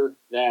sure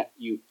that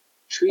you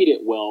treat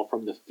it well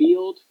from the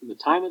field, from the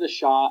time of the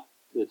shot,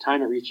 to the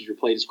time it reaches your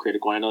plate is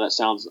critical. And I know that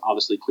sounds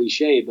obviously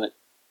cliche, but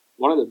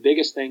one of the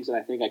biggest things that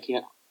I think I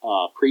can't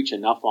preach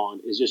enough on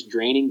is just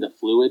draining the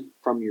fluid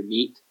from your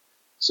meat.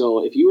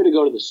 So if you were to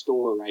go to the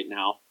store right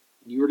now,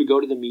 you were to go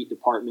to the meat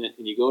department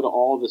and you go to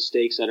all the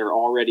steaks that are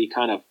already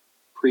kind of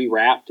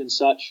pre-wrapped and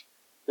such,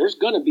 there's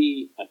going to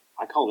be,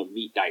 I call it a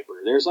meat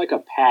diaper. There's like a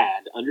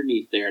pad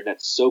underneath there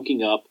that's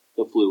soaking up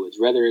the fluids,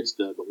 whether it's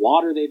the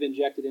water they've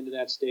injected into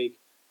that steak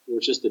or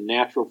it's just the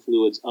natural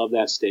fluids of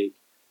that steak.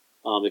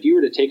 If you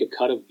were to take a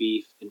cut of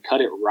beef and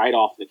cut it right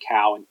off the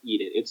cow and eat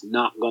it, it's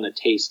not going to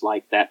taste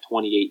like that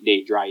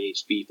 28-day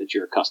dry-aged beef that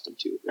you're accustomed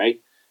to, right?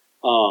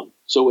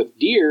 So with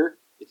deer,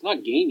 it's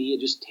not gamey.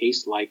 It just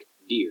tastes like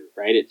deer,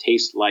 right? It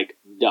tastes like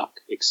duck,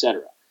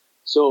 etc.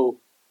 So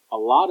a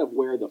lot of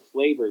where the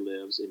flavor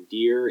lives in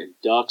deer and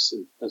ducks,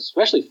 and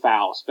especially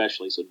fowl,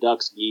 so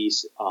ducks,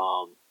 geese,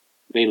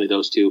 mainly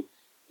those two,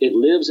 it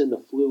lives in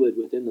the fluid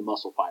within the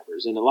muscle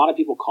fibers. And a lot of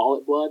people call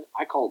it blood.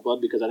 I call it blood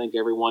because I think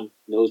everyone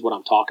knows what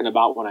I'm talking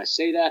about when I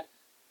say that.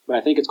 But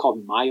I think it's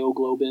called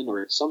myoglobin,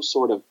 or it's some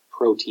sort of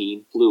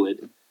protein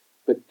fluid.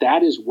 But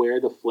that is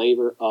where the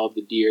flavor of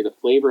the deer, the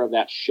flavor of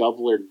that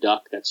shoveler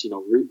duck that's,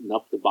 rooting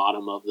up the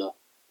bottom of the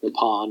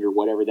pond or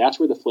whatever, that's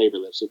where the flavor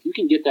lives. So if you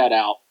can get that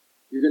out,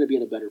 you're going to be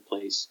in a better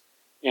place.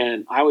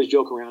 And I always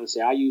joke around and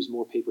say I use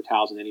more paper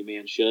towels than any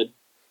man should.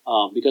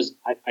 Because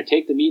I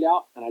take the meat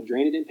out and I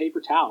drain it in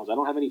paper towels. I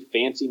don't have any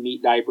fancy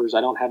meat diapers.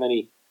 I don't have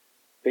any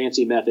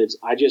fancy methods.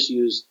 I just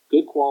use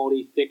good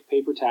quality, thick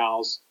paper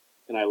towels,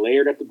 and I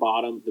layer it at the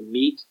bottom. The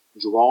meat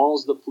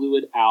draws the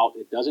fluid out.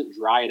 It doesn't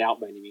dry it out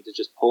by any means. It's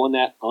just pulling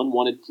that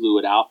unwanted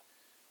fluid out.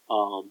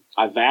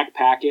 I vac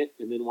pack it,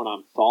 and then when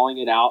I'm thawing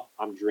it out,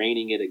 I'm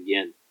draining it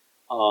again.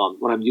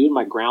 When I'm doing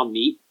my ground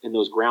meat in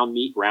those ground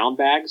meat round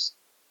bags,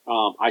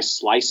 I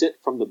slice it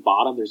from the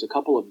bottom. There's a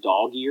couple of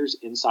dog ears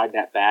inside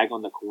that bag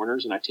on the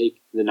corners, and I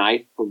take the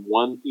knife from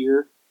one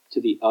ear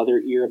to the other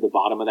ear of the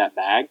bottom of that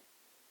bag.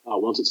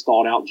 Once it's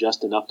thawed out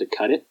just enough to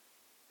cut it,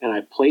 and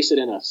I place it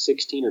in a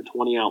 16 or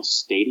 20 ounce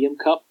stadium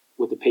cup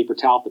with a paper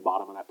towel at the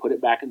bottom, and I put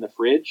it back in the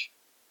fridge,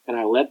 and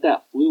I let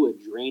that fluid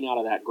drain out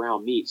of that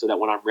ground meat so that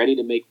when I'm ready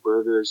to make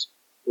burgers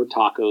or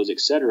tacos,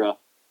 etc.,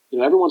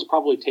 everyone's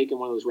probably taken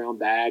one of those round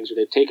bags, or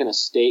they've taken a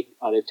steak,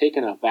 they've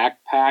taken a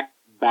backpack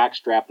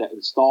backstrap that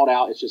is thawed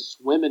out. It's just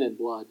swimming in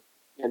blood,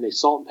 and they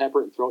salt and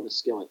pepper it and throw it in a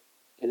skillet.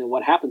 And then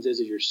what happens is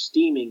you're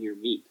steaming your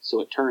meat, so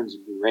it turns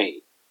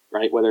gray,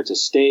 right? Whether it's a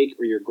steak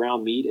or your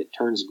ground meat, it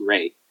turns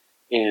gray.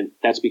 And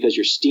that's because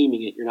you're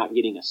steaming it. You're not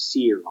getting a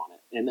sear on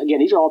it. And again,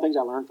 these are all things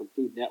I learned from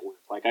Food Network.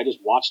 Like I just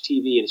watch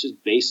TV, and it's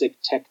just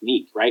basic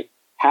technique, right?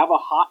 Have a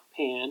hot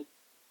pan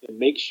and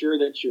make sure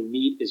that your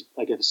meat is,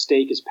 like if a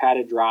steak is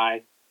patted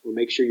dry, or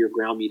make sure your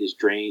ground meat is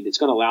drained. It's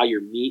going to allow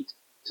your meat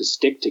to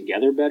stick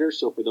together better.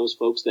 So for those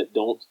folks that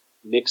don't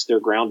mix their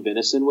ground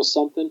venison with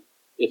something,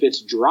 if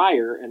it's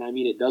drier, and I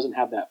mean it doesn't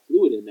have that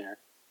fluid in there,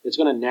 it's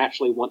going to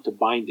naturally want to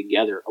bind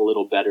together a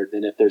little better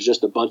than if there's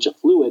just a bunch of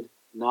fluid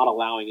not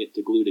allowing it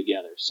to glue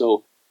together.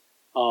 So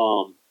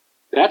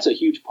that's a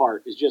huge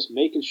part, is just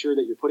making sure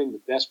that you're putting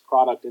the best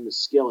product in the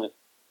skillet,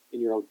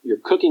 and you're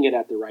cooking it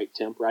at the right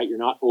temp, right? You're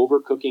not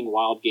overcooking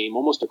wild game.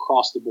 Almost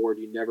across the board,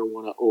 you never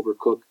want to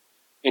overcook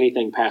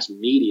anything past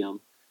medium.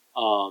 A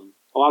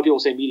lot of people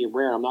say medium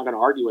rare. I'm not going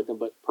to argue with them,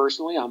 but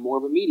personally, I'm more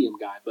of a medium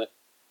guy. But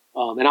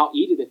and I'll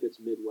eat it if it's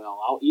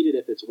mid-well. I'll eat it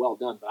if it's well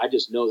done. But I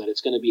just know that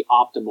it's going to be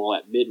optimal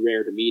at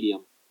mid-rare to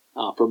medium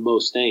for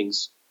most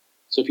things.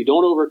 So if you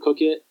don't overcook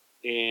it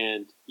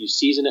and you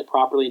season it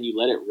properly and you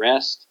let it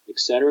rest,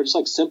 etc., just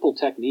like simple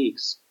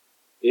techniques,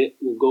 it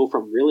will go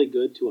from really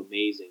good to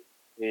amazing.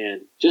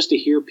 And just to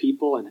hear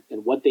people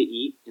and what they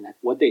eat and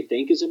what they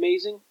think is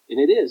amazing, and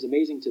it is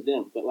amazing to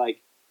them. But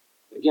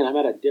again, I'm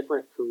at a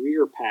different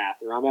career path,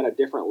 or I'm at a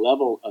different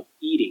level of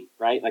eating,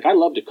 right? Like I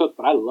love to cook,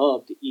 but I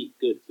love to eat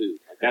good food.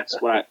 Like that's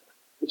why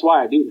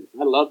I do this.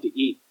 I love to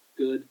eat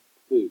good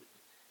food.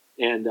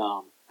 And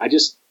I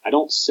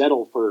don't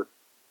settle for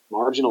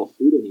marginal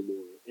food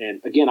anymore.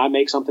 And again, I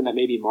make something that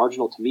may be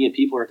marginal to me, and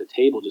people are at the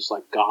table just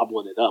like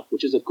gobbling it up,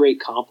 which is a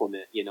great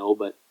compliment,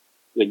 but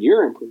when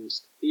you're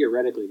impressed,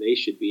 theoretically they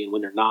should be. And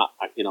when they're not,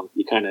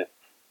 you kind of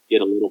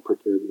get a little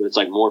perturbed, but it's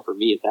like more for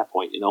me at that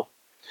point,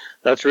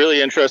 That's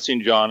really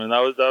interesting, John, and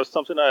that was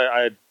something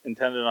I had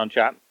intended on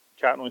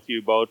chatting with you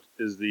about,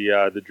 is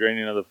the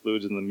draining of the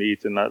fluids in the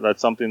meat, and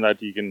that's something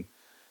that you can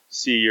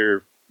see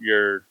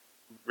you're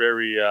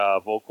very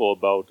vocal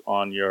about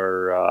on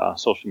your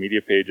social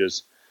media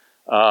pages.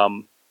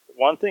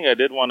 One thing I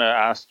did want to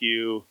ask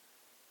you,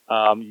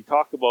 you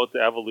talked about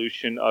the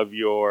evolution of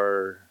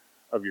your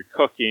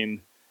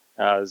cooking,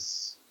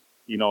 as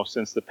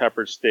since the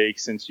peppered steak,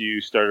 since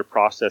you started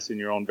processing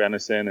your own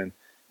venison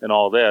and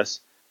all this.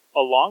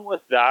 Along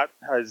with that,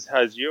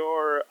 has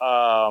your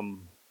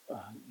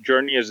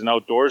journey as an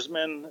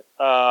outdoorsman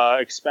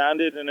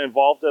expanded and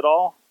evolved at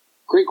all?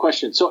 Great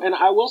question. So, and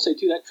I will say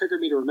too, that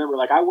triggered me to remember,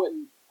 like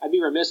I'd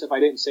be remiss if I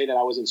didn't say that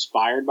I was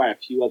inspired by a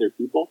few other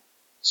people.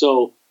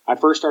 So I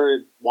first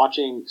started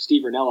watching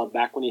Steve Rinella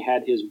back when he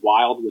had his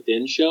Wild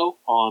Within show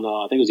on,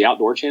 I think it was the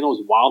Outdoor Channel. It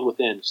was Wild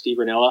Within, Steve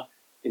Rinella,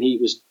 and he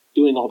was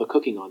doing all the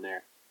cooking on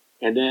there.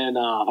 And then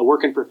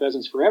working for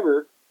Pheasants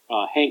Forever,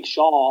 Hank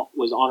Shaw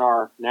was on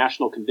our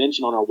national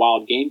convention on our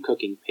wild game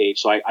cooking page.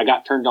 So I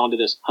got turned on to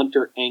this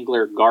hunter,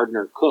 angler,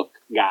 gardener, cook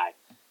guy.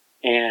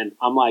 And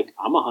I'm like,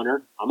 I'm a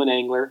hunter, I'm an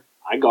angler,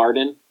 I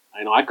garden,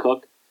 I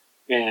cook.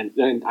 And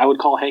then I would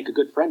call Hank a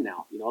good friend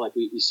now. Like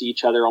we see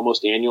each other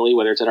almost annually,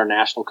 whether it's at our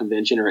national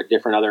convention or at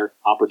different other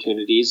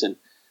opportunities. And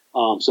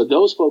so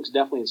those folks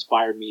definitely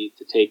inspired me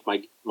to take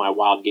my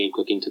wild game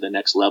cooking to the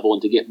next level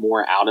and to get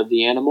more out of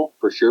the animal,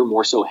 for sure.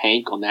 More so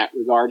Hank on that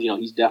regard.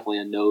 He's definitely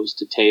a nose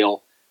to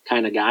tail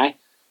kind of guy.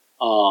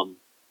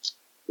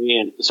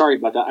 And sorry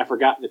about that. I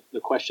forgot the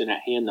question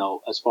at hand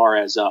though, as far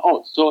as,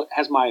 so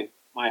has my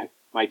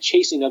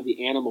chasing of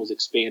the animals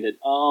expanded?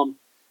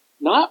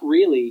 Not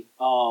really.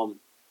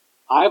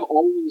 I've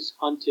always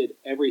hunted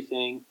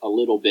everything a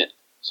little bit.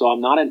 So I'm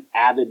not an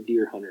avid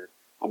deer hunter.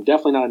 I'm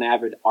definitely not an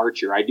avid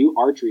archer. I do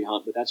archery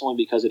hunt, but that's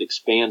only because it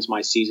expands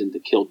my season to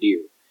kill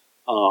deer.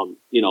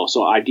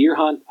 So I deer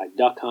hunt, I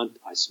duck hunt,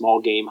 I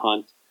small game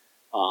hunt.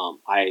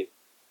 I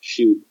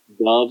shoot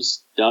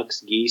doves,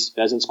 ducks, geese,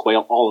 pheasants,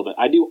 quail, all of it.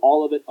 I do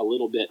all of it a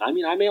little bit. I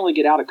mean, I may only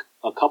get out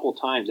a couple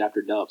times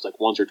after doves, like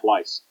once or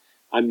twice.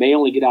 I may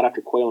only get out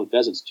after quail and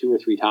pheasants 2 or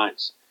 3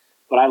 times.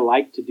 But I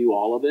like to do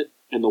all of it.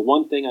 And the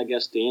one thing, I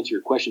guess, to answer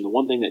your question, the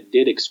one thing that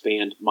did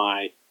expand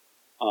my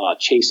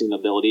chasing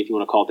ability, if you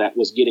want to call it that,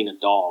 was getting a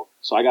dog.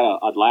 So I got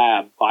a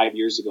lab 5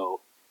 years ago,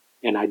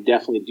 and I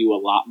definitely do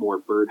a lot more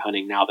bird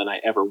hunting now than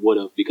I ever would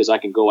have, because I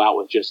can go out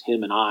with just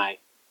him and I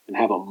and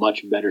have a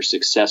much better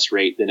success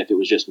rate than if it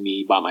was just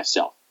me by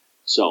myself.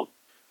 So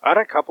I had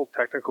a couple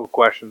technical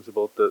questions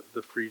about the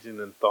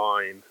freezing and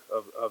thawing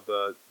of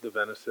the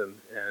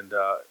venison, and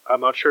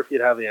I'm not sure if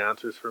you'd have the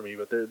answers for me,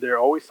 but they're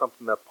always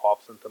something that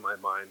pops into my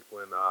mind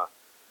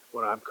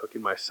when I'm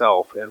cooking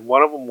myself. And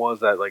one of them was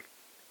that, like,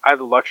 I had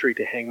the luxury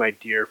to hang my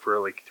deer for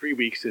like 3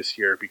 weeks this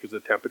year because the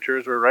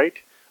temperatures were right.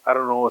 I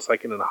don't know what it's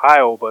like in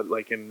Ohio, but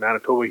like in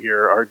Manitoba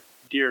here, our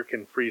deer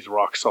can freeze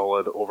rock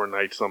solid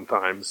overnight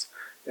sometimes,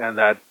 and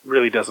that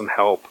really doesn't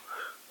help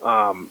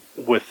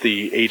with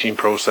the aging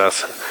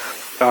process.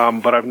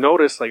 But I've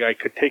noticed, like, I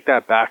could take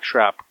that back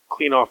strap,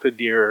 clean off the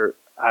deer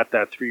at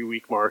that 3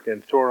 week mark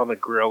and throw it on the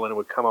grill and it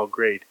would come out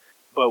great.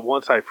 But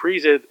once I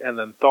freeze it and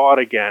then thaw it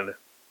again,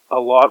 a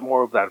lot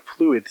more of that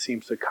fluid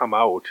seems to come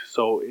out.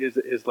 So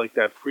is like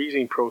that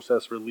freezing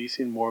process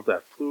releasing more of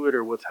that fluid,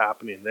 or what's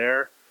happening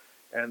there?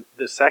 And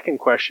the second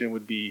question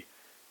would be,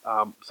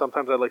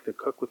 sometimes I like to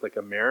cook with like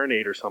a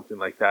marinade or something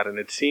like that, and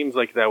it seems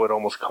like that would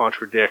almost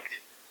contradict,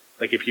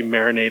 like if you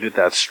marinated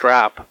that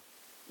strap,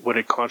 would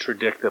it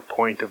contradict the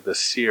point of the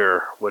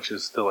sear, which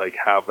is to like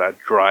have that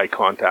dry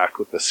contact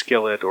with the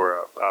skillet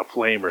or a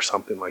flame or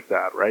something like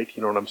that, right?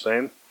 You know what I'm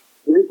saying?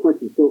 Great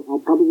question. So I'll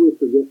probably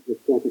forget the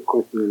second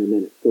question in a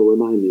minute, so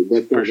remind me.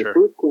 But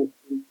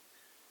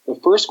the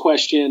first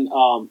question,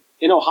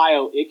 in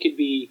Ohio, it could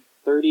be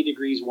 30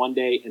 degrees one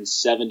day and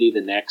 70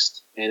 the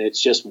next. And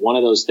it's just one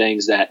of those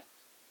things that,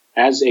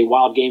 as a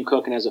wild game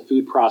cook and as a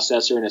food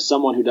processor and as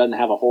someone who doesn't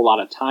have a whole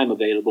lot of time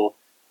available,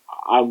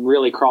 I'm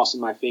really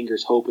crossing my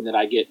fingers hoping that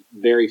I get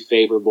very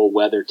favorable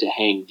weather to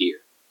hang deer.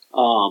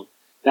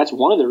 That's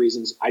one of the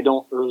reasons I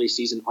don't early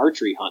season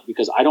archery hunt,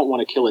 because I don't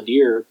want to kill a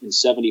deer in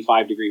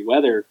 75 degree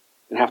weather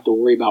and have to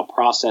worry about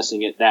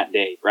processing it that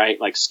day, right?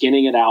 Like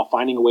skinning it out,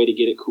 finding a way to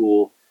get it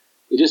cool.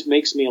 It just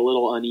makes me a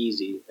little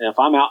uneasy. If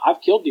I'm out, I've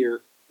killed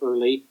deer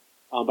early,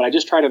 but I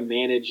just try to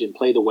manage and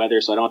play the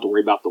weather so I don't have to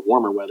worry about the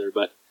warmer weather.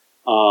 But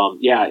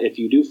if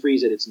you do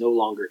freeze it, it's no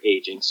longer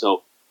aging.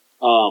 So,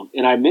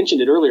 and I mentioned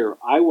it earlier,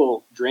 I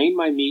will drain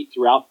my meat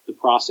throughout the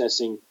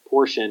processing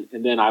portion,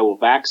 and then I will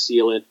vac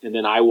seal it, and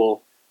then I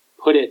will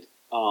put it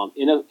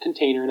in a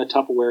container, in a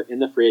Tupperware, in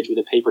the fridge with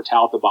a paper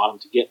towel at the bottom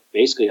to get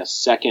basically a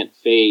second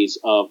phase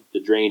of the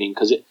draining,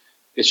 because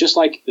it's just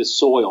like the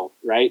soil,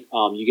 right?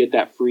 You get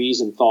that freeze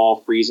and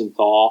thaw,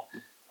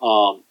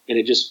 and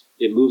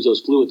it moves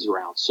those fluids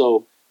around.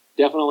 So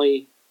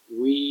definitely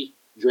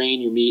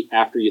re-drain your meat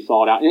after you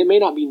thaw it out. And it may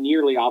not be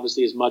nearly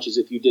obviously as much as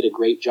if you did a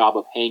great job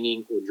of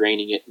hanging or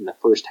draining it in the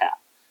first half.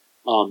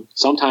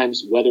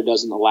 Sometimes weather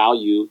doesn't allow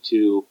you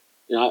to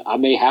I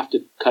may have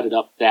to cut it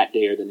up that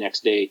day or the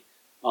next day.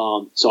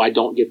 So I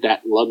don't get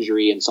that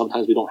luxury, and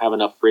sometimes we don't have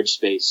enough fridge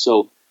space.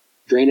 So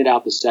drain it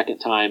out the second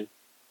time.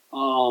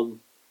 And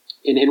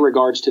in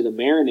regards to the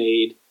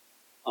marinade,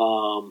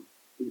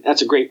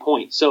 that's a great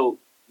point. So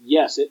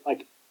yes,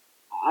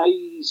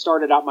 I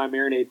started out my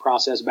marinade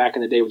process back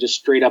in the day with just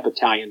straight up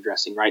Italian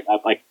dressing, right?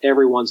 Like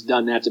everyone's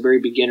done that. It's a very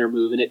beginner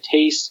move, and it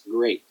tastes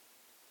great.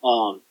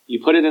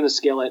 You put it in a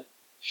skillet.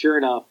 Sure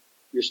enough,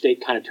 your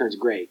steak kind of turns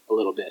gray a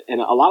little bit.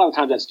 And a lot of the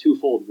times that's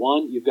twofold.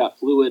 One, you've got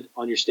fluid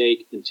on your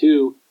steak, and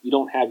two, you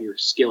don't have your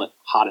skillet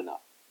hot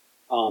enough.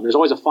 There's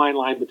always a fine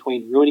line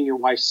between ruining your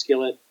wife's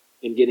skillet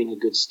and getting a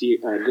good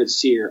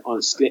sear on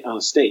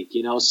a steak,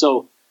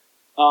 So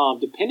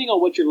depending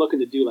on what you're looking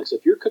to do, so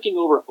if you're cooking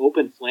over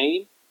open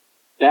flame,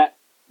 that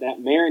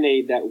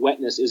marinade, that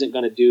wetness isn't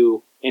going to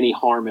do any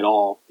harm at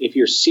all. If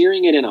you're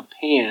searing it in a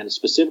pan,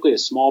 specifically a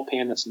small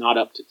pan that's not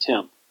up to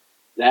temp,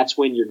 that's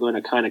when you're going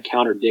to kind of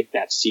counterdict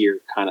that sear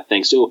kind of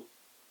thing. So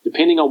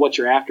depending on what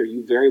you're after,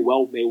 you very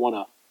well may want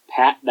to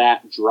pat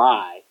that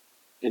dry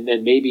and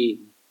then maybe,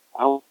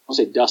 I don't want to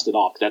say dust it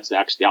off, because that's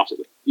actually the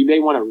opposite. You may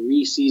want to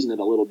re-season it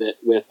a little bit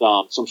with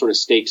some sort of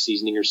steak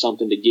seasoning or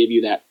something to give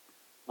you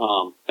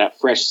that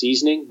fresh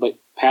seasoning, but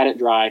pat it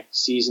dry,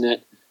 season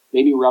it,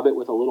 maybe rub it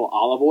with a little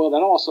olive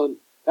oil.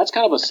 That's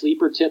kind of a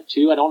sleeper tip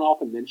too. I don't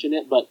often mention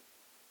it, but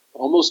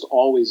almost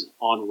always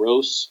on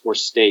roasts or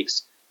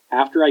steaks,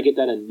 after I get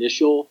that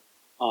initial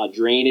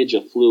drainage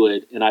of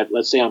fluid, and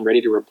let's say I'm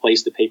ready to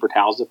replace the paper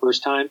towels the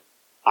first time,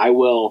 I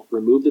will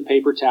remove the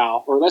paper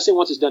towel, or let's say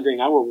once it's done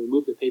draining, I will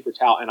remove the paper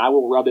towel and I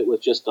will rub it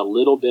with just a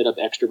little bit of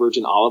extra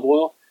virgin olive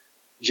oil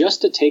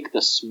just to take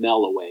the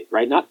smell away,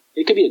 right?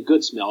 It could be a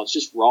good smell. It's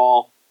just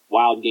raw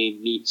wild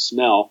game meat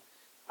smell.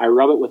 I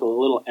rub it with a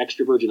little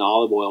extra virgin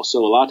olive oil.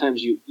 So a lot of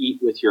times you eat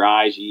with your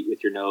eyes, you eat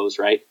with your nose,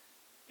 right?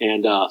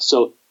 And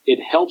so it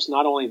helps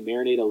not only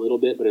marinate a little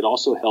bit, but it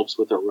also helps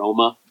with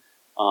aroma.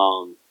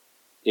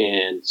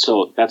 And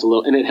so that's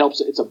and it helps.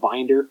 It's a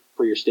binder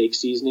for your steak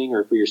seasoning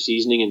or for your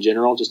seasoning in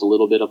general. Just a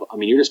little bit of,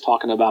 you're just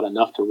talking about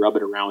enough to rub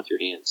it around with your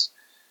hands.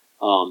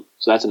 So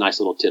that's a nice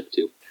little tip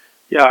too.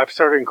 Yeah, I've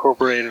started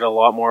incorporating a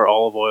lot more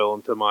olive oil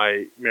into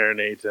my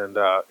marinades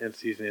and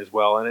seasoning as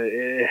well,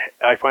 and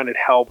I find it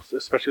helps,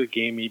 especially with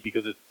game meat,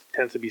 because it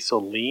tends to be so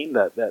lean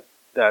that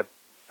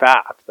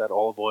fat, that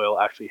olive oil,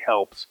 actually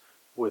helps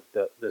with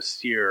the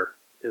sear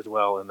as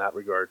well in that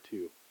regard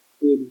too.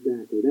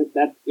 Exactly.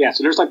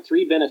 So there's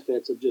 3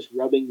 benefits of just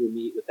rubbing your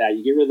meat with that.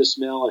 You get rid of the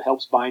smell, it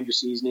helps bind your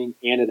seasoning,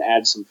 and it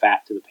adds some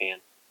fat to the pan.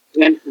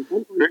 And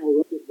sometimes I'll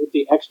rub it with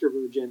the extra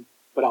virgin,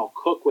 but I'll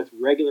cook with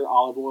regular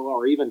olive oil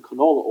or even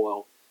canola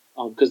oil,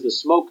 because the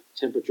smoke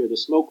temperature, the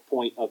smoke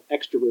point of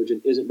extra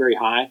virgin isn't very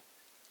high.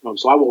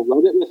 So I will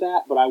rub it with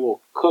that, but I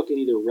will cook in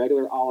either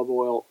regular olive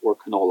oil or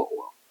canola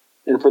oil.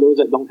 And for those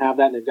that don't have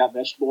that and they've got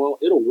vegetable oil,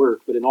 it'll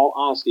work, but in all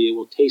honesty, it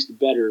will taste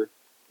better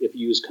if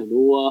you use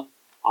canola.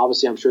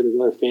 Obviously, I'm sure there's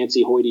other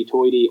fancy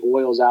hoity-toity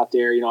oils out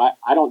there.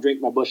 I don't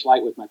drink my Busch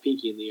Light with my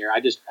pinky in the air. I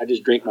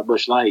just drink my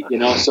Busch Light,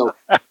 So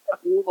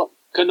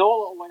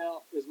canola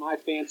oil is my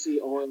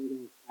fancy oil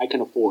I can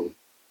afford.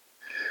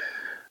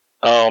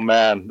 Oh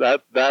man,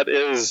 that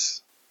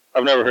is,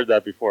 I've never heard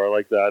that before. I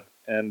like that.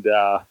 And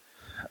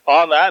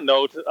on that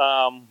note,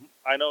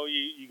 I know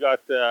you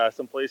got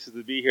some places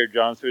to be here,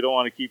 John, so we don't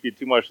want to keep you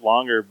too much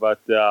longer. But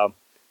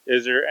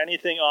is there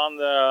anything on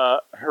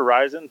the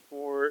horizon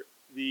for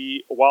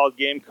the Wild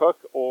Game Cook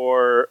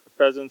or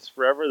Pheasants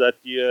Forever that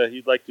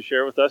you'd like to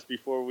share with us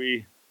before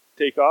we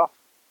take off?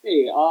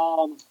 Hey,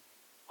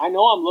 I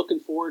know I'm looking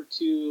forward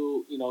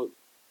to,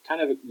 kind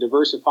of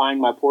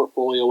diversifying my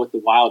portfolio with the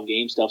wild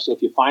game stuff. So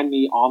if you find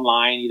me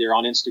online, either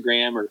on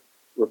Instagram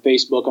or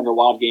Facebook under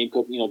Wild Game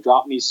Cook,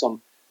 drop me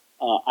some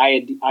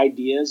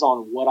ideas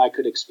on what I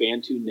could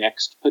expand to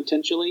next,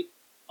 potentially.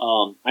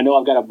 I know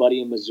I've got a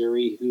buddy in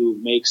Missouri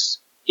who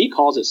he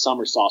calls it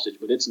summer sausage,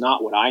 but it's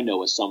not what I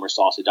know as summer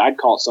sausage. I'd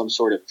call it some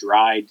sort of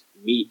dried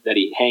meat that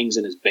he hangs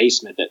in his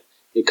basement that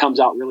it comes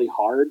out really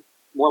hard,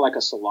 more like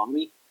a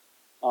salami.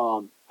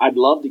 I'd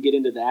love to get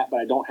into that, but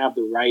I don't have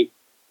the right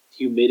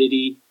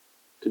humidity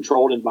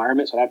controlled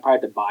environment, so I'd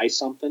probably have to buy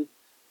something.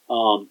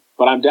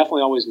 But I'm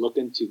definitely always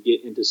looking to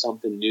get into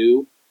something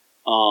new.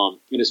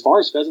 And as far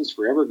as Pheasants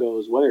Forever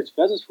goes, whether it's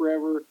Pheasants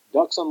Forever,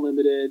 Ducks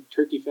Unlimited,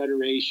 Turkey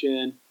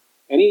Federation,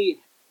 any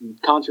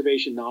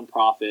conservation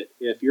nonprofit,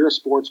 if you're a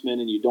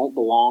sportsman and you don't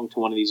belong to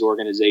one of these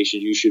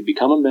organizations, you should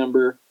become a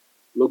member,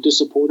 look to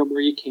support them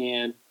where you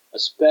can,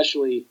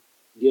 especially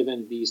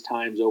given these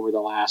times over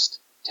the last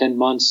 10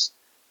 months.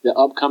 The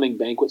upcoming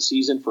banquet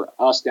season for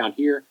us down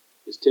here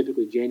is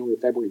typically January,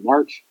 February,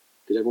 March,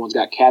 because everyone's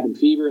got cabin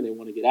fever and they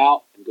want to get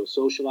out and go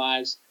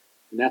socialize,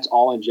 and that's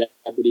all in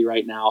jeopardy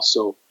right now.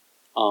 So,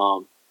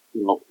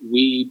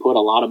 we put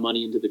a lot of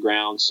money into the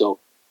ground. So,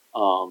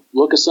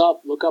 look us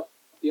up, look up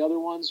the other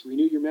ones,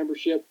 renew your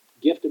membership,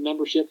 gift a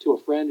membership to a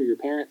friend or your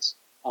parents,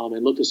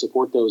 and look to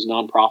support those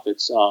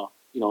nonprofits,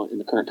 in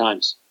the current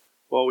times.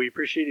 Well, we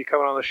appreciate you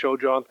coming on the show,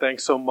 John.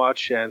 Thanks so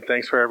much, and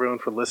thanks for everyone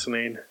for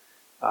listening.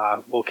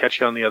 We'll catch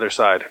you on the other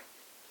side.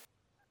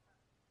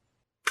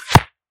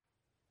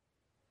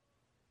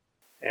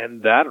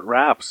 And that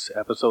wraps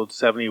episode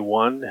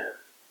 71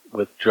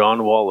 with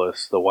John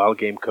Wallace, the Wild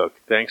Game Cook.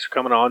 Thanks for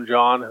coming on,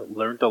 John.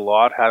 Learned a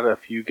lot, had a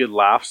few good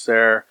laughs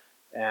there,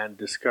 and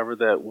discovered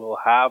that we'll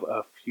have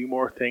a few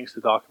more things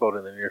to talk about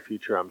in the near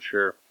future, I'm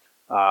sure.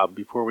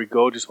 Before we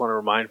go, just want to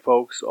remind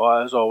folks,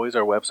 as always,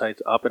 our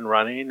website's up and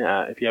running.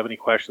 If you have any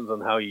questions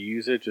on how you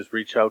use it, just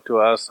reach out to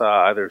us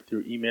either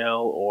through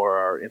email or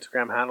our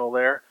Instagram handle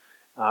there.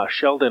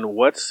 Sheldon,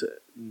 what's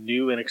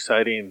new and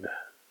exciting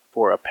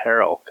for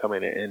apparel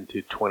coming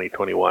into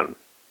 2021?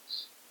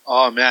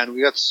 Oh man,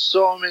 we got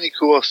so many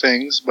cool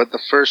things, but the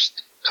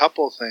first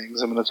couple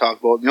things I'm going to talk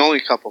about, the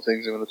only couple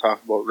things I'm going to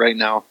talk about right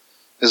now,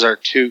 is our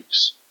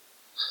toques.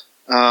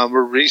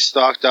 We're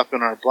restocked up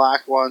in our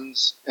black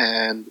ones,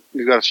 and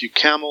we've got a few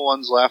camel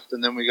ones left,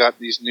 and then we got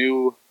these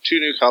two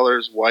new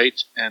colors,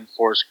 white and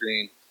forest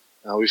green.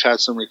 We've had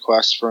some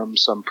requests from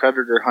some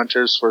predator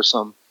hunters for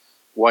some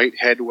white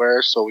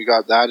headwear, so we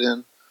got that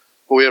in.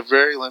 But we have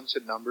very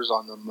limited numbers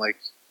on them. Like,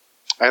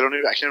 I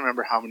can't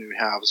remember how many we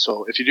have.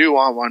 So if you do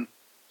want one,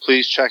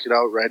 please check it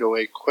out right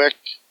away, quick,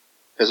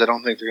 because I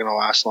don't think they're going to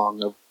last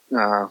long.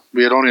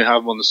 We had only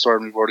have them in the store,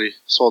 and we've already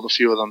sold a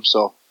few of them.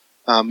 So,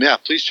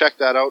 please check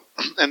that out.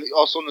 And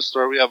also in the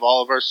store, we have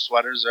all of our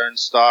sweaters are in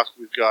stock.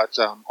 We've got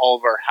all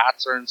of our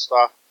hats are in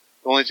stock.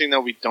 The only thing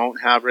that we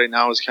don't have right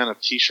now is kind of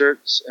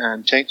T-shirts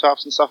and tank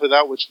tops and stuff like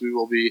that, which we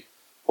will be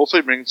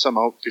hopefully bringing some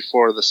out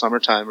before the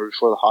summertime or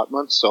before the hot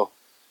months. So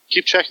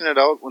keep checking it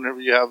out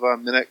whenever you have a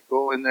minute.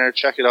 Go in there,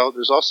 check it out.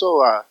 There's also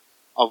a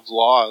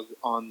vlog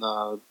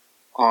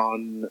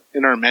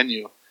in our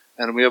menu,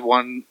 and we have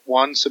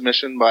one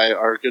submission by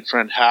our good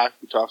friend Hack,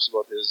 who talks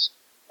about his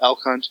elk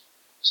hunt.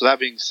 So that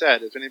being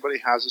said, if anybody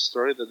has a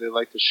story that they'd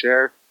like to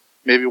share,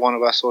 maybe one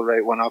of us will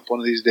write one up one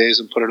of these days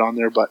and put it on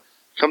there. But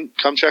come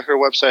check our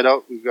website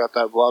out. We've got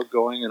that vlog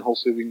going, and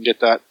hopefully we can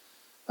get that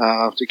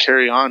to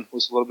carry on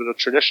with a little bit of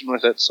tradition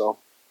with it. So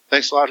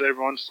thanks a lot to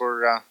everyone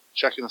for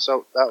checking us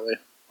out that way.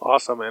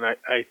 Awesome. And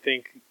I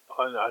think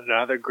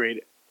another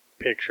great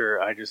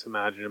picture I just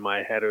imagined in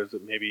my head was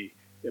that maybe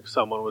if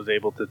someone was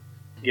able to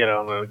get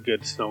on a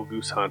good snow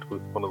goose hunt with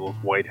one of those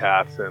white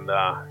hats and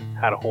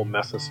had a whole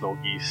mess of snow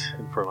geese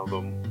in front of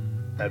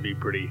them, that'd be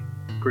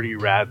pretty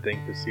rad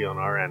thing to see on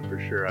our end for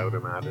sure, I would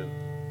imagine.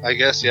 I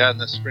guess, yeah, and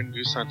the spring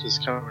goose hunt is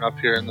coming up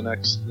here in the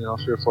next 3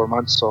 or 4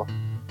 months, so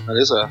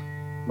that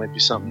might be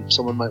something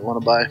someone might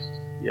want to buy.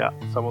 Yeah,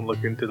 someone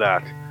look into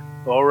that.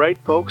 All right,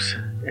 folks,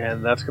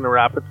 and that's going to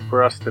wrap it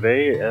for us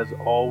today. As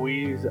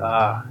always,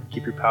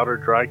 keep your powder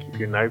dry, keep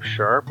your knife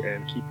sharp,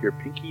 and keep your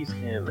pinkies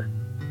in.